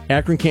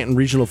 Akron Canton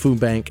Regional Food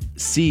Bank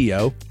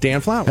CEO, Dan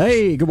Flowers.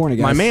 Hey, good morning,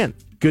 guys. My man.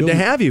 Good to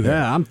have you here.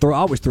 Yeah, I'm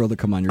always thrilled to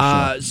come on your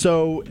show.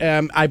 So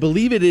I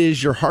believe it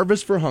is your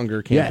Harvest for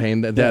Hunger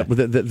campaign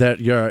that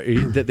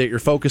you're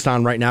focused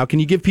on right now. Can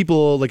you give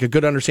people like a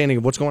good understanding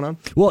of what's going on?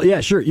 Well, yeah,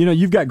 sure. You know,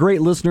 you've got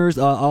great listeners,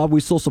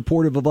 always so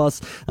supportive of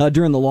us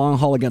during the long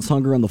haul against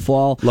hunger in the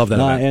fall. Love that.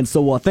 And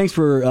so thanks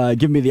for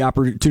giving me the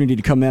opportunity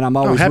to come in. I'm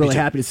always really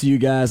happy to see you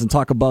guys and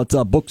talk about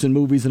books and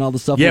movies and all the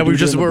stuff. Yeah,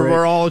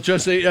 we're all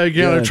just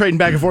trading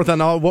back and forth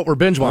on what we're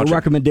binge watching.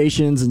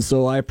 Recommendations, and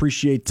so I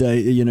appreciate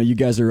you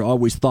guys are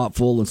always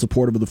thoughtful and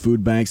supportive of the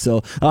food bank.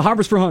 So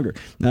Harvest for Hunger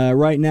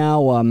right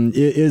now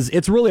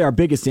it's really our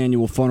biggest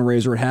annual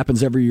fundraiser. It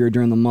happens every year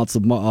during the months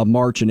of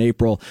March and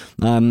April,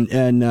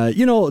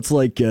 it's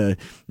like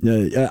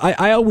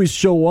I always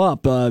show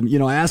up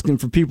asking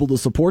for people to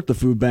support the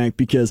food bank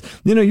because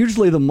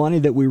usually the money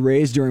that we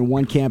raise during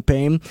one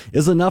campaign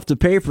is enough to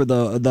pay for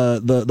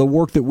the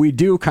work that we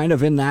do kind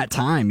of in that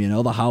time,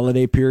 the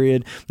holiday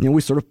period. We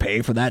sort of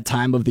pay for that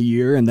time of the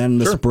year, and then in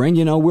the spring,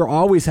 we're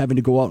always having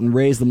to go out and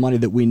raise the money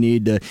that we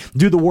need to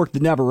do the work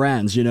that never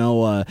ends. In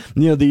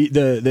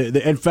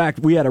fact,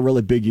 we had a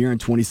really big year in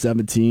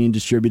 2017,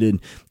 distributed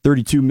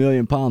 32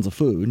 million pounds of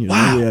food.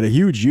 Wow. We had a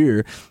huge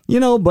year,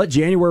 but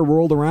January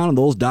rolled around and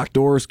those dock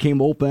doors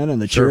came open and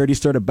the charity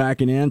started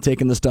backing in,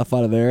 taking the stuff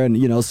out of there.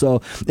 And,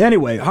 so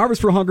anyway, Harvest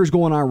for Hunger is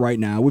going on right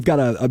now. We've got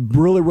a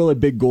really, really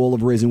big goal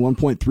of raising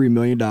 $1.3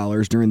 million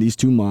during these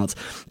 2 months.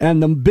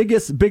 And the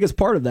biggest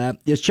part of that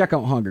is Check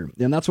Out Hunger.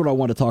 And that's what I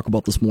want to talk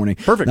about this morning.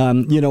 Perfect.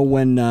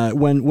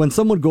 When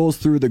someone goes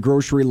through the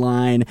grocery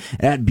line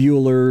at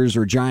Bueller's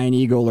or Giant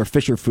Eagle or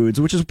Fisher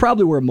Foods, which is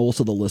probably where most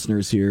of the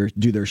listeners here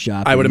do their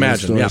shopping. I would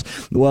imagine, yeah.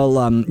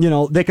 Well,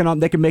 they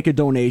can make a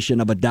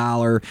donation of $1,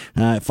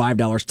 $5,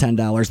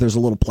 $10. There's a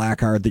little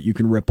placard that you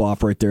can rip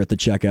off right there at the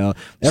checkout.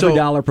 Every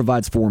dollar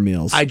provides 4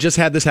 meals. I just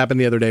had this happen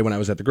the other day when I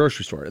was at the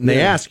grocery store, and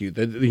they ask you,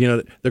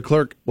 the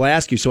clerk will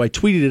ask you. So I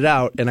tweeted it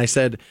out, and I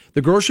said,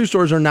 the grocery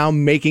stores are now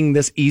making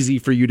this easy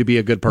for you to be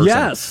a good person.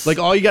 Yes. Like,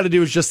 all you got to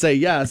do is just say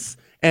yes,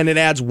 and it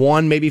adds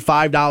 $1, maybe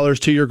 $5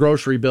 to your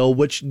grocery bill,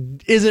 which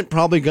isn't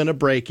probably going to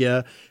break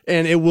you,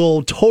 and it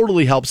will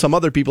totally help some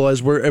other people.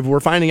 As we're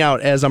finding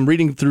out, as I'm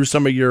reading through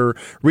some of your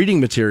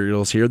reading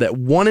materials here, that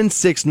 1 in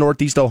 6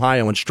 Northeast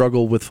Ohioans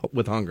struggle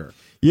with hunger.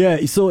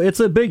 Yeah, so it's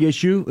a big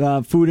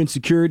issue. Food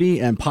insecurity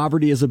and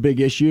poverty is a big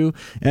issue.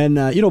 And,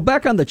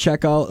 back on the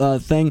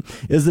checkout thing,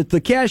 is that the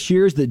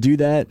cashiers that do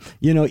that,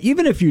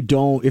 even if you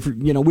don't,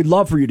 we'd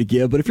love for you to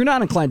give, but if you're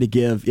not inclined to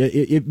give,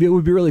 it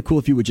would be really cool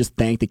if you would just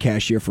thank the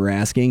cashier for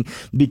asking,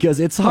 because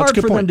it's hard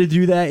for them to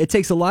do that. It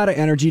takes a lot of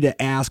energy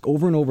to ask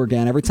over and over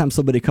again every time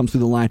somebody comes through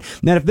the line.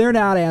 Now, if they're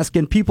not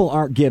asking, people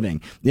aren't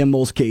giving in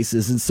most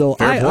cases. And so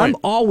I'm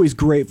always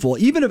grateful,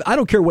 even if I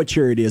don't care what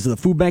charity it is, the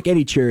food bank,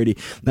 any charity,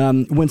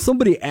 when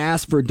somebody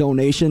asks for a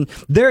donation,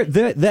 they're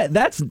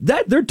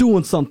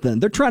doing something.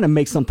 They're trying to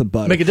make something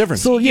better, make a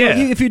difference. So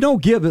if you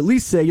don't give, at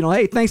least say,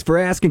 hey, thanks for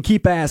asking,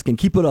 keep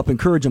it up,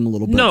 encourage them a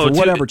little bit. For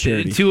whatever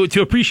charity.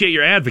 To appreciate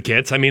your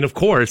advocates. I mean, of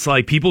course,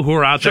 like people who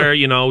are out there,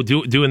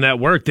 doing that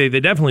work, they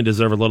definitely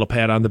deserve a little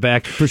pat on the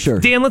back. For sure.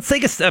 Dan, let's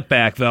take a step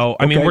back though.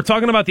 I mean, we're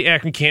talking about the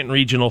Akron Canton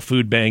Regional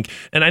Food Bank,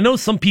 and I know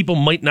some people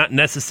might not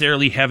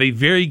necessarily have a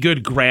very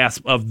good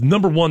grasp of,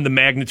 number one, the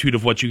magnitude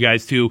of what you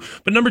guys do,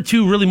 but number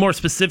two, really more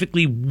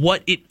specifically, what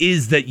what it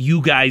is that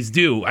you guys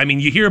do. I mean,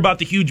 you hear about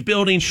the huge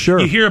buildings, Sure.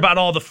 you hear about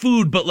all the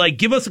food, but like,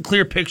 give us a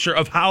clear picture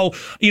of how,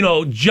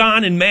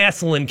 John and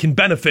Massillon can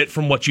benefit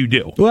from what you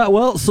do.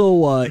 Well,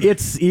 so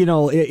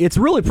it's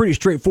really pretty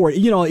straightforward.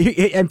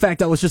 In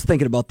fact, I was just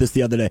thinking about this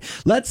the other day.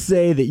 Let's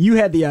say that you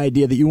had the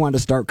idea that you wanted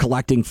to start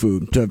collecting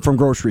food from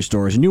grocery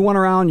stores, and you went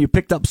around, you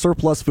picked up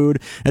surplus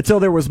food until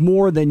there was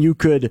more than you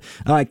could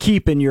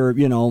keep in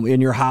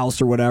your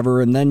house or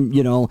whatever, and then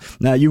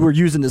you were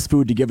using this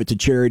food to give it to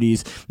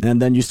charities,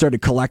 and then you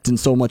started collecting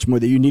so much more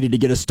that you needed to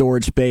get a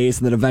storage space,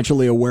 and then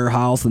eventually a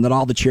warehouse, and then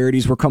all the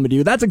charities were coming to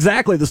you. That's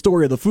exactly the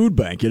story of the food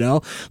bank.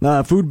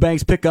 Food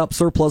banks pick up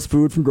surplus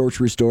food from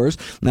grocery stores.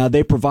 Now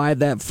they provide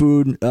that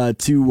food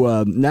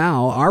to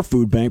now our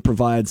food bank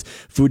provides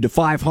food to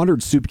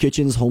 500 soup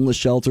kitchens, homeless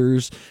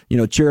shelters,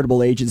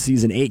 charitable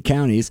agencies in 8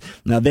 counties.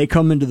 Now they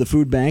come into the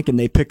food bank and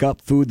they pick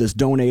up food that's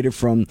donated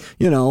from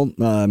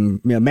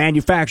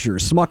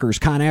manufacturers, Smuckers,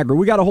 ConAgra.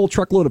 We got a whole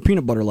truckload of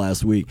peanut butter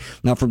last week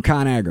now from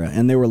ConAgra,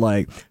 and they were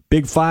like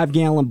big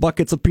 5-gallon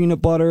buckets of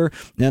peanut butter.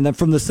 And then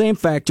from the same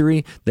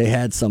factory, they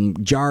had some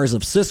jars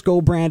of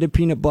Cisco branded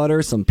peanut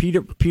butter, some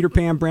Peter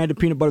Pan branded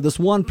peanut butter. This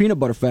one peanut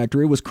butter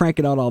factory was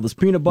cranking out all this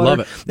peanut butter. Love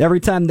it. Every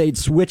time they'd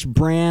switch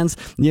brands,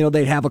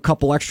 they'd have a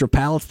couple extra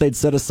pallets they'd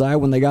set aside.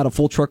 When they got a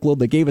full truckload,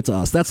 they gave it to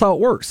us. That's how it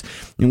works.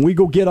 And we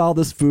go get all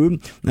this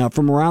food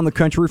from around the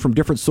country from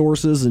different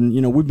sources. And,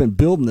 we've been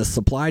building this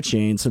supply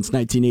chain since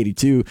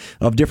 1982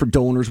 of different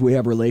donors. We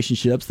have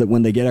relationships that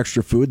when they get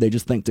extra food, they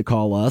just think to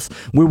call us.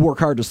 We work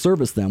hard to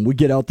service them. We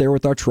get out there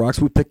with our trucks,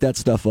 we pick that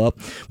stuff up,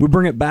 we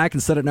bring it back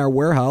and set it in our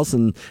warehouse,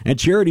 and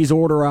charities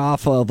order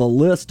off of a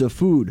list of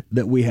food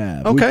that we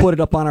have. Okay. We put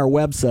it up on our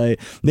website.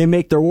 They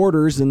make their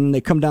orders and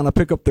they come down to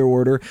pick up their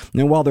order,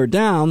 and while they're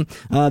down,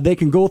 they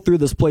can go through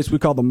this place we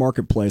call the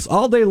marketplace.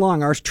 All day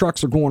long, our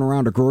trucks are going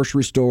around to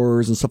grocery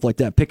stores and stuff like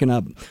that, picking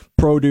up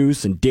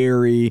produce and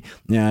dairy,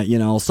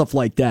 stuff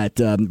like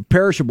that,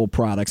 perishable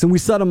products, and we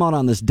set them out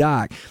on this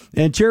dock,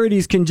 and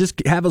charities can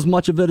just have as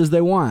much of it as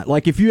they want.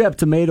 Like if you have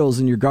tomatoes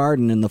in your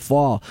garden in the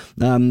fall,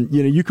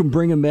 you can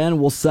bring them in,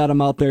 we'll set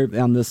them out there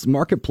on this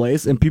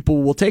marketplace, and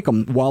people will take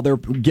them while they're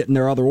getting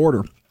their other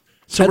order.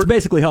 So that's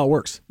basically how it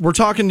works. We're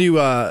talking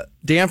to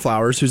Dan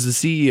Flowers, who's the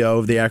CEO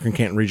of the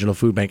Akron-Canton Regional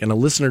Food Bank, and a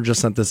listener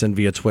just sent this in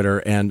via Twitter,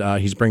 and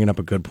he's bringing up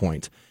a good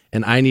point.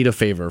 And I need a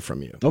favor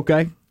from you.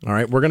 Okay. All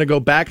right, we're going to go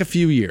back a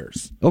few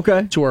years.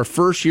 Okay. To our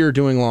first year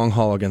doing Long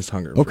Haul Against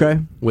Hunger. Okay.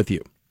 With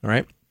you. All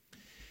right.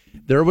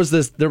 There was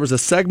a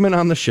segment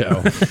on the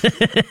show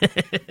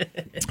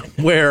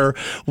where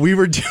we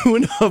were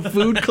doing a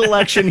food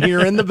collection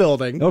here in the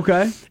building.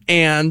 Okay.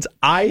 And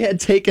I had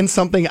taken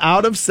something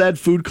out of said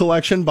food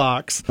collection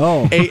box.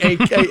 Oh. A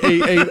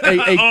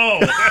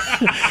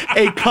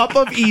cup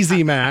of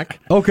Easy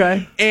Mac.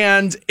 Okay.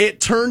 And it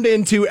turned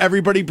into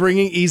everybody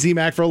bringing Easy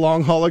Mac for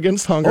Long Haul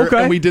Against Hunger.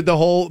 Okay. And we did the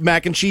whole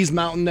mac and cheese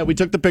mountain that we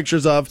took the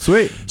pictures of.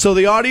 Sweet. So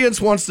the audience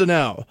wants to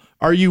know,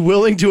 are you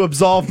willing to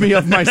absolve me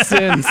of my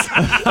sins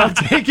of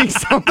taking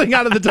something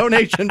out of the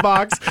donation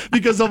box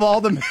because of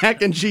all the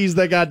mac and cheese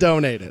that got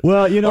donated?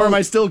 Well, or am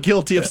I still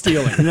guilty of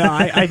stealing? No,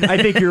 I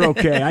think you're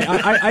okay.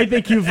 I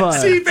think you've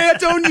See,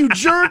 Fantone, you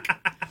jerk.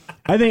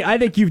 I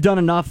think you've done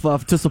enough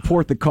to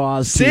support the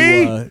cause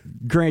to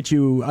grant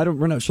you,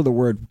 we're not sure the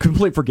word,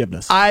 complete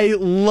forgiveness. I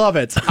love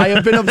it. I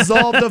have been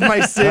absolved of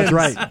my sins. That's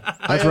right. That's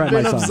I have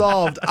been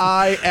absolved.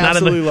 I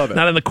absolutely love it.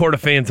 Not in the court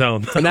of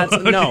Fantone. And that's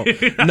no.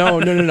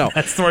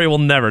 That story will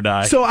never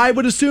die. So I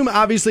would assume,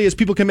 obviously, as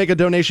people can make a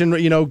donation,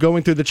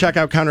 going through the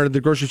checkout counter at the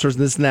grocery stores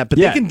and this and that. But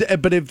they can.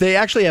 But if they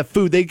actually have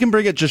food, they can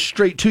bring it just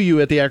straight to you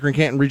at the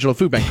Akron-Canton Regional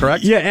Food Bank.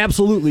 Correct? Yeah,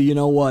 absolutely.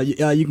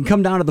 You can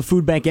come down to the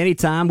food bank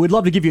anytime. We'd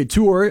love to give you a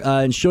tour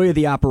and show you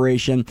the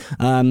operation.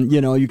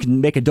 You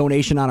can make a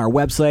donation on our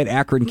website,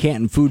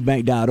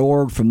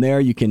 akroncantonfoodbank.org. From there,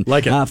 you can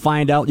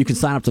find out. You can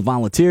sign up to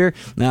volunteer.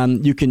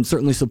 You can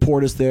certainly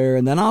support us there.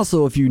 And then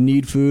also, if you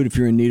need food, if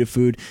you're in need of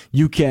food,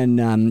 you can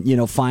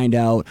find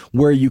out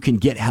where you can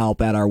get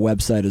help at our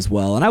website as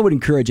well. And I would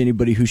encourage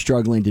anybody who's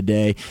struggling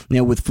today,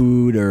 with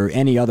food or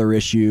any other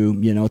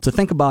issue, to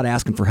think about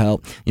asking for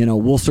help.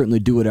 We'll certainly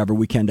do whatever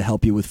we can to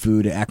help you with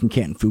food at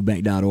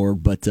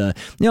akroncantonfoodbank.org. But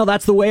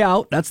that's the way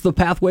out. That's the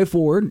pathway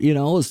forward.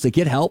 Is to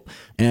get help,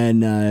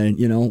 and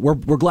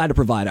we're glad to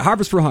provide it.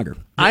 Harvest for Hunger.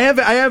 I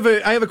have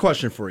a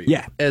question for you.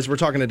 Yeah. As we're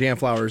talking to Dan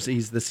Flowers,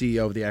 he's the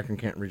CEO of the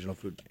Akron-Canton Regional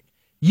Food Bank.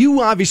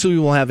 You obviously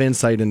will have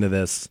insight into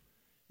this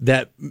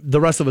that the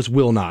rest of us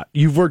will not.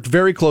 You've worked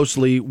very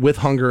closely with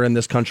hunger in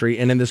this country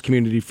and in this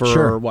community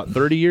for,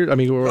 30 years? I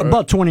mean,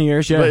 about 20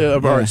 years, yeah. All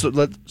right,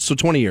 so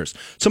 20 years.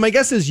 So my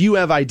guess is you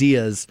have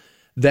ideas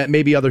that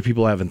maybe other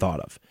people haven't thought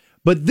of.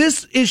 But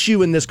this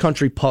issue in this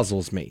country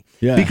puzzles me.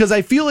 Yeah. Because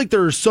I feel like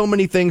there are so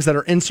many things that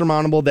are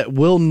insurmountable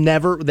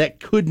that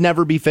could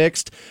never be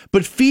fixed.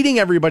 But feeding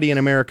everybody in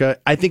America,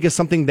 I think, is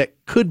something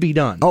that could be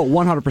done. Oh,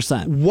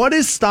 100%. What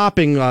is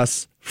stopping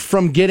us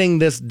from getting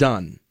this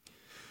done?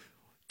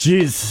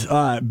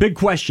 Jeez, big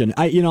question.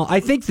 I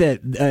think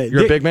that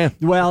You're a big man.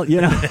 Well,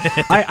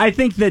 I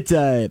think that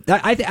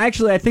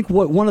I think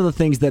one of the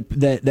things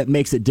that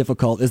makes it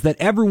difficult is that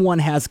everyone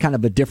has kind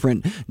of a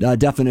different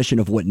definition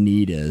of what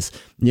need is.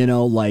 If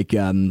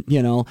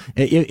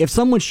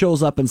someone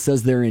shows up and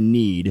says they're in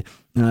need.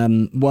 How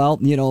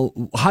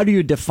do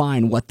you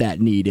define what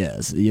that need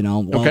is?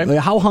 Okay.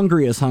 How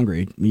hungry is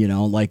hungry?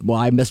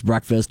 I missed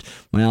breakfast.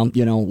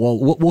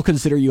 We'll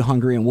consider you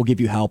hungry and we'll give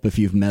you help if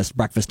you've missed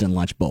breakfast and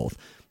lunch both.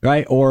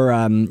 Right. Or,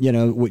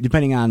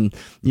 depending on,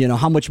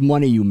 how much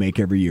money you make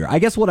every year. I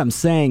guess what I'm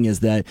saying is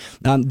that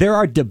there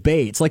are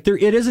debates. It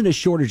isn't a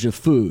shortage of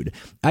food.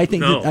 I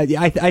think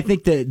I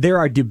think that there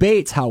are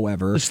debates,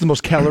 however. This is the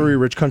most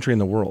calorie-rich country in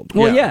the world.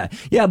 Well, yeah.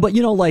 But,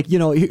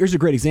 here's a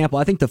great example.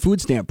 I think the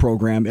food stamp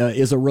program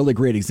is a really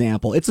great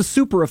example. It's a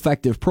super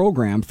effective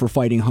program for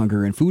fighting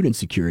hunger and food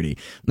insecurity.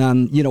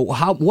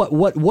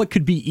 What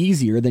could be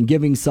easier than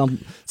giving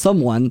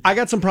someone. I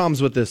got some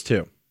problems with this,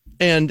 too.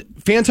 And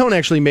Fantone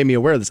actually made me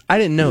aware of this. I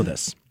didn't know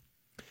this.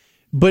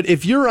 But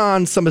if you're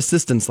on some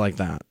assistance like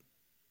that,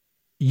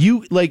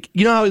 you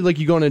know how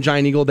you go in a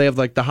Giant Eagle, they have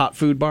the hot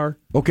food bar?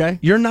 Okay.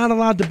 You're not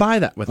allowed to buy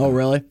that with them. Oh,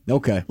 really?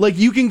 Okay.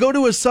 You can go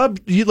to a sub,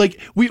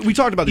 we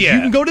talked about this. Yeah.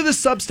 You can go to the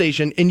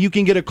substation and you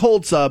can get a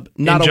cold sub,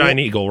 not a Giant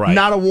Eagle, right?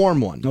 Not a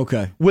warm one.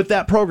 Okay. With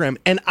that program.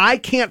 And I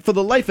can't for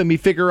the life of me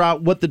figure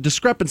out what the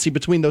discrepancy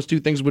between those two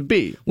things would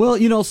be.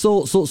 Well,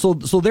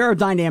 so there are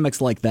dynamics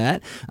like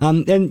that.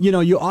 And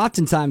you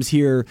oftentimes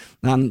hear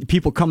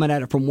people coming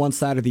at it from one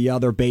side or the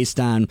other based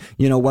on,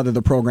 whether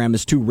the program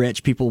is too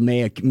rich. People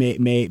may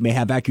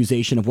have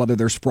accusation of whether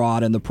there's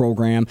fraud in the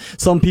program.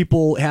 Some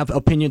people have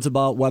opinions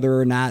about whether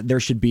or not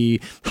there should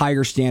be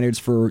higher standards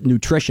for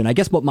nutrition. I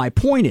guess what my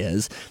point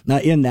is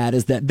in that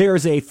is that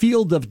there's a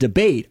field of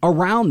debate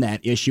around that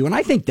issue, and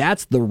I think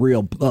that's the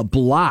real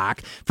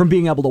block from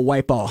being able to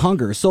wipe out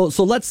hunger. So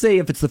let's say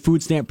if it's the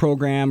food stamp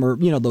program or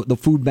the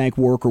food bank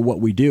work or what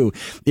we do,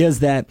 is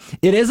that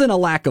it isn't a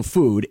lack of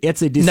food.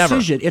 It's a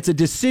decision. Never. It's a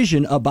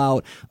decision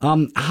about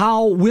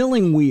how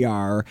willing we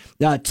are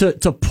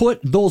to put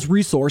those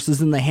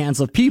resources in the hands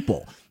of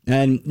people.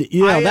 And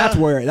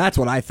that's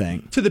what I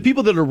think. To the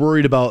people that are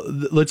worried about,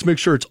 let's make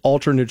sure it's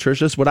ultra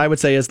nutritious. What I would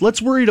say is,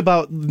 let's worried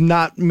about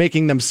not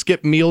making them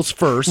skip meals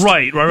first.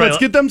 Right. Let's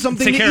get them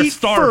something to eat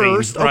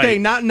first. Right. Okay,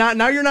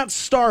 now you're not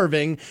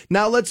starving.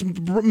 Now let's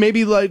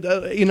maybe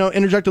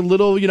interject a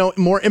little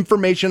more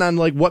information on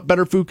what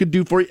better food could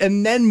do for you,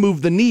 and then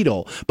move the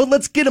needle. But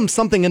let's get them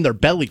something in their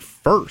belly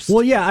first.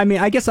 Well, yeah. I mean,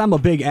 I guess I'm a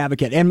big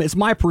advocate, and it's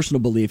my personal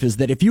belief is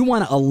that if you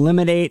want to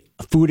eliminate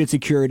food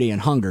insecurity and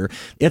hunger,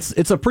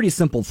 it's a pretty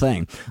simple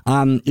thing.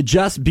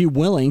 Just be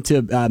willing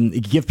to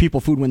give people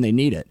food when they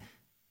need it.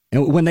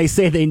 And when they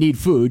say they need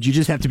food, you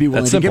just have to be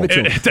willing to give it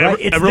to them.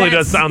 It really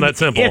does sound that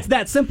simple. It's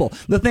that simple.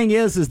 The thing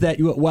is that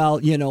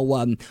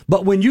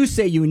but when you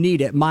say you need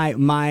it,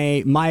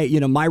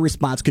 my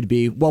response could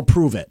be, well,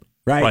 prove it.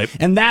 Right.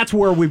 And that's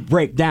where we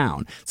break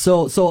down.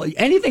 So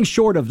anything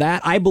short of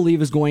that, I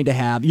believe, is going to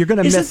have, you're going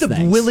to miss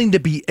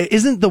things.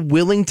 Isn't the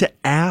willing to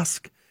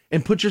ask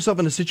and put yourself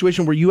in a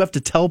situation where you have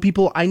to tell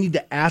people, I need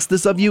to ask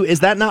this of you? Is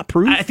that not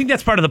proof? I think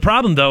that's part of the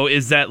problem, though,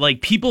 is that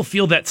people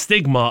feel that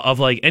stigma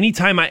of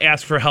anytime I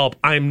ask for help,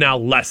 I'm now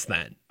less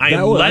than. I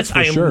am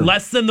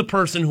less than the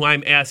person who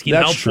I'm asking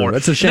help for.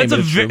 That's a shame.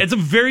 It's a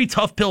very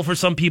tough pill for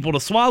some people to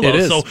swallow. It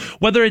is. So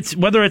whether it's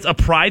a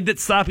pride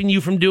that's stopping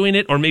you from doing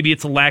it, or maybe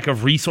it's a lack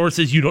of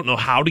resources, you don't know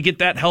how to get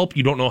that help,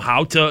 you don't know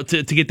how to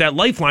get that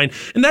lifeline,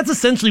 and that's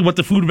essentially what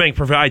the food bank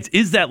provides,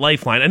 is that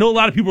lifeline. I know a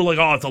lot of people are like,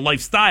 oh, it's a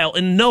lifestyle,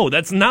 and no,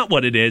 that's not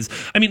what it is.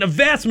 I mean, a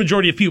vast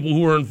majority of people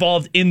who are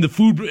involved in the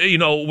food,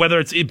 whether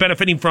it's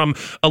benefiting from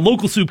a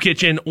local soup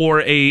kitchen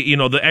or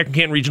the Akron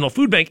Canton Regional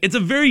Food Bank, it's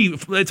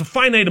a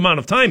finite amount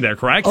of time there,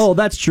 correct? Oh,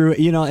 that's true.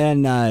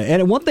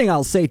 And one thing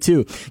I'll say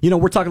too,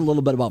 we're talking a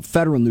little bit about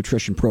federal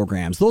nutrition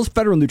programs. Those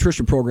federal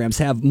nutrition programs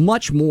have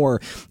much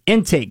more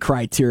intake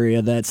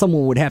criteria that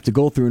someone would have to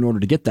go through in order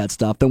to get that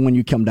stuff than when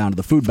you come down to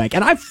the food bank.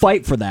 And I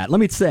fight for that.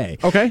 Let me say,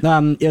 okay,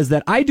 is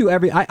that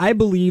I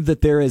believe that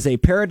there is a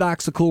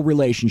paradoxical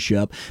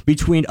relationship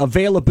between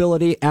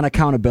availability and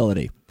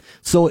accountability.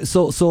 So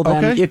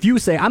then if you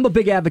say, I'm a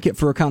big advocate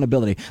for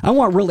accountability, I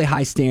want really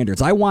high standards.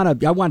 I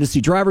want to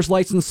see driver's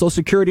license, social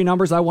security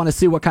numbers. I want to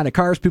see what kind of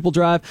cars people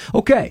drive.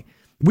 Okay,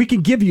 we can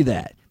give you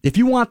that. If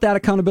you want that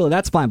accountability,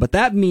 that's fine. But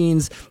that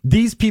means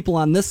these people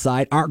on this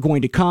side aren't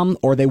going to come,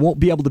 or they won't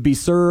be able to be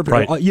served.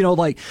 Right. Or,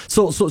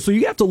 so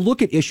you have to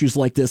look at issues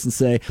like this and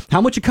say, how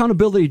much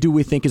accountability do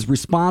we think is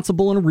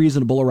responsible and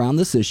reasonable around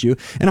this issue,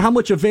 and how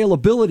much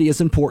availability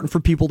is important for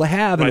people to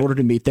have in order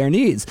to meet their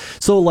needs.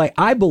 So,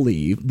 I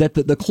believe that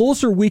the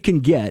closer we can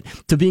get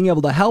to being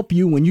able to help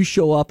you when you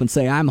show up and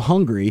say, I'm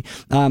hungry,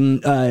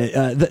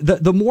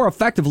 the more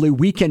effectively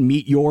we can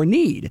meet your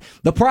need.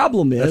 The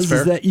problem is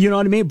that, you know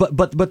what I mean?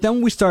 But then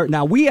we start start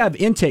now, we have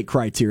intake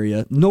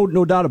criteria,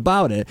 no doubt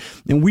about it,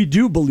 and we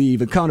do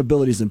believe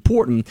accountability is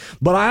important.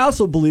 But I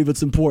also believe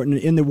it's important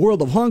in the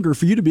world of hunger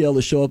for you to be able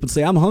to show up and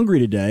say, I'm hungry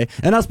today,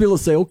 and us be able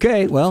to say,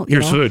 okay, well,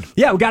 here's food.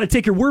 Yeah, we got to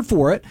take your word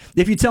for it.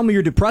 If you tell me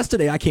you're depressed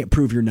today, I can't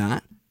prove you're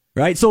not.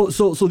 Right, so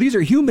these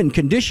are human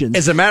conditions.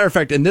 As a matter of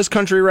fact, in this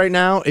country right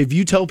now, if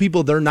you tell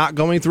people they're not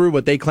going through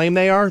what they claim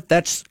they are,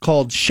 that's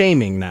called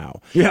shaming now.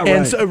 Yeah, right.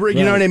 And so,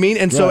 you know what I mean?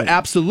 And so, Right.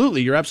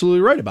 absolutely, you're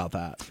absolutely right about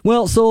that.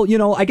 Well, so,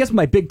 I guess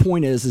my big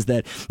point is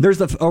that there's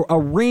a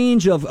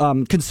range of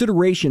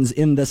considerations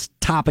in this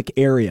topic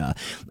area.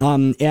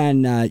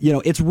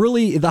 It's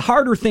really the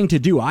harder thing to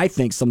do, I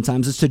think,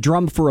 sometimes, is to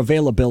drum for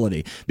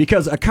availability,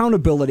 because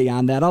accountability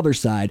on that other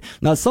side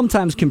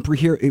sometimes can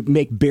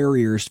make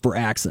barriers for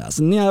access.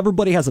 And,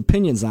 everybody has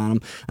opinions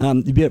on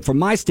them. But from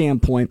my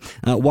standpoint,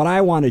 what I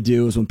want to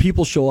do is when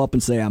people show up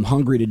and say, I'm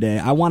hungry today,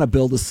 I want to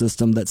build a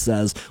system that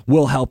says,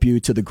 we'll help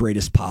you to the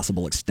greatest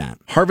possible extent.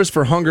 Harvest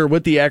for Hunger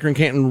with the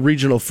Akron-Canton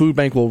Regional Food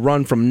Bank will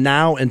run from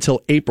now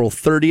until April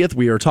 30th.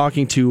 We are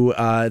talking to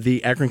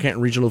the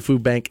Akron-Canton Regional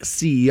Food Bank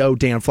CEO,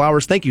 Dan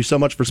Flowers. Thank you so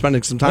much for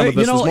spending some time with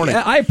us this morning.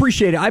 I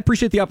appreciate it. I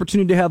appreciate the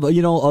opportunity to have a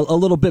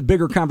little bit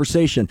bigger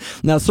conversation.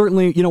 Now,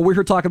 certainly, we're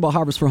here talking about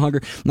Harvest for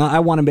Hunger. Now, I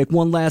want to make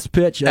one last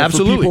pitch.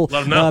 Absolutely. For people,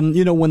 Let 'em know.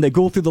 when they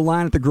go through the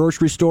line at the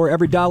grocery store,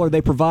 every dollar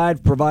they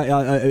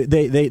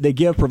they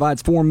give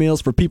provides 4 meals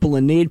for people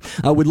in need.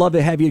 We'd love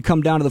to have you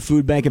come down to the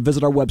food bank and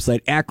visit our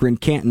website,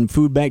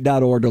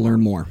 akroncantonfoodbank.org, to learn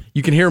more.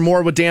 You can hear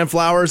more with Dan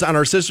Flowers on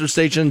our sister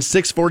station,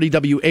 640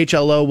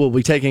 WHLO. We'll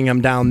be taking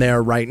him down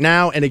there right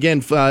now. And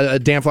again,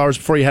 Dan Flowers,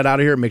 before you head out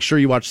of here, make sure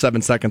you watch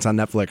 7 Seconds on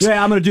Netflix.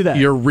 Yeah, I'm going to do that.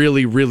 You're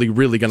really, really,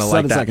 really going to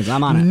like that. 7 seconds,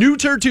 I'm on it. New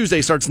Turd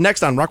Tuesday starts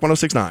next on Rock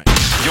 106.9.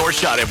 Your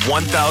shot at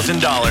 $1,000.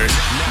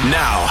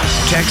 Now,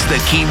 text the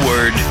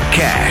keyword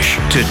cash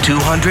to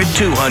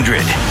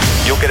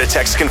 200-200. You'll get a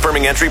text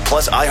confirming entry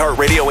plus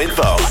iHeartRadio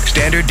info.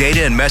 Standard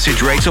data and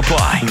message rates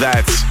apply.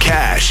 That's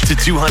cash to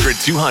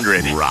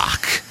 200-200.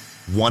 Rock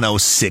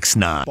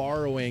 106.9.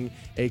 Borrowing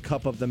a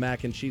cup of the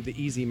mac and cheese, the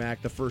Easy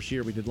Mac, the first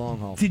year we did long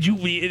haul. Did you?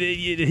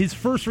 His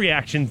first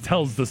reaction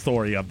tells the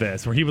story of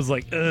this, where he was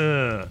like,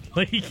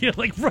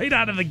 like right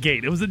out of the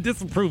gate. It was a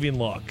disapproving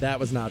look. That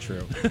was not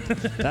true.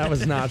 That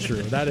was not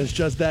true. That is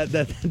just that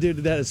dude.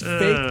 That is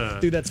fake.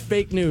 Dude, that's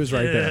fake news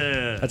right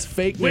there. That's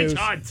fake news.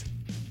 Witch hunt.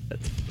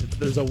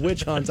 There's a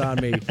witch hunt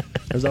on me.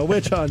 There's a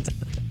witch hunt.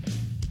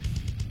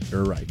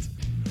 You're right.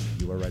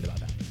 You are right about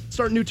that.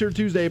 Start New Turd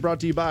Tuesday,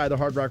 brought to you by the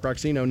Hard Rock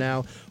Rocksino.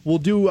 Now we'll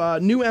do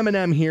new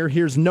Eminem here.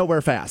 Here's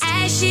Nowhere Fast.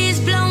 Ashes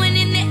blowing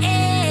in the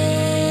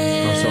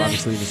air. Oh, so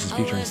obviously this is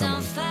featuring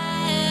someone.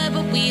 Fire,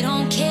 but we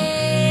don't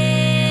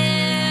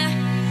care.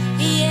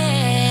 Yeah.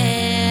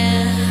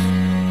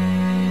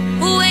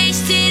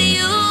 Wasted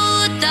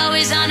youth,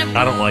 always on a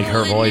I don't like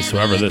her voice,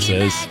 whoever this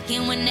is.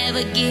 And we're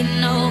never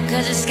getting old,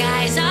 cause the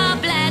skies are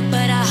black,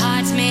 but our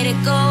hearts made it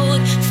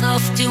gold.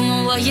 Tough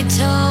doing what you're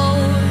told.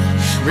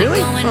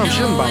 Really? Oh,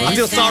 shouldn't bother. I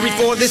feel sorry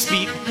for this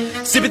beat.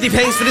 Sympathy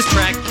pains for this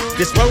track.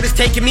 This road is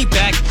taking me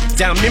back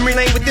down memory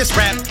lane with this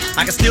rap.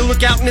 I can still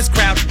look out in this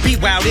crowd, be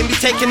wild and be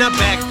taken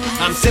aback.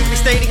 I'm simply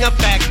stating a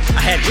fact.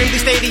 I had Wembley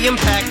Stadium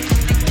packed,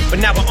 but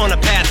now we're on a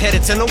path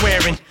headed to nowhere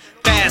and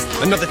fast.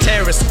 Another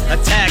terrorist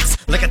attacks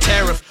like a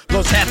tariff,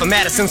 blows half of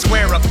Madison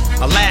Square up.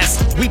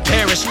 Alas, we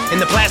perish in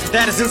the blast, but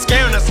that isn't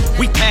scaring us.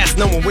 We pass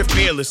knowing we're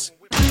fearless,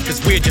 cause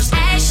we're just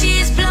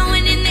ashes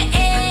blowing in the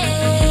air.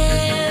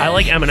 I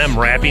like Eminem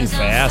rapping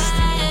fast,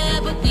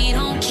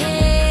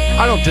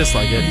 I don't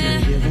dislike it.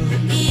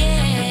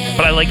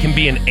 but I like him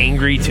being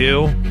angry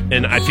too.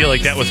 And I feel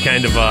like that was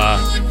kind of,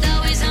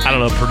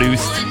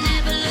 produced.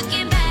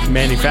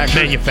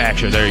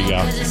 Manufactured, there you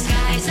go.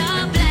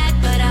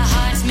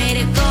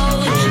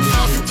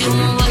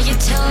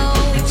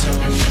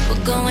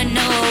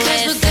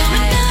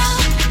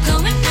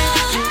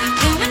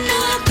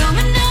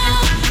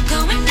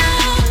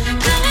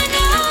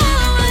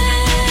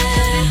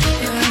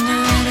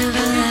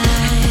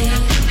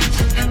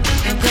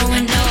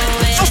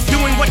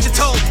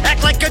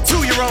 Like a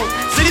 2-year-old.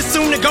 City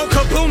soon to go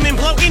kaboom and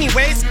blow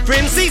anyways. For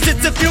MCs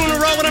it's a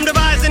funeral and I'm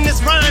devising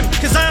this rhyme.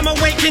 Cause I'm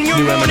awake in your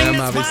New morning. Eminem,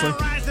 That's obviously. why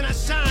I rise and I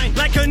shine.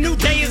 Like a new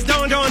day has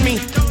dawned on me.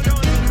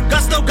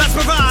 Gusto, guts,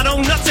 bravado,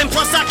 nuts, and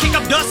plus I kick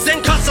up dust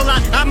and cuss a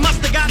lot. I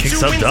must have got Kicks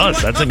you up into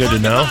dust, what that's a good to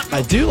know.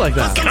 I do like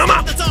that. Come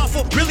on. That's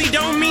awful. Really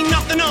don't mean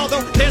nothing,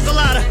 although there's a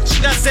lot of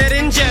shit I said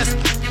in jest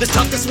that's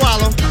tough to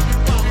swallow.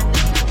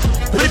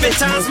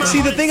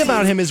 See, the thing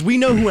about him is we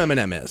know who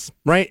Eminem is,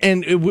 right?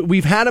 And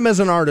we've had him as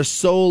an artist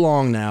so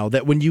long now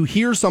that when you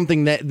hear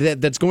something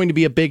that's going to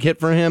be a big hit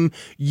for him,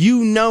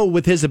 you know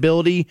with his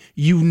ability,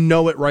 you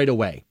know it right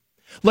away.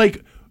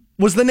 Like,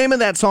 was the name of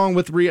that song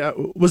with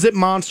was it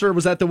Monster?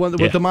 Was that the one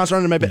with the monster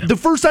under my bed? The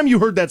first time you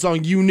heard that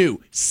song, you knew.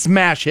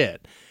 Smash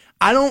hit.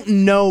 I don't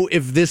know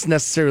if this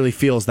necessarily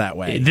feels that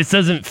way. This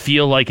doesn't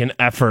feel like an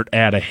effort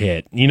at a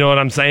hit. You know what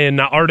I'm saying?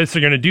 Now, artists are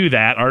going to do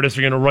that. Artists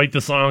are going to write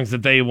the songs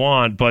that they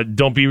want, but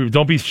don't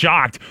be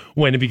shocked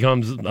when it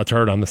becomes a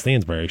turd on the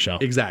Stansbury Show.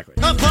 Exactly.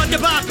 A blood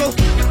debacle,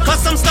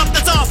 Cause some stuff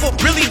that's awful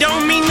really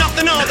don't mean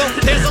nothing, although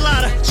there's a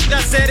lot of shit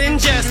I said in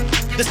jest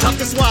that's tough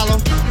to swallow.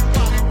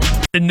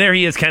 And there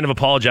he is, kind of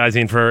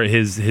apologizing for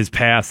his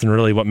past and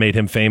really what made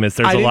him famous.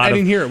 I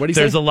didn't hear it. What did he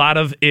say? There's a lot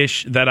of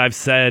ish that I've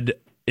said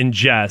in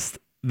jest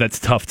that's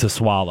tough to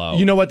swallow.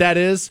 You know what that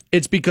is?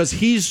 It's because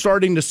he's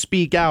starting to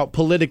speak out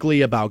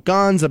politically about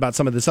guns, about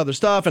some of this other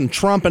stuff, and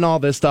Trump and all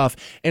this stuff.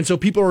 And so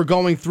people are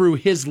going through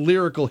his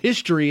lyrical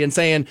history and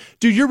saying,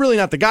 dude, you're really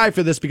not the guy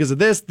for this because of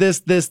this,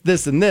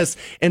 and this.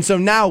 And so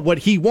now what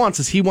he wants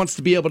is he wants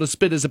to be able to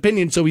spit his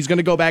opinion. So he's going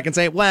to go back and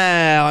say,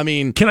 well, I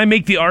mean. Can I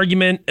make the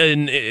argument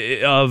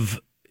of,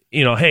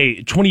 you know,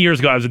 hey, 20 years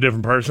ago I was a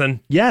different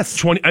person? Yes.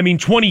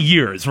 20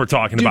 years we're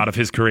talking about of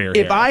his career.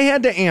 If I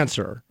had to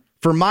answer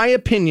for my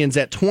opinions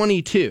at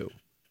 22,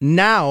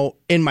 now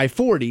in my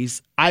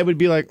 40s, I would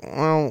be like,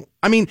 well,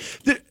 I mean,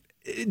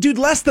 dude,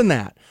 less than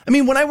that. I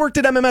mean, when I worked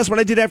at MMS, when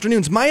I did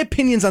afternoons, my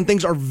opinions on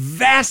things are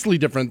vastly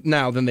different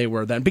now than they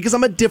were then because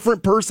I'm a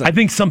different person. I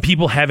think some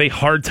people have a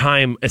hard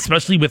time,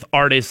 especially with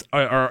artists.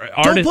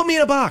 Don't put me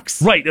in a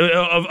box. Right.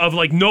 Of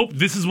like, nope,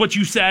 this is what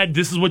you said.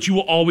 This is what you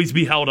will always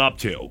be held up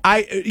to.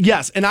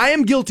 Yes, and I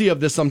am guilty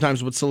of this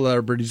sometimes with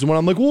celebrities when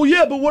I'm like, well,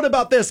 yeah, but what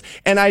about this?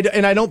 And I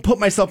don't put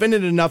myself in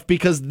it enough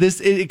because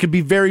it could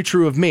be very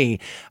true of me.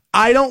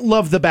 I don't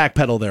love the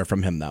backpedal there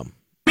from him, though.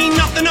 Mean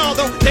nothing,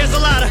 although there's a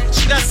lot of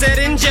shit I said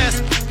in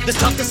jest that's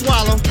tough to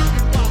swallow.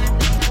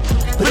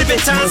 But if at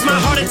times my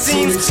heart it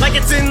seems like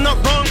it's in the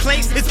wrong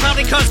place, it's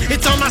probably cause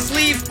it's on my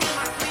sleeve.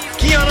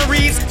 Keanu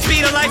Reeves,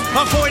 speed of life,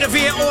 avoid a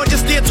veer or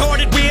just steer toward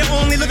it. We're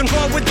only looking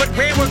forward, but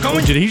where we're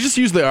going. Did he just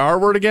use the R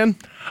word again?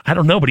 I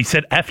don't know, but he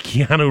said F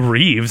Keanu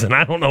Reeves, and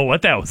I don't know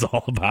what that was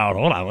all about.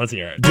 Hold on, let's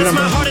hear it. It's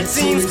my heart it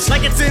seems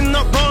like it's in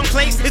the wrong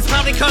place, it's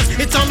probably cause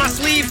it's on my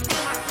sleeve.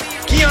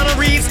 Keanu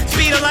Reeves,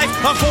 speed of life,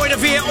 avoid a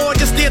veer or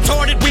just steer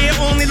toward it. We're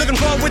only looking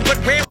forward, but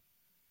we're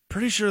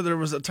pretty sure there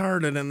was a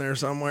target in there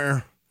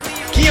somewhere.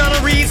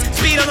 Keanu Reeves,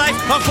 speed of life,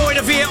 avoid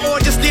a veer or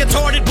just steer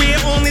toward it. We're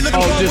only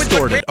looking forward.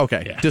 Distorted.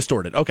 Okay, yeah.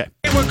 Distorted. Okay.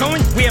 Where we're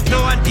going, we have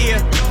no idea.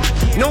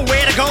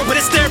 Nowhere to go, but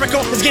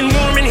hysterical. It's getting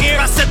warm in here.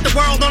 I set the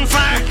world on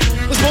fire.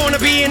 Was born to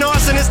be an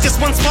arsonist, just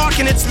one spark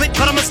and it's lit,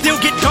 but I'ma still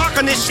get dark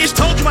on this shit.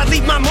 Told you I'd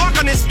leave my mark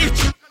on this.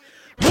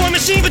 War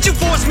machine, but you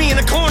forced me in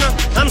the corner.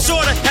 I'm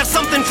sure to have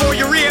something for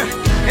your ear.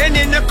 And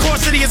in the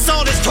course of the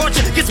assault, this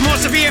torture gets more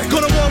severe.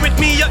 Go to war with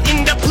me, you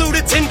end up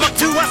looted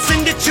Timbuktu. I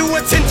send it you a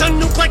 10-ton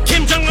nuke like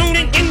Kim Jong-un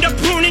and end up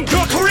ruining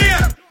your career.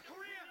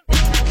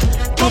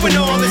 But when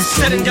all is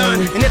said and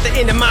done, and at the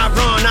end of my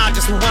run, I'll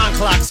just rewind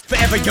clocks.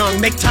 Forever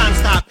young, make time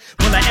stop.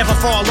 Will I ever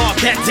fall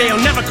off? That day I'll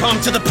never come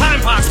to the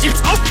pine box. You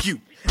told you.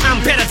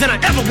 I'm better than I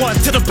ever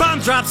was till the bomb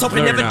drops. Hope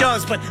it never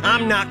does, but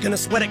I'm not gonna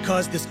sweat it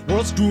cause this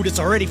world's screwed. It's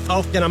already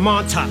fucked and I'm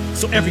on top,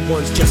 so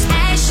everyone's just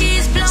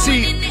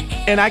see.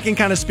 And I can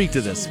kind of speak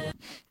to this.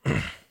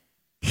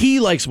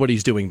 He likes what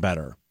he's doing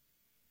better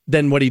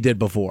than what he did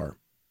before.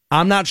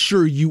 I'm not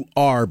sure you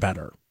are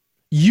better.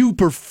 You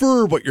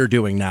prefer what you're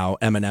doing now,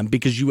 Eminem,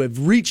 because you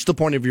have reached the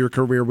point of your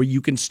career where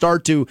you can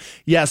start to,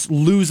 yes,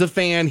 lose a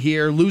fan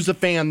here, lose a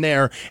fan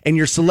there, and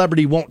your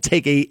celebrity won't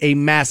take a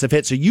massive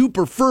hit. So you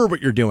prefer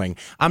what you're doing.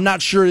 I'm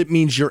not sure it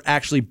means you're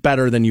actually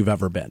better than you've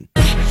ever been.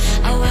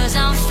 I was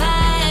on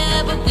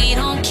fire, but we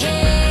don't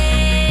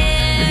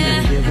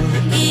care.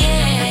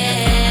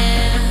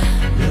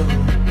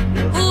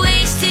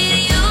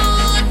 Wasted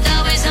youth,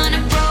 always on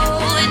the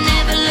road, and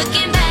never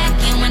looking back,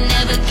 and we're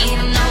never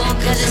getting old,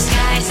 cause the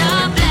skies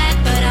are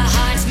black, but our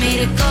hearts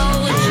made it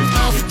gold.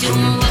 Both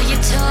doing what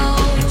you're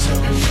told.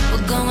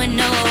 We're going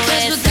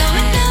nowhere. Cause we're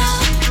going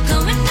up,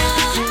 going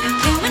up,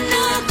 going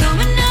up,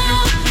 going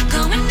up,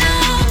 going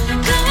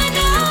up, going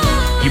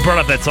up. You brought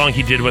up that song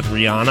he did with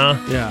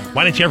Rihanna. Yeah.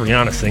 Why didn't you have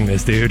Rihanna sing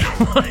this, dude?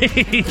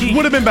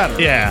 Would have been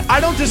better. Yeah. I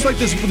don't dislike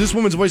this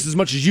woman's voice as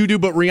much as you do,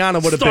 but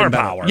Rihanna would have been better.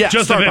 Star power. Yeah,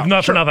 just star if power.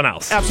 not for Sure. nothing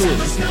else.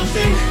 Absolutely.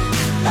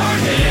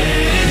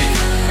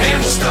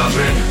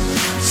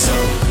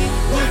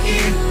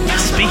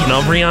 Speaking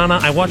of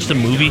Rihanna, I watched a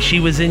movie she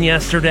was in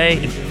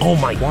yesterday. And oh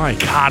my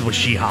God, was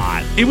she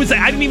hot? I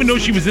didn't even know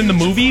she was in the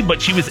movie,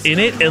 but she was in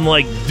it, and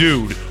like,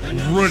 dude,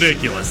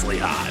 ridiculously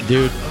hot.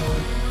 Dude.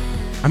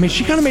 I mean,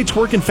 she kind of made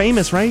twerking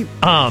famous, right?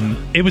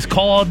 It was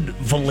called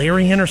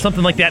Valerian or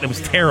something like that. It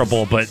was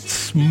terrible, but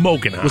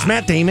smoking hot. Was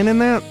Matt Damon in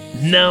that?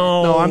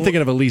 No. No, I'm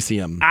thinking of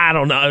Elysium. I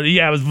don't know.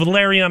 Yeah, it was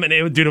Valerian, and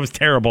it was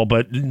terrible,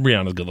 but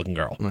Rihanna's a good-looking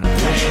girl. And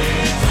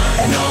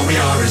all we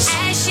are is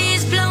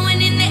ashes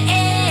blowing in the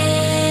air.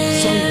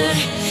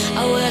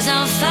 I was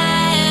on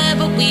fire,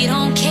 but we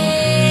don't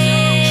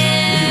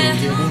care.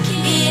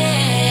 Yeah.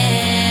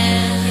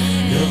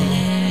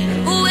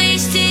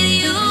 Wasted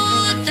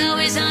youth,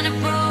 always on the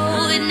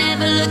road,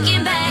 never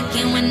looking back,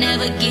 and we're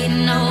never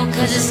getting old.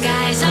 Cause the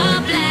skies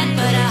are black,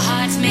 but our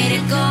hearts made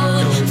it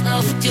gold.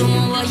 Off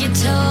doing what you're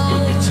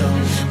told.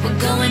 We're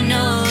going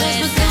nowhere.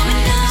 Cause we're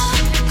going up,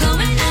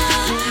 going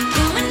up,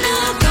 going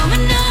up,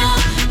 going up,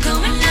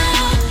 going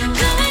up,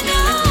 going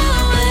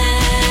nowhere.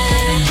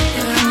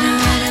 We're on the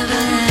right of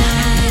a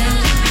life.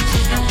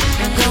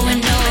 We're going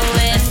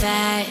nowhere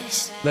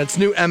fast. That's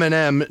new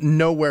Eminem,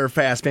 Nowhere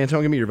Fast.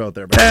 Fantone, give me your vote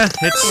there, bro.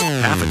 It's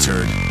half a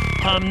turd.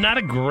 Not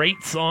a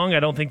great song.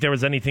 I don't think there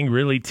was anything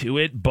really to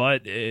it,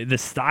 but the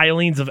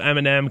stylings of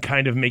Eminem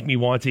kind of make me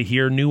want to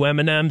hear new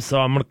Eminem,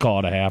 so I'm going to call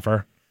it a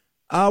halfer.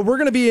 We're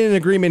going to be in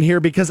agreement here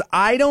because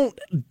I don't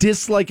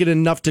dislike it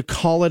enough to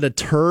call it a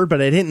turd,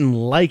 but I didn't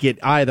like it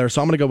either,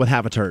 so I'm going to go with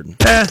half a turd.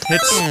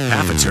 It's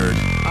half a turd.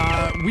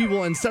 We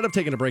will, instead of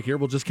taking a break here,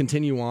 we'll just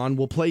continue on.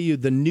 We'll play you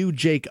the new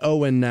Jake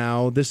Owen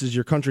now. This is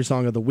your country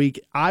song of the week.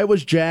 I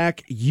Was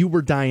Jack, You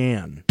Were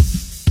Diane.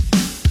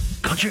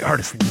 Country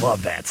artists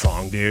love that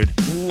song, dude.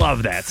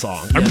 Love that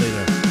song. Yeah, they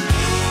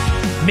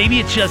do.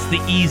 Maybe it's just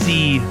the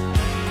easy...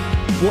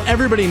 Well,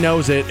 everybody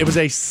knows it. It was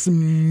a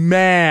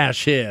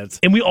smash hit.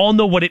 And we all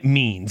know what it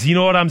means. You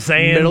know what I'm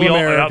saying? Middle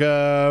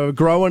America,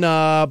 growing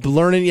up,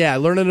 learning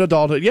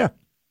adulthood. Yeah.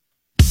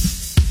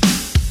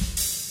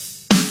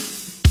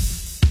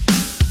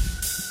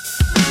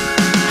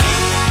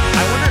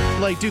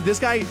 Dude,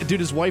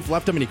 his wife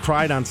left him and he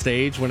cried on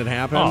stage when it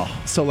happened. Oh.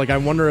 So, I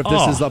wonder if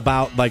this is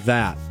about,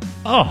 that.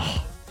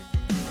 Oh.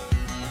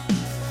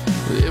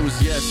 It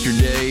was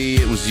yesterday,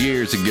 it was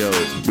years ago.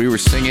 We were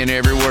singing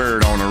every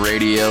word on the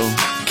radio.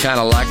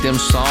 Kinda like them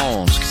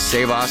songs could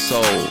save our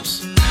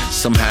souls.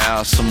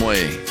 Somehow, some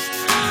way.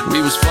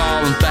 We was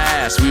falling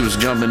fast, we was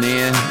jumping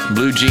in.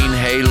 Blue jean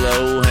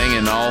halo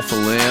hanging off a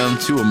limb.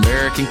 Two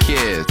American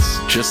kids,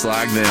 just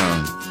like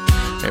them.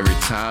 Every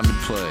time it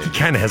played. He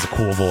kind of has a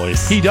cool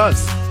voice. He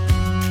does.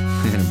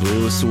 And it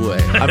blew us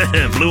away.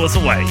 Blew us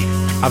away.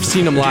 I've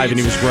seen him live and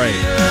he was great.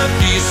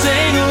 Do you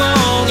sing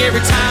along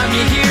every time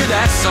you hear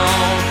that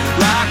song?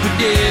 Like we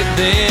did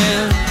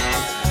then,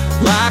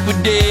 like we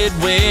did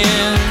when.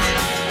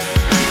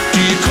 Do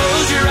you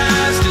close your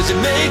eyes? Does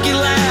it make you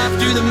laugh?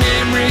 Do the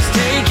memories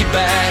take you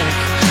back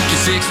to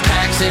 6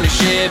 packs in a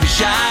Chevy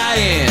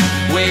Cheyenne?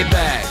 Way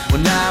back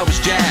when I was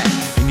Jack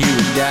and you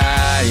were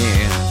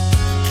Diane.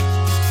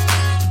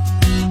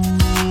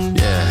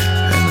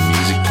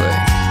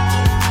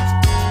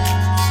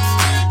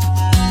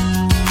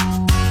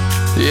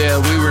 Yeah,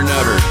 we were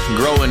never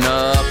growing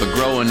up or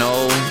growing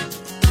old,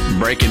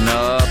 breaking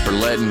up or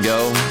letting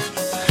go.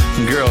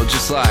 Girl,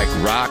 just like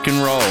rock and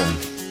roll,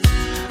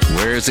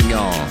 where's it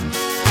gone?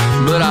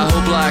 But I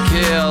hope like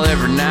hell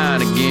every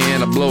now and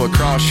again I blow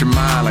across your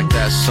mind like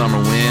that summer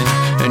wind.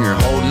 And you're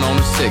holding on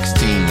to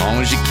 16 long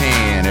as you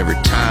can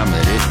every time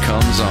that it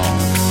comes on.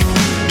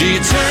 Do you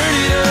turn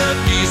it up?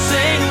 Do you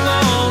sing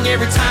along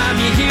every time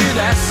you hear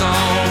that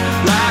song?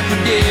 Like we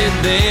did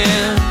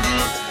then,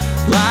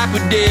 like we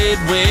did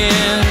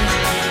when.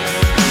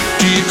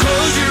 Do you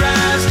close your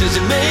eyes? Does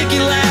it make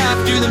you laugh?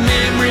 Do the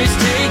memories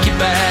take you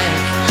back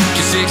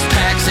to 6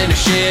 packs and a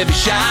Chevy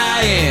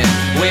Cheyenne?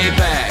 Way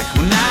back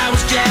when I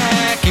was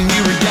Jack and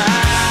you were Diane.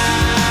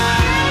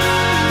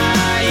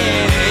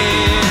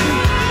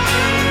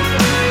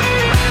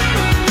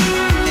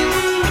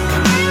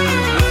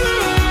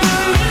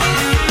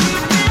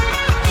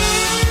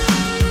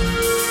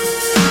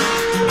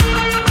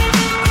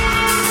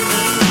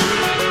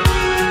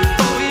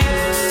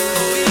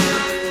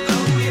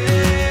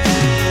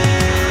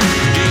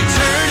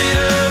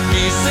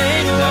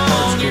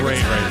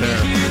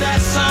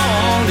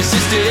 Does it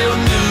still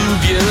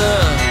move you?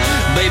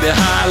 Baby,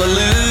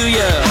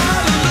 hallelujah.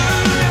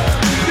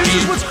 This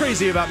is what's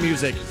crazy about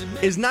music,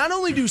 is not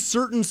only do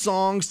certain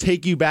songs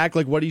take you back,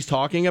 like what he's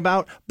talking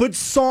about, but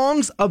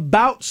songs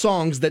about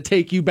songs that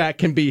take you back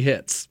can be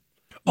hits.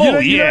 You know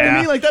what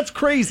I mean? That's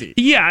crazy.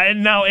 Yeah,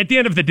 and now at the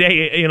end of the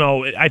day,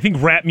 I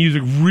think rap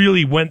music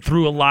really went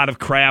through a lot of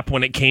crap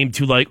when it came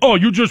to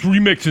you're just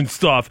remixing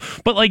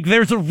stuff. But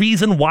there's a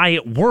reason why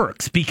it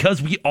works,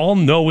 because we all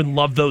know and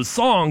love those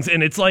songs.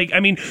 And it's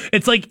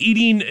it's like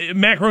eating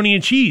macaroni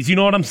and cheese. You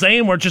know what I'm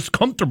saying? We're just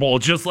comfortable.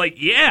 It's just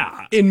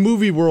yeah. In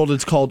movie world,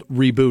 it's called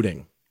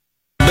rebooting.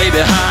 Baby,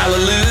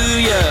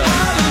 hallelujah.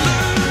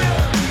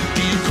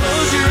 Do you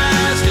close your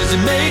eyes? Does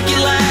it make you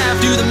laugh?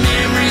 Do the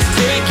memories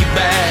take you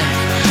back?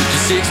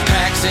 6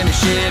 packs and a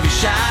Chevy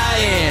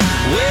Cheyenne.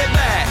 Way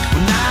back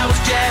when I was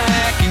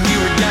Jack and you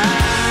were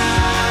Diane.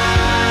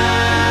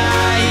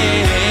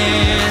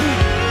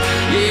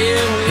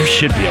 Yeah, there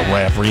should be a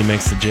rap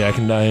remix to Jack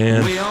and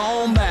Diane.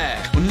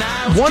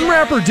 One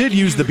rapper did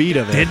use the beat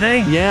of it. Did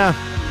they? Yeah.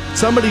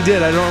 Somebody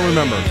did. I don't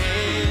remember.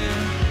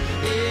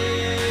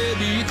 Yeah,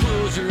 do you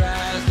close your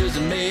eyes? Does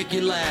it make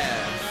you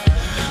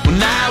laugh? When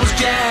I was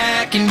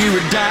Jack and you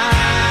were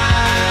Diane.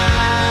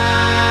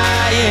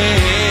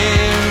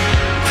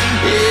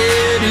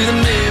 Do the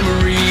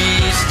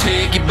memories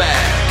take you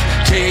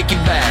back, take you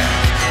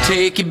back,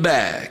 take you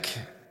back?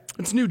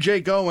 It's new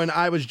Jake Owen,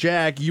 I Was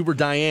Jack, You Were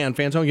Diane.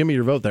 Fantone, give me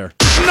your vote there.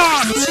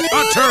 Not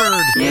a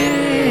turd.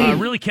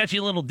 Really catchy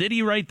little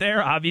ditty right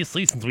there,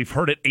 obviously, since we've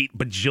heard it 8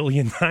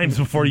 bajillion times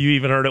before you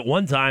even heard it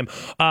one time.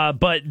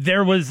 But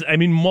there was,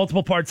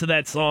 multiple parts of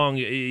that song.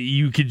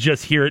 You could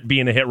just hear it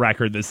being a hit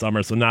record this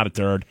summer, so not a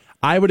turd.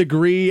 I would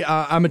agree.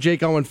 I'm a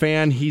Jake Owen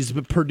fan. He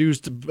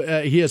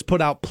has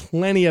put out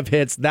plenty of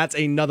hits. That's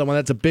another one.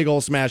 That's a big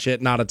old smash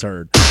hit, not a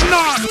turd.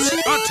 Not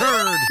a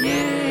turd.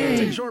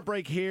 Take a short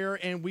break here,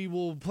 and we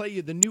will play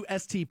you the new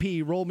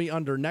STP, Roll Me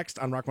Under, next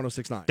on Rock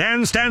 106.9.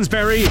 Dan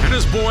Stansberry and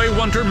his boy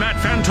wonder Matt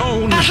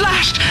Fantone. At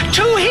last,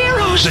 two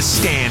heroes. The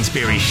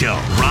Stansberry Show,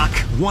 Rock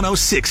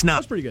 106.9.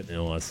 That's pretty good. It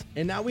was.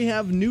 And now we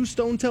have new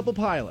Stone Temple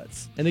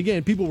Pilots. And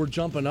again, people were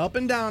jumping up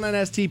and down on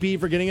STP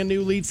for getting a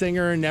new lead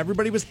singer, and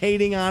everybody was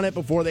hating on it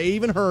before they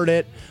even heard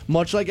it,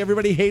 much like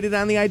everybody hated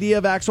on the idea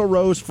of Axl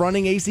Rose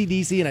fronting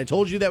AC/DC, and I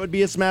told you that would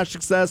be a smash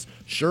success.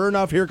 Sure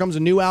enough, here comes a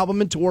new album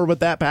and tour with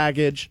that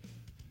package.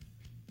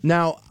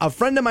 Now, a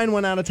friend of mine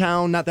went out of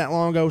town not that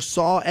long ago,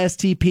 saw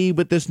STP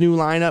with this new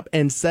lineup,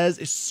 and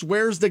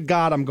swears to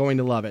God I'm going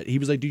to love it. He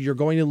was like, dude, you're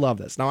going to love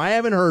this. Now, I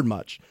haven't heard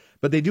much,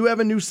 but they do have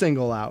a new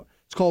single out.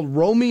 It's called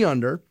Roll Me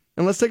Under,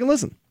 and let's take a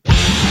listen.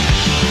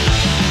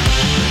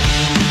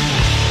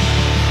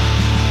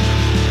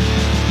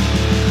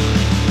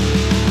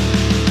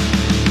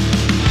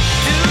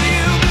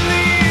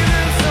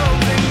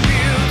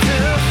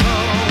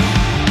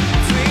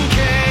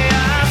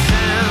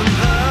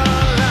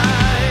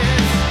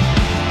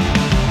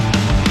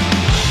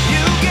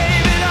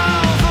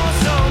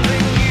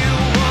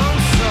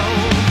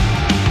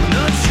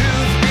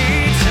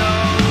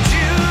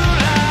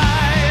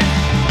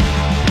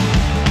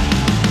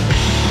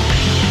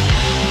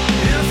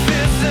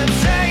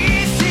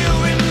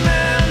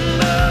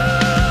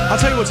 I'll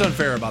tell you what's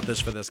unfair about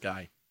this for this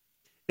guy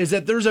is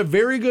that there's a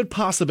very good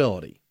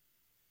possibility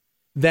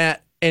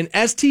that an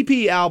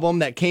STP album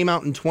that came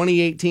out in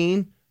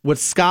 2018 with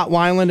Scott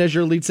Weiland as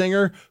your lead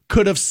singer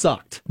could have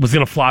sucked. Was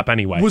going to flop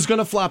anyway.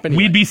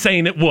 We'd be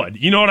saying it would.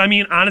 You know what I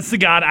mean? Honest to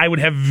God, I would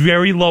have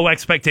very low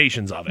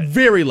expectations of it.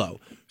 Very low.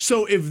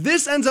 So if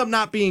this ends up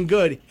not being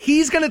good,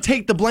 he's going to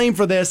take the blame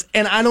for this,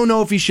 and I don't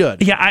know if he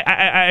should. Yeah,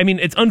 I mean,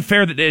 it's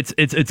unfair that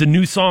it's a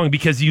new song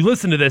because you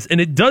listen to this,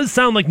 and it does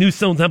sound like new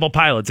Stone Temple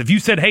Pilots. If you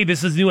said, hey,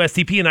 this is new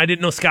STP, and I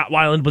didn't know Scott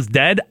Weiland was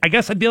dead, I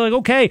guess I'd be like,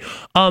 okay.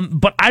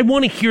 But I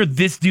want to hear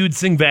this dude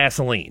sing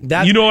Vaseline.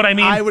 You know what I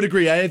mean? I would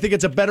agree. I think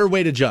it's a better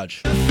way to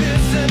judge.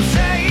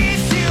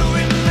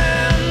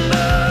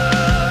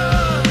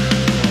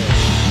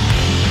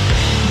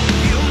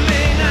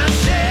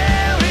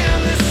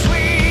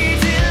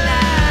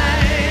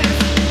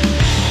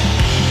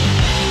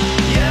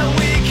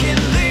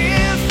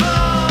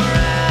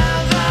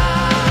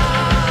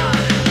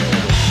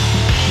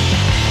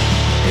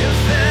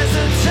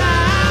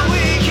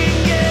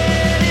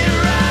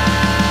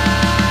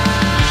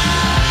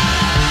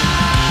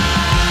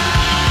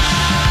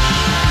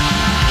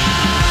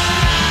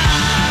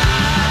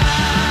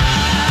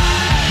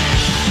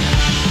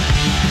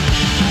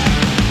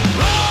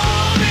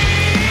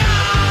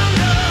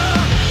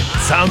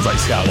 Sounds like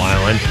Scott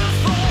Weiland.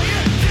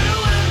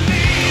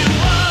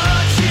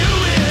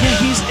 Yeah,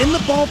 he's in the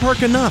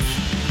ballpark enough.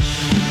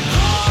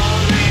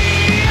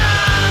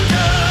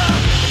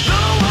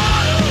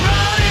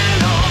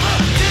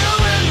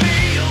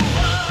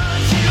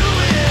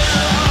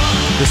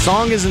 The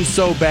song isn't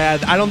so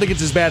bad. I don't think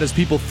it's as bad as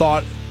people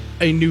thought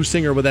a new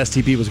singer with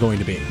STP was going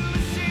to be.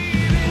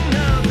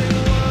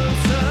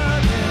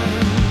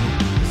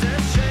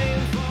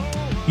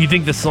 You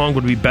think the song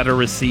would be better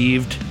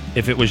received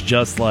if it was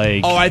just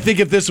like... Oh, I think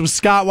if this was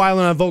Scott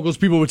Weiland on vocals,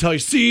 people would tell you,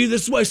 see,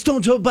 this is why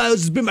Stone Temple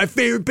Pilots has been my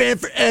favorite band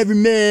forever,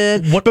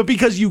 man. But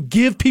because you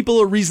give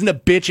people a reason to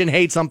bitch and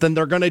hate something,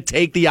 they're going to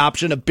take the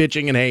option of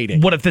bitching and hating.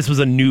 What if this was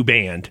a new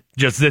band?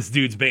 Just this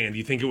dude's band? Do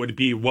you think it would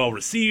be well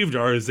received,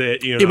 or is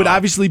it, It would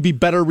obviously be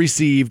better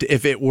received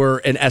if it were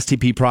an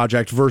STP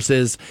project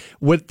versus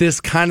what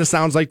this kind of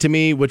sounds like to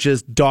me, which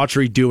is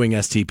Daughtry doing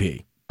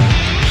STP.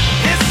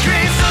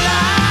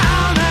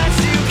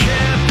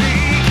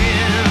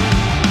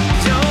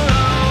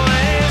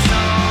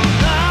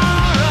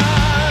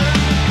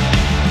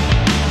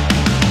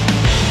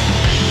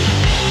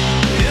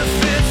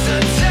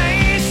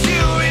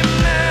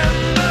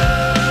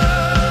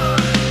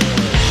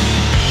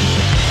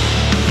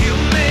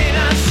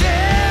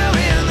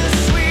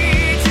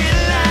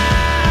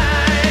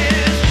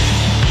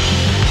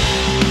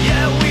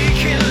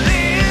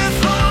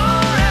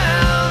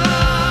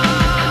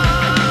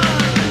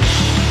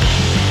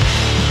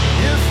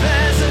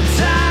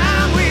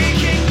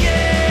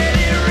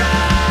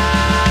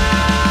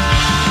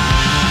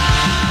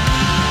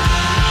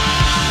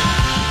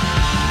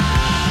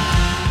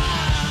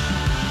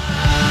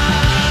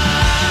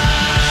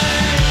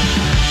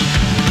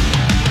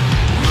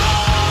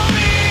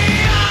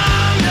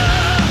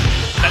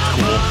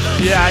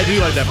 Yeah, I do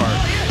like that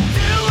part.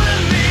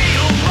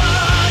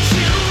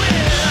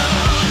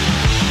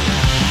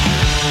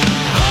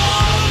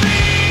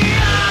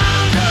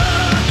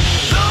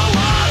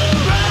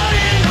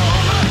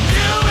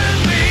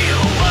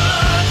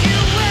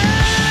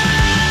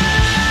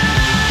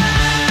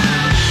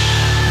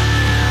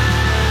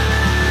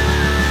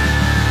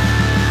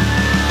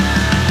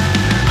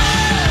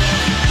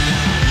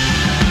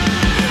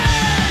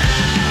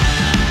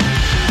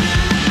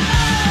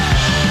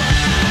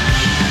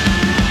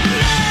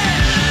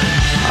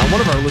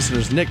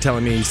 listeners, Nick,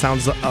 telling me he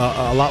sounds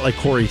a lot like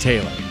Corey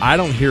Taylor. I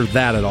don't hear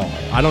that at all.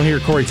 I don't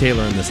hear Corey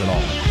Taylor in this at all.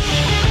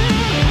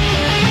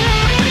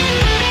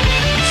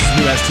 This is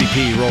new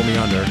STP, Roll Me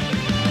Under.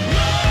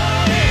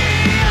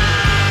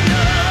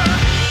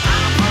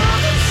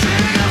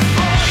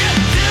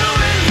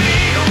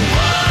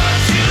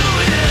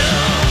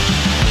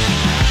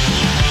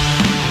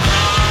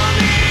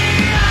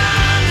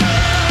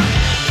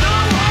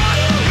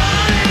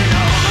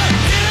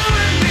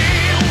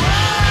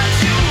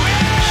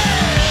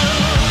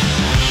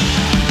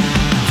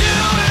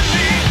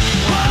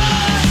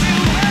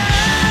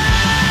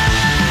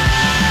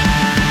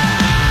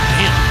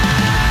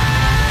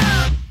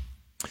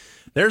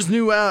 There's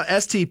new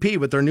STP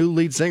with their new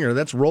lead singer.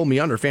 That's Roll Me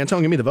Under.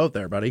 Fantone, give me the vote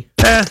there, buddy.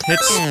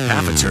 It's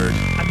half a turd.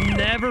 I've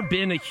never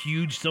been a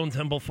huge Stone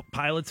Temple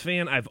Pilots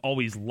fan. I've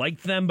always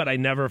liked them, but I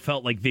never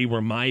felt like they were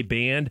my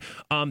band.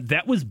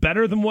 That was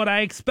better than what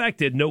I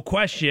expected, no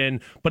question,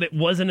 but it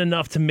wasn't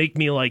enough to make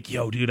me like,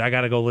 yo, dude, I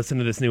got to go listen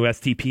to this new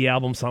STP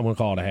album, so I'm going to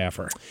call it a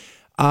halfer.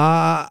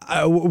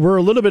 We're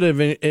a little bit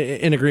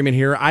in agreement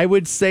here. I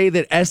would say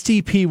that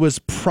STP was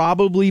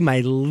probably my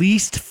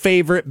least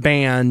favorite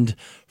band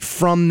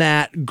from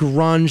that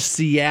grunge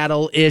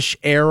Seattle-ish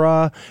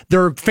era.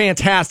 They're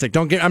fantastic.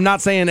 I'm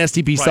not saying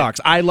STP sucks.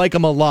 I like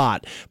them a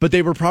lot, but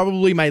they were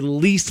probably my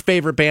least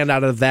favorite band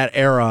out of that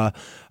era.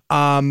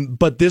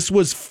 But this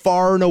was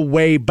far and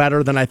away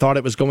better than I thought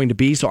it was going to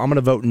be, so I'm going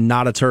to vote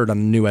not a turd on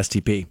the new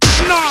STP.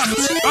 Not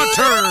a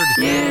turd!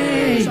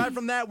 Yay. Aside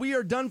from that, we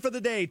are done for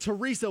the day.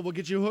 Teresa will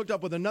get you hooked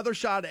up with another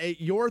shot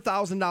at your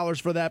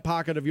 $1,000 for that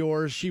pocket of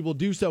yours. She will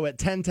do so at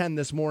 10:10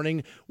 this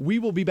morning. We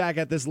will be back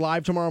at this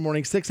live tomorrow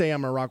morning, 6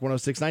 a.m. on Rock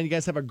 106.9. You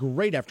guys have a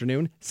great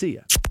afternoon. See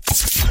ya.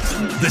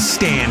 The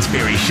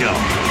Stansberry Show,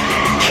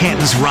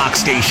 Canton's Rock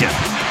Station,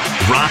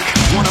 Rock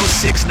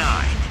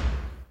 106.9.